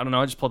 I guess, I don't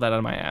know, I just pulled that out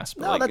of my ass.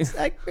 But no,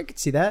 I could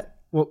see that.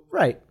 Well,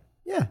 right,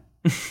 yeah.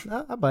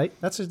 I'll bite.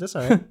 That's all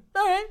right.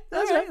 All right,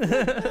 that's right.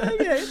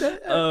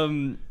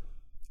 Okay.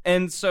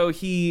 And so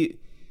he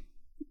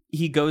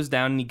goes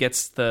down and he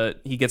gets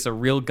a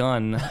real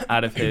gun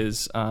out of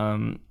his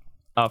from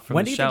when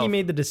the do you shelf. think he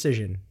made the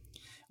decision?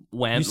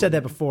 When you said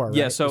that before, right?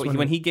 Yeah. So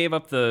when he gave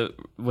up the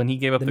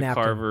napkin.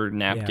 Carver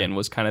napkin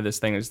was kind of this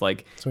thing. It's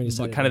like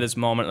kind of this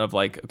moment of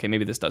like, okay,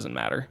 maybe this doesn't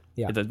matter.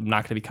 Yeah. It's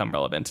not going to become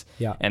relevant.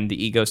 Yeah. And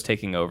the ego's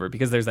taking over,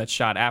 because there's that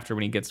shot after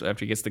he gets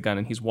the gun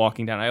and he's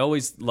walking down. I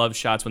always love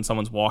shots when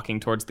someone's walking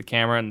towards the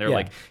camera and they're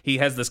like, he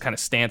has this kind of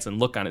stance and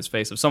look on his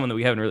face of someone that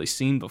we haven't really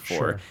seen before.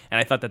 Sure.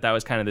 And I thought that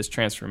was kind of this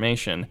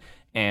transformation.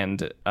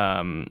 And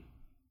I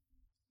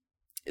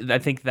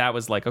think that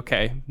was like,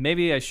 okay,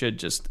 maybe I should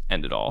just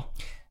end it all.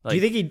 Like,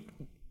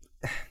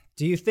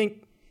 do you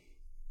think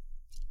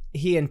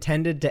he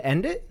intended to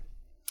end it?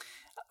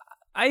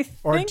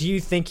 Or do you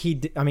think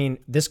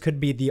this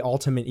could be the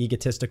ultimate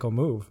egotistical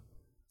move?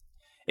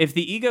 If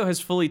the ego has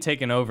fully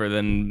taken over,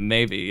 then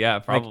maybe, yeah,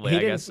 probably.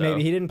 I guess so.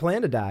 Maybe he didn't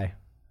plan to die.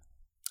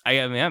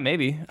 Yeah,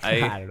 maybe. I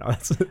don't know.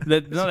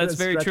 That's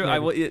very true.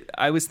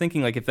 I was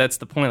thinking like if that's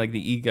the point, like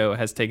the ego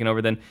has taken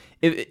over, then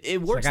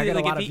it works.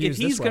 Like if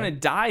he's gonna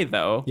die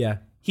though, yeah,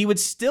 he would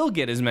still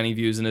get as many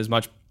views and as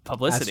much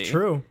publicity. That's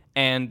true.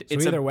 And so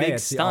it's either a way, big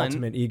it's stunt. the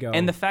ultimate ego.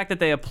 And the fact that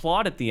they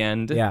applaud at the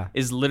end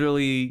is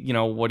literally,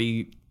 what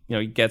he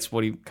gets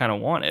what he kind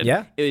of wanted.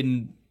 Yeah.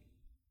 In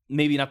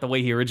maybe not the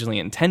way he originally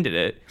intended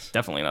it.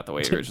 Definitely not the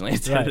way he originally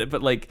intended it.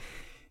 But like,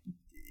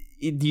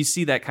 you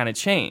see that kind of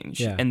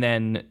change. Yeah. And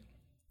then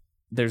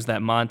there's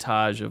that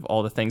montage of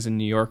all the things in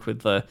New York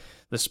with the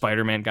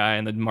Spider-Man guy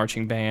and the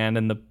marching band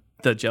and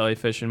the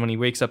jellyfish. And when he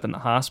wakes up in the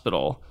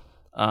hospital,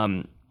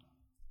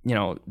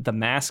 the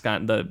mask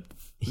on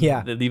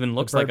that even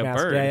looks like a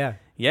bird.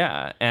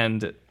 Yeah.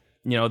 And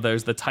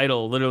there's the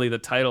title, literally the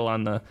title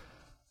on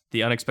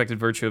the unexpected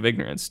virtue of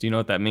ignorance. Do you know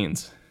what that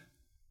means?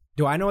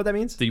 Do I know what that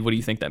means? What do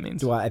you think that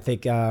means? I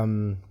think I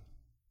don't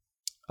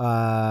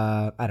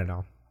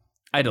know.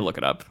 I had to look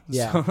it up.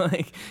 Yeah. So,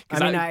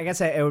 I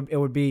guess it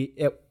would be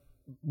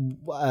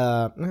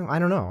I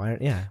don't know.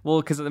 Yeah.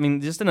 Well, because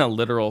just in a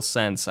literal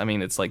sense,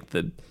 it's like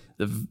the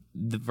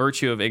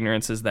virtue of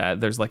ignorance is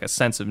that there's like a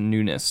sense of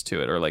newness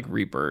to it, or like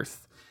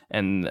rebirth,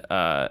 and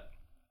at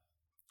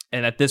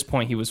this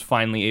point he was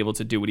finally able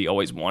to do what he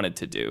always wanted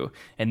to do,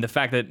 and the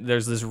fact that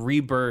there's this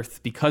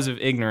rebirth because of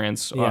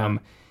ignorance.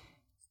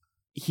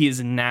 He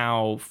is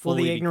now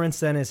fully. Well, the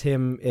ignorance then is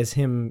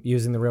him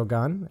using the real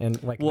gun,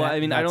 and like. Well, I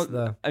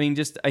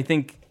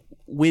think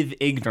with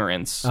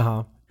ignorance.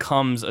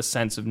 Comes a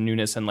sense of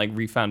newness and like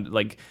refound,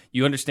 like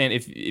you understand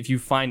if you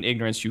find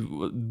ignorance,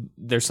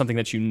 there's something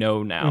that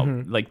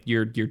now, like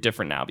you're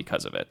different now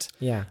because of it.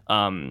 Yeah.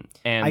 And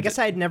I guess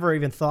I had never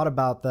even thought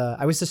about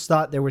I was just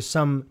thought there was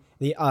what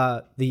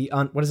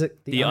is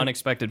it? The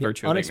unexpected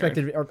virtue.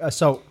 Unexpected.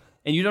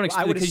 And you don't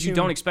expect it because you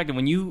don't expect it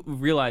when you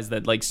realize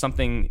that like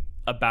something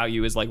about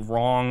you is like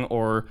wrong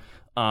or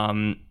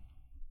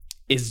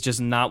is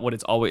just not what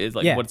it's always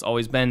what it's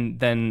always been.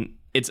 Then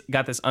it's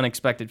got this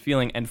unexpected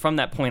feeling, and from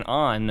that point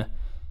on,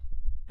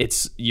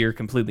 you're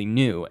completely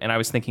new. And I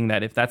was thinking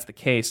that if that's the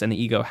case, and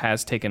the ego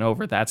has taken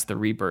over, that's the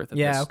rebirth of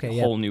this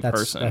whole new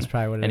person. That's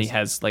probably what it is. And he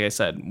has, like I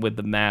said, with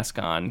the mask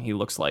on, he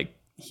looks like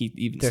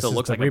still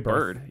looks like rebirth.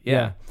 A bird.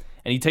 Yeah.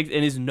 And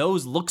and his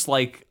nose looks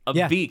like a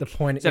beak. The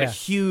point. He's got a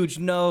huge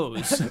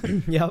nose.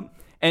 Yep.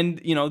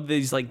 And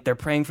these like they're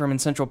praying for him in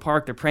Central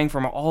Park. They're praying for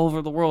him all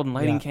over the world and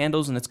lighting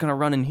candles, and it's gonna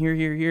run in here.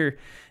 And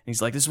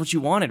he's like, "This is what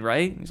you wanted,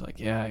 right?" And he's like,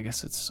 "Yeah, I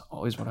guess it's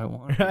always what I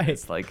want." Right.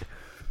 It's like,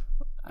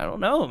 I don't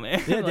know,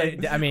 man. Yeah,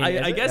 like,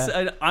 I guess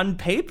on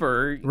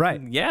paper,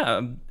 right?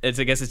 Yeah, I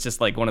guess it's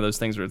just like one of those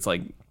things where it's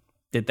like,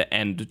 did the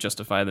end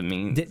justify the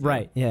means?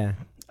 Right. Yeah.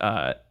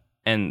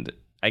 And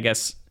I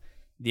guess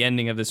the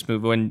ending of this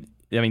movie,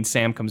 when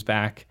Sam comes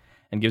back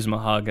and gives him a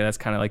hug, that's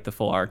kind of like the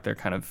full arc.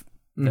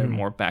 They're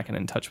more back and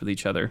in touch with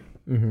each other.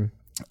 Mm-hmm.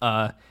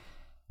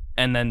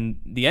 And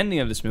then the ending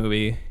of this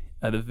movie,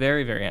 at the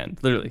very, very end,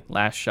 literally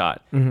last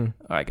shot. Mm-hmm.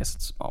 Oh, I guess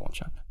it's all one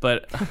shot,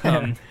 but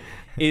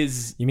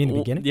is you mean the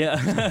beginning? Yeah,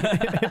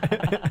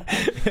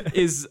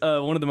 is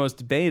one of the most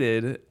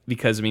debated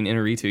because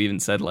Inarritu even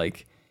said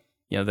like,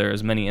 there are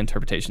as many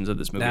interpretations of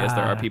this movie as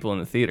there are people in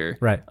the theater.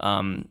 Right.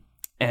 And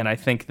I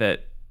think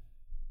that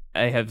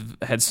I have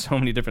had so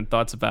many different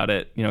thoughts about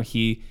it.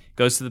 He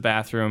goes to the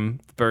bathroom.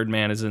 The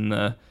Birdman is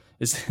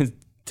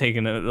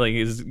taking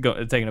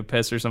a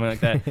piss or something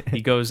like that.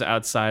 He goes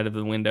outside of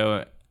the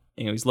window.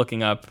 He's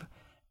looking up,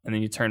 and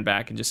then you turn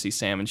back and just see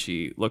Sam, and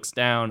she looks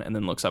down and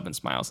then looks up and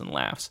smiles and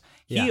laughs.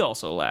 Yeah. He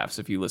also laughs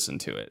if you listen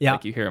to it. Yeah.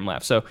 Like you hear him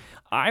laugh. So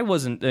I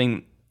wasn't.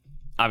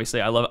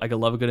 Obviously, I could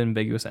love a good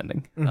ambiguous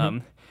ending.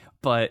 Mm-hmm.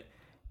 But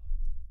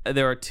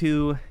there are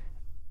two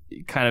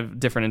kind of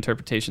different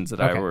interpretations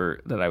that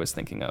I was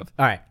thinking of.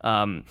 All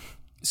right.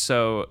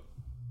 So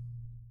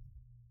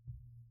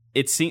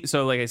it seems,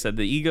 so like I said,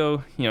 the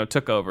ego,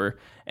 took over,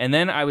 and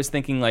then I was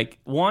thinking like,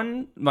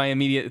 my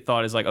immediate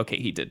thought is like, okay,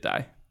 he did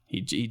die.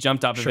 He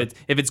jumped up. Sure.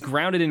 If it's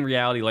grounded in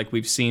reality, like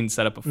we've seen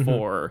set up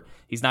before,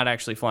 he's not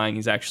actually flying.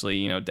 He's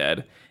actually,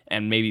 dead.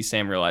 And maybe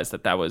Sam realized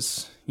that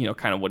was,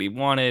 kind of what he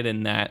wanted,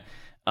 and that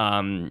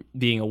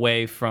being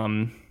away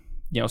from,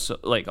 so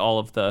like all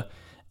of the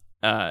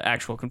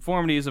actual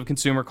conformities of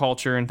consumer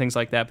culture and things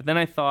like that. But then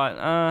I thought,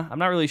 I'm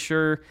not really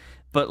sure,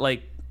 but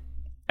like,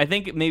 I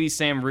think maybe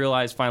Sam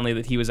realized finally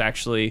that he was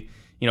actually,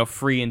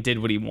 free and did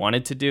what he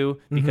wanted to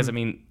do. Because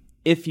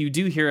if you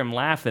do hear him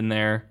laugh in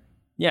there,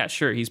 yeah,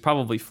 sure, he's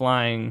probably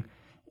flying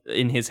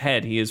in his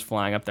head. He is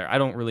flying up there. I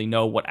don't really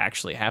know what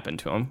actually happened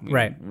to him.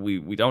 Right.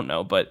 We don't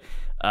know, but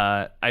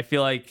I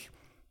feel like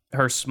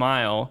her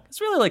smile,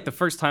 it's really like the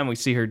first time we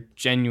see her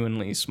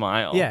genuinely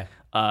smile. Yeah.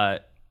 I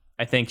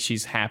think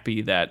she's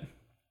happy that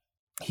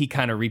he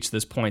kind of reached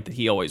this point that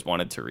he always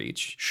wanted to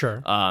reach.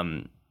 Sure.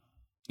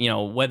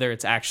 Whether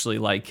it's actually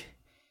like,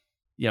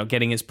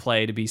 getting his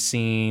play to be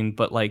seen,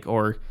 but like,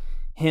 or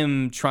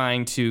him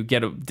trying to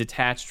get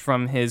detached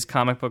from his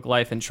comic book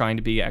life and trying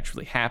to be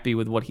actually happy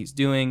with what he's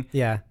doing.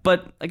 Yeah.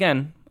 But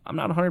again, I'm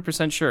not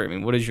 100% sure. I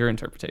mean, what is your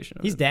interpretation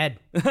of He's it? dead.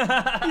 He's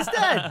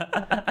dead.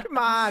 Come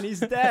on, he's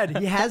dead.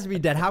 He has to be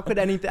dead. How could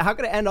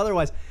it end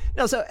otherwise?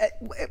 No, so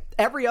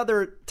every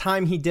other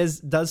time he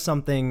does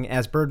something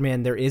as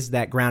Birdman, there is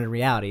that grounded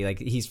reality. Like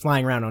he's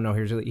flying around. Oh no,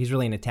 he's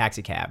really in a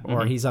taxi cab,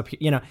 or he's up.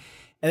 You know,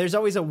 and there's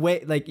always a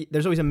way. Like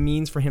there's always a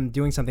means for him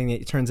doing something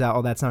that it turns out,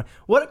 oh, that's not.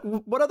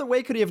 What other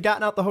way could he have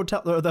gotten out the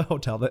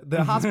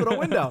hospital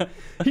window?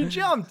 He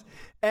jumped,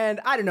 and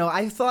I don't know.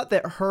 I thought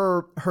that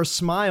her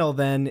smile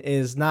then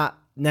is not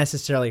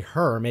necessarily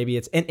her. Maybe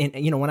it's and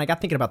you know, when I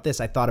got thinking about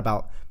this, I thought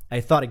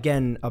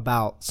again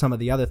about some of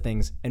the other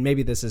things, and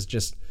maybe this is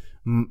just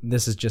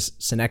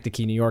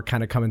Synecdoche, New York,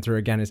 kind of coming through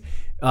again. Is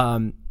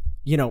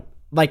you know,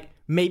 like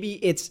maybe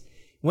it's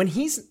when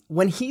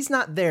he's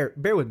not there.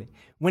 Bear with me.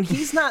 When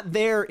he's not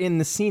there in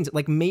the scenes,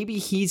 like maybe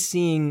he's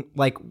seeing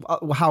like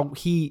how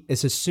he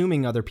is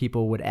assuming other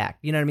people would act.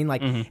 You know what I mean?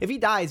 Like if he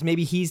dies,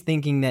 maybe he's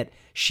thinking that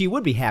she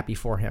would be happy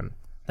for him.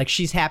 Like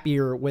she's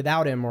happier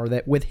without him, or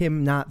that with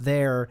him not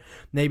there,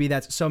 maybe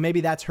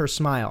that's her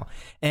smile,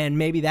 and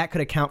maybe that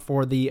could account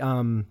for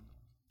that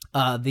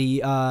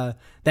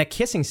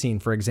kissing scene,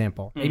 for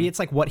example. Maybe it's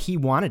like what he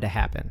wanted to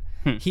happen.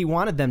 He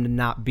wanted them to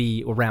not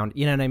be around.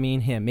 You know what I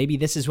mean? Maybe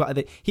this is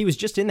what he was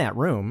just in that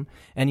room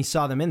and he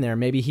saw them in there.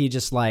 Maybe he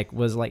just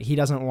was like he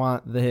doesn't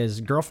want his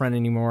girlfriend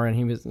anymore,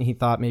 and he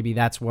thought maybe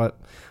that's what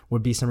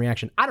would be some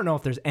reaction. I don't know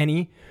if there's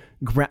any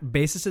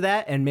basis to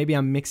that, and maybe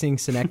I'm mixing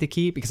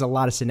Synecdoche because a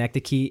lot of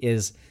Synecdoche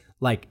is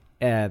like.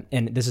 And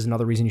this is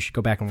another reason you should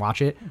go back and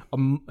watch it.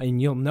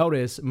 And you'll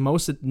notice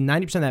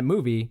 90% of that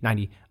movie,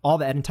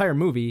 that entire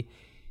movie,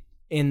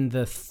 in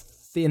the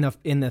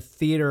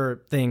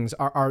theater things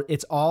are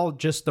it's all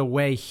just the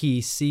way he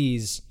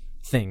sees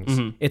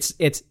things.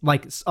 It's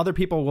like other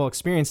people will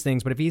experience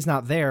things, but if he's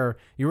not there,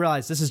 you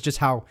realize this is just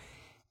how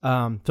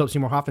Philip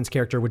Seymour Hoffman's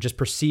character would just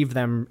perceive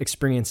them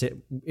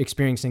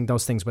experiencing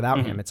those things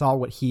without him. It's all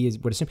what he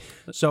would assume.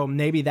 So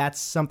maybe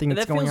that's something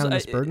that's going on in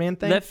this Birdman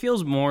thing. That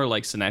feels more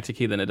like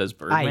Synecdoche than it does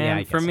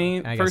Birdman for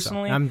me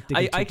personally. So.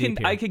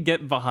 I could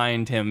get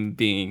behind him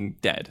being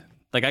dead.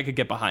 Like I could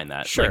get behind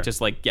that. Sure. Like,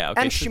 just like yeah.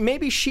 Okay. And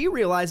maybe she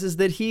realizes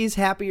that he's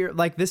happier.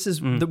 Like this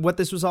is what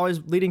this was always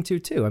leading to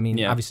too. I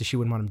mean, obviously she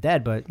wouldn't want him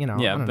dead, but you know.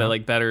 Yeah, I don't but know.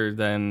 like better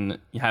than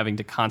having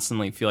to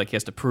constantly feel like he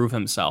has to prove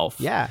himself.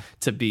 Yeah.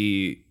 To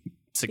be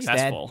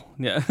successful.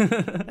 Yeah.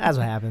 That's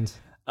what happens.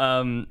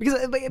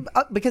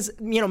 Because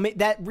you know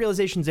that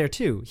realization's there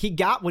too. He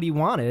got what he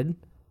wanted,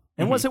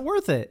 and was it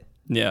worth it?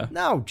 Yeah.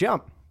 No,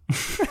 jump.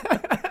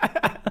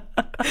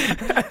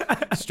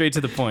 Straight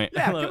to the point.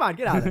 Yeah, come on,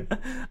 get out of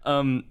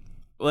there.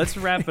 Let's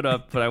wrap it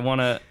up, but I want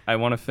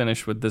to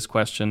finish with this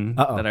question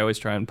that I always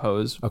try and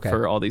pose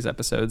for all these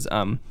episodes.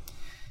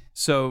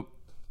 So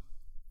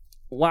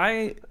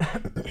why?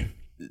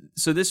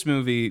 So this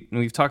movie,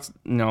 we've talked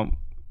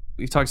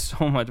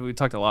so much. We've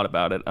talked a lot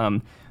about it.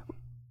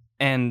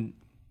 And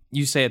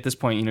you say at this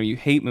point, you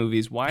hate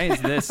movies. Why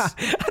is this?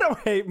 I don't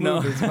hate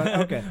movies, but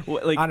okay.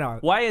 Like, I know.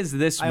 Why is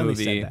this movie? I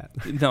only said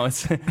that. No,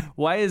 it's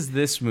why is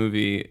this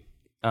movie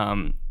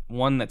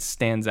one that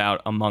stands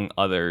out among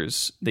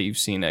others that you've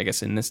seen, I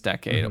guess, in this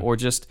decade, or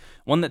just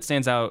one that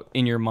stands out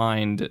in your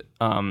mind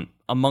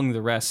among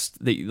the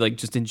rest that, like,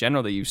 just in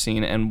general that you've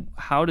seen, and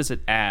how does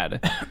it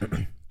add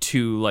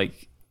to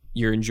like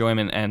your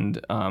enjoyment and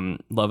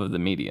love of the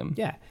medium?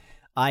 Yeah.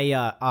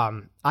 I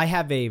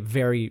have a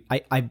very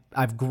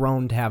I've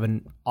grown to have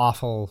an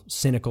awful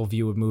cynical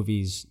view of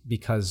movies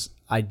because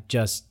I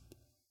just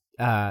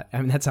I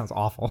mean that sounds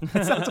awful.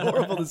 That sounds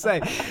horrible to say.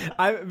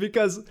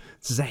 Because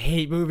I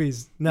hate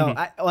movies. No,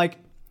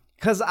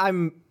 because I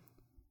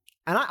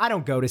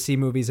don't go to see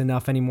movies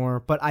enough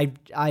anymore, but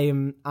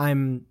I'm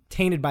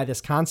tainted by this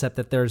concept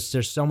that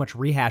there's so much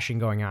rehashing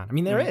going on. I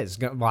mean, there is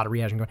a lot of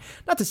rehashing going on.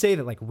 Not to say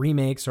that like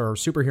remakes or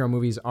superhero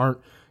movies aren't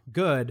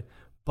good,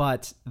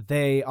 but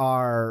they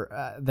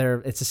are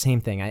it's the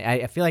same thing.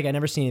 I feel like I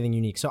never see anything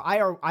unique. So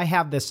I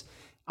have this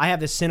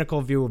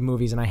cynical view of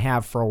movies, and I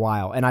have for a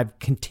while, and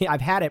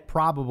I've had it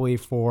probably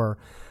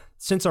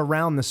since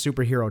around the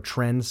superhero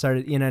trend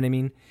started. You know what I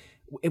mean?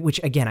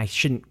 Which again, I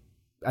shouldn't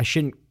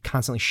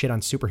constantly shit on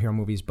superhero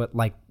movies, but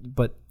I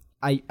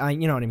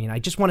you know what I mean? I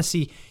just want to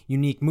see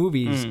unique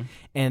movies,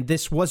 and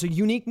this was a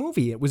unique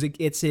movie.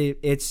 It's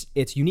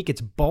unique.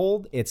 It's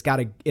bold. It's got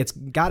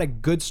a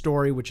good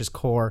story, which is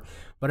core,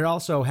 but it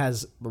also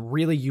has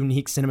really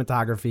unique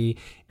cinematography,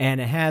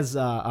 and it has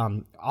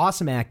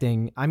awesome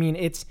acting. I mean,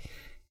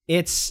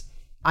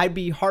 I'd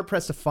be hard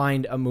pressed to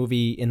find a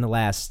movie in the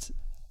last,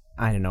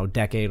 I don't know,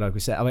 decade, like we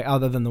said,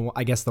 other than the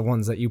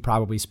ones that you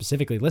probably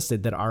specifically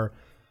listed that are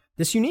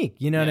this unique,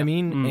 you know what I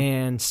mean?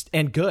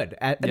 And good.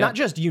 Not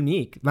just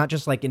unique, not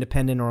just like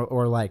independent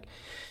or like,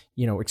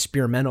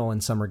 experimental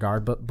in some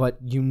regard, but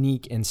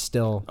unique and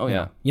still. Oh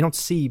yeah. You don't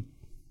see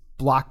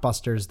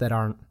blockbusters that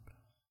aren't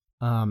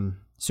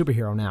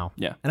superhero now.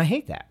 Yeah. And I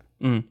hate that.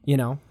 And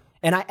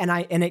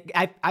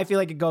I feel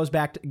like it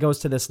goes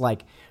to this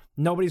like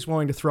nobody's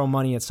willing to throw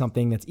money at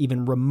something that's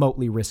even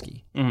remotely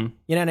risky. Mm-hmm.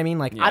 You know what I mean?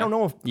 Like, Yeah. I don't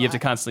know if You have to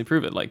constantly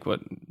prove it. Like,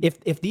 what?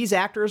 if these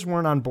actors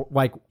weren't on board,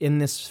 like in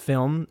this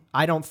film,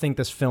 I don't think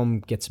this film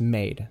gets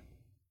made.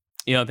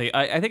 You know,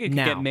 I think it could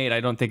Now. get made.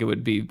 I don't think it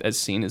would be as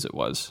seen as it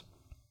was.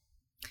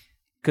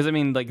 Because, I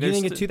mean, like, Do you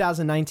think in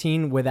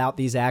 2019, without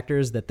these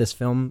actors, that this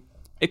film...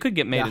 it could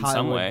get made that in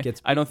some Hollywood way.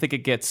 gets- I don't think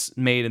it gets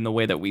made in the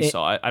way that we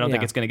saw it. I don't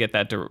think yeah. it's going to get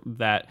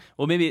that.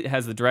 Well, maybe it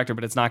has the director,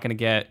 but it's not going to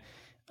get.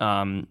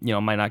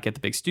 Might not get the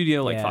big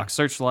studio like Yeah. Fox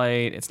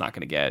Searchlight. It's not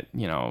going to get.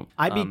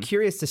 I'd be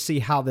curious to see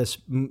how this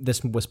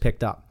was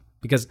picked up,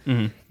 because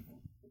I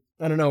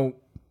don't know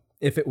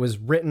if it was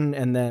written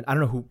and then I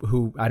don't know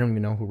who I don't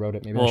even know who wrote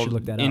it. Maybe I should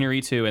look that up.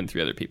 Inarritu and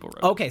 3 other people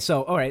wrote. Okay,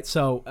 so all right,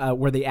 so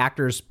were the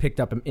actors picked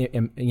up,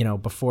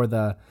 before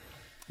the?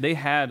 They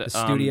had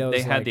studios,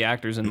 They had like- the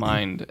actors in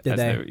mind. Did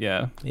they?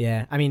 Yeah.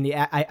 Yeah, I mean,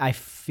 I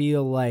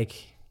feel like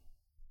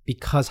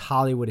because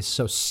Hollywood is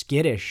so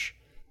skittish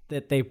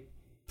that they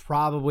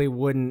probably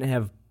wouldn't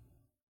have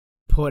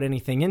put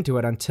anything into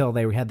it until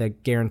they had the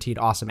guaranteed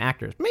awesome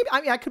actors. Maybe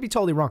I could be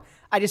totally wrong.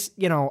 I just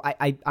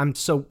I'm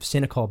so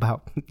cynical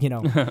about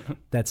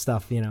that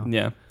stuff.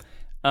 Yeah.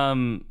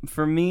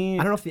 For me,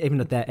 I don't know if even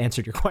that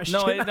answered your question.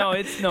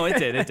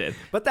 it did.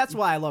 But that's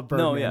why I love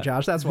Birdman, yeah.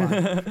 Josh. That's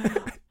why.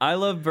 I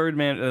love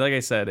Birdman. Like I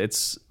said,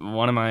 it's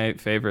one of my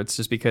favorites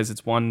just because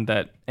it's one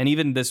that, and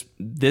even this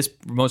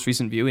most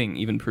recent viewing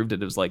even proved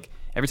it. It was like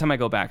every time I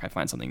go back, I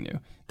find something new.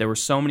 There were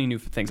so many new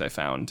things I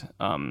found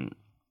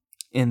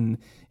in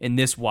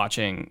this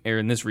watching or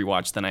in this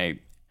rewatch than I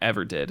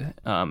ever did.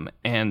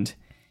 And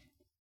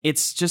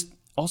it's just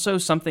also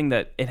something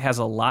that it has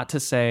a lot to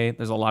say.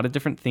 There's a lot of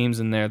different themes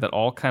in there that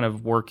all kind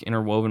of work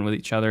interwoven with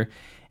each other.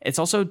 It's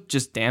also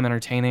just damn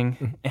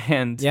entertaining,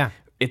 and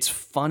it's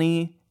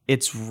funny.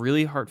 It's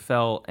really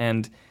heartfelt,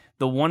 and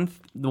the one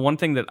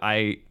thing that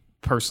I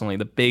personally,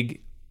 the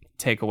big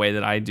takeaway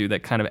that I do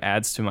that kind of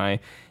adds to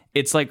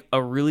it's like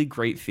a really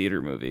great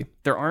theater movie.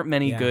 There aren't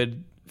many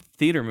good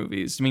theater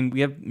movies. I mean,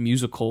 we have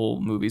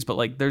musical movies, but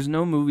like there's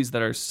no movies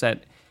that are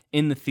set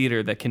in the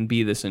theater that can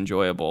be this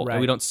enjoyable. Right.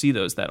 And we don't see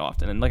those that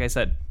often. And like I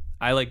said,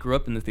 I grew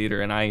up in the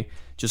theater, and I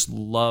just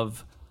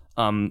love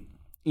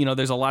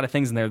there's a lot of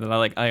things in there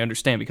that I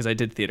understand because I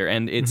did theater,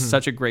 and it's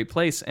such a great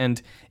place,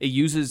 and it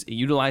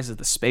utilizes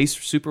the space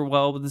super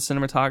well with the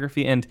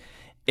cinematography, and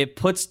it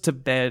puts to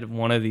bed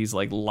one of these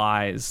like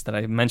lies that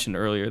I mentioned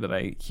earlier that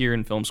I hear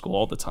in film school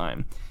all the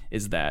time,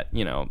 is that,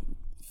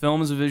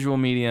 film is a visual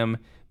medium,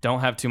 don't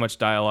have too much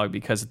dialogue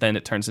because then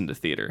it turns into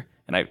theater.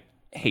 And I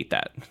hate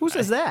that. Who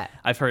says that?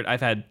 I've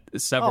had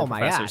several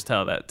professors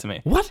tell that to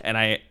me. What? And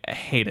I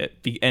hate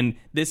it. And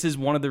this is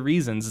one of the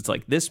reasons. It's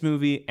like this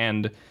movie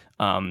and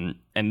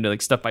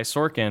like stuff by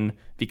Sorkin,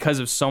 because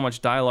of so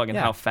much dialogue and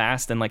how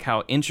fast and like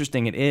how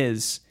interesting it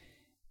is,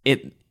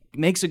 it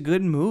makes a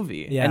good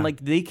movie. Yeah. And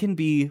like they can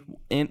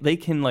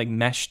like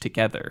mesh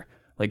together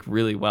like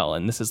really well.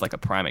 And this is like a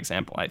prime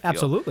example, I feel.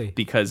 Absolutely.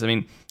 Because I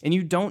mean,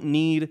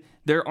 and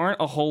there aren't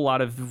a whole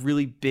lot of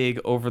really big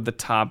over the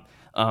top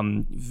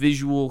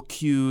visual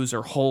cues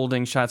or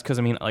holding shots, because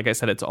I mean, like I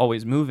said, it's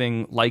always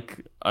moving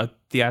like a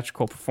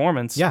theatrical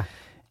performance. Yeah.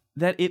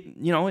 That it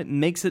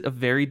makes it a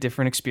very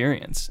different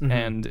experience,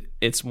 and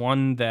it's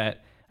one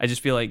that I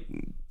just feel like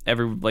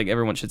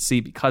everyone should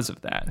see because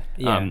of that.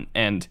 Yeah.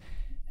 And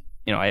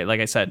like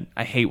I said,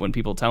 I hate when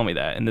people tell me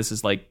that, and this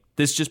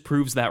just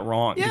proves that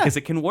wrong because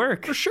it can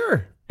work For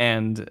sure.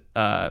 And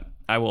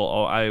I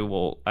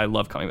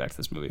love coming back to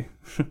this movie.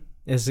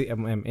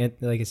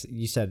 Like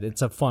you said,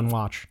 it's a fun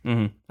watch.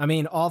 Mm-hmm. I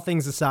mean, all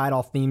things aside,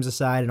 all themes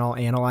aside, and all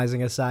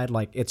analyzing aside,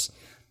 like it'd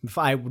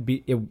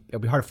be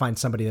hard to find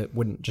somebody that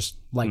wouldn't just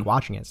like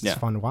watching it. It's just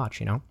fun to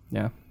watch,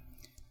 Yeah.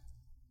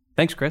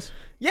 Thanks, Chris.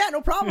 Yeah,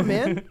 no problem,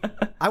 man.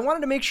 I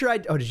wanted to make sure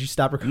did you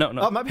stop recording?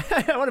 No. Oh, my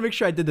bad. I want to make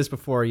sure I did this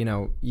before,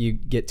 you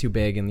get too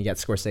big and you get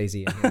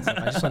Scorsese in here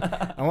and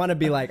stuff. I want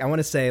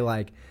to say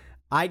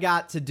I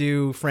got to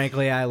do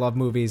Frankly I Love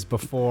Movies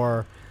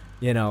before,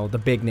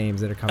 the big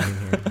names that are coming in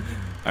here.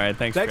 All right,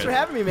 thanks Thanks Chris. for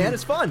having me, man.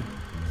 It's fun.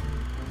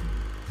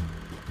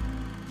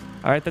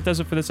 All right, that does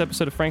it for this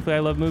episode of Frankly I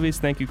Love Movies.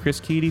 Thank you, Chris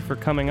Keedy, for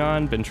coming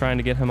on. Been trying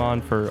to get him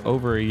on for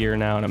over a year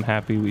now, and I'm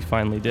happy we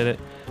finally did it.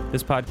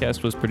 This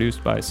podcast was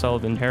produced by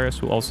Sullivan Harris,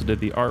 who also did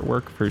the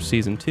artwork for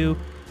Season 2.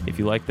 If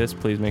you like this,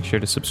 please make sure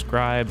to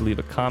subscribe, leave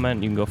a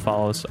comment. You can go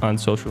follow us on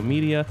social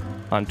media,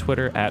 on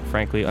Twitter at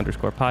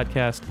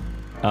Frankly_podcast,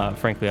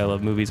 Frankly I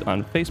Love Movies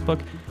on Facebook,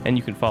 and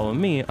you can follow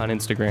me on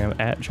Instagram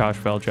at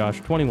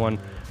JoshFellJosh21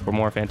 for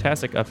more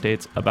fantastic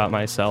updates about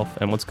myself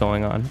and what's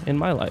going on in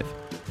my life.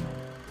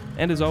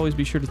 And as always,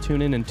 be sure to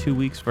tune in 2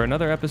 weeks for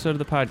another episode of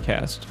the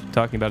podcast,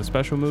 talking about a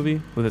special movie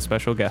with a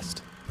special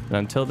guest. And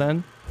until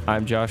then,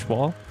 I'm Josh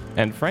Wall,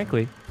 and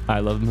frankly,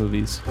 I love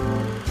movies.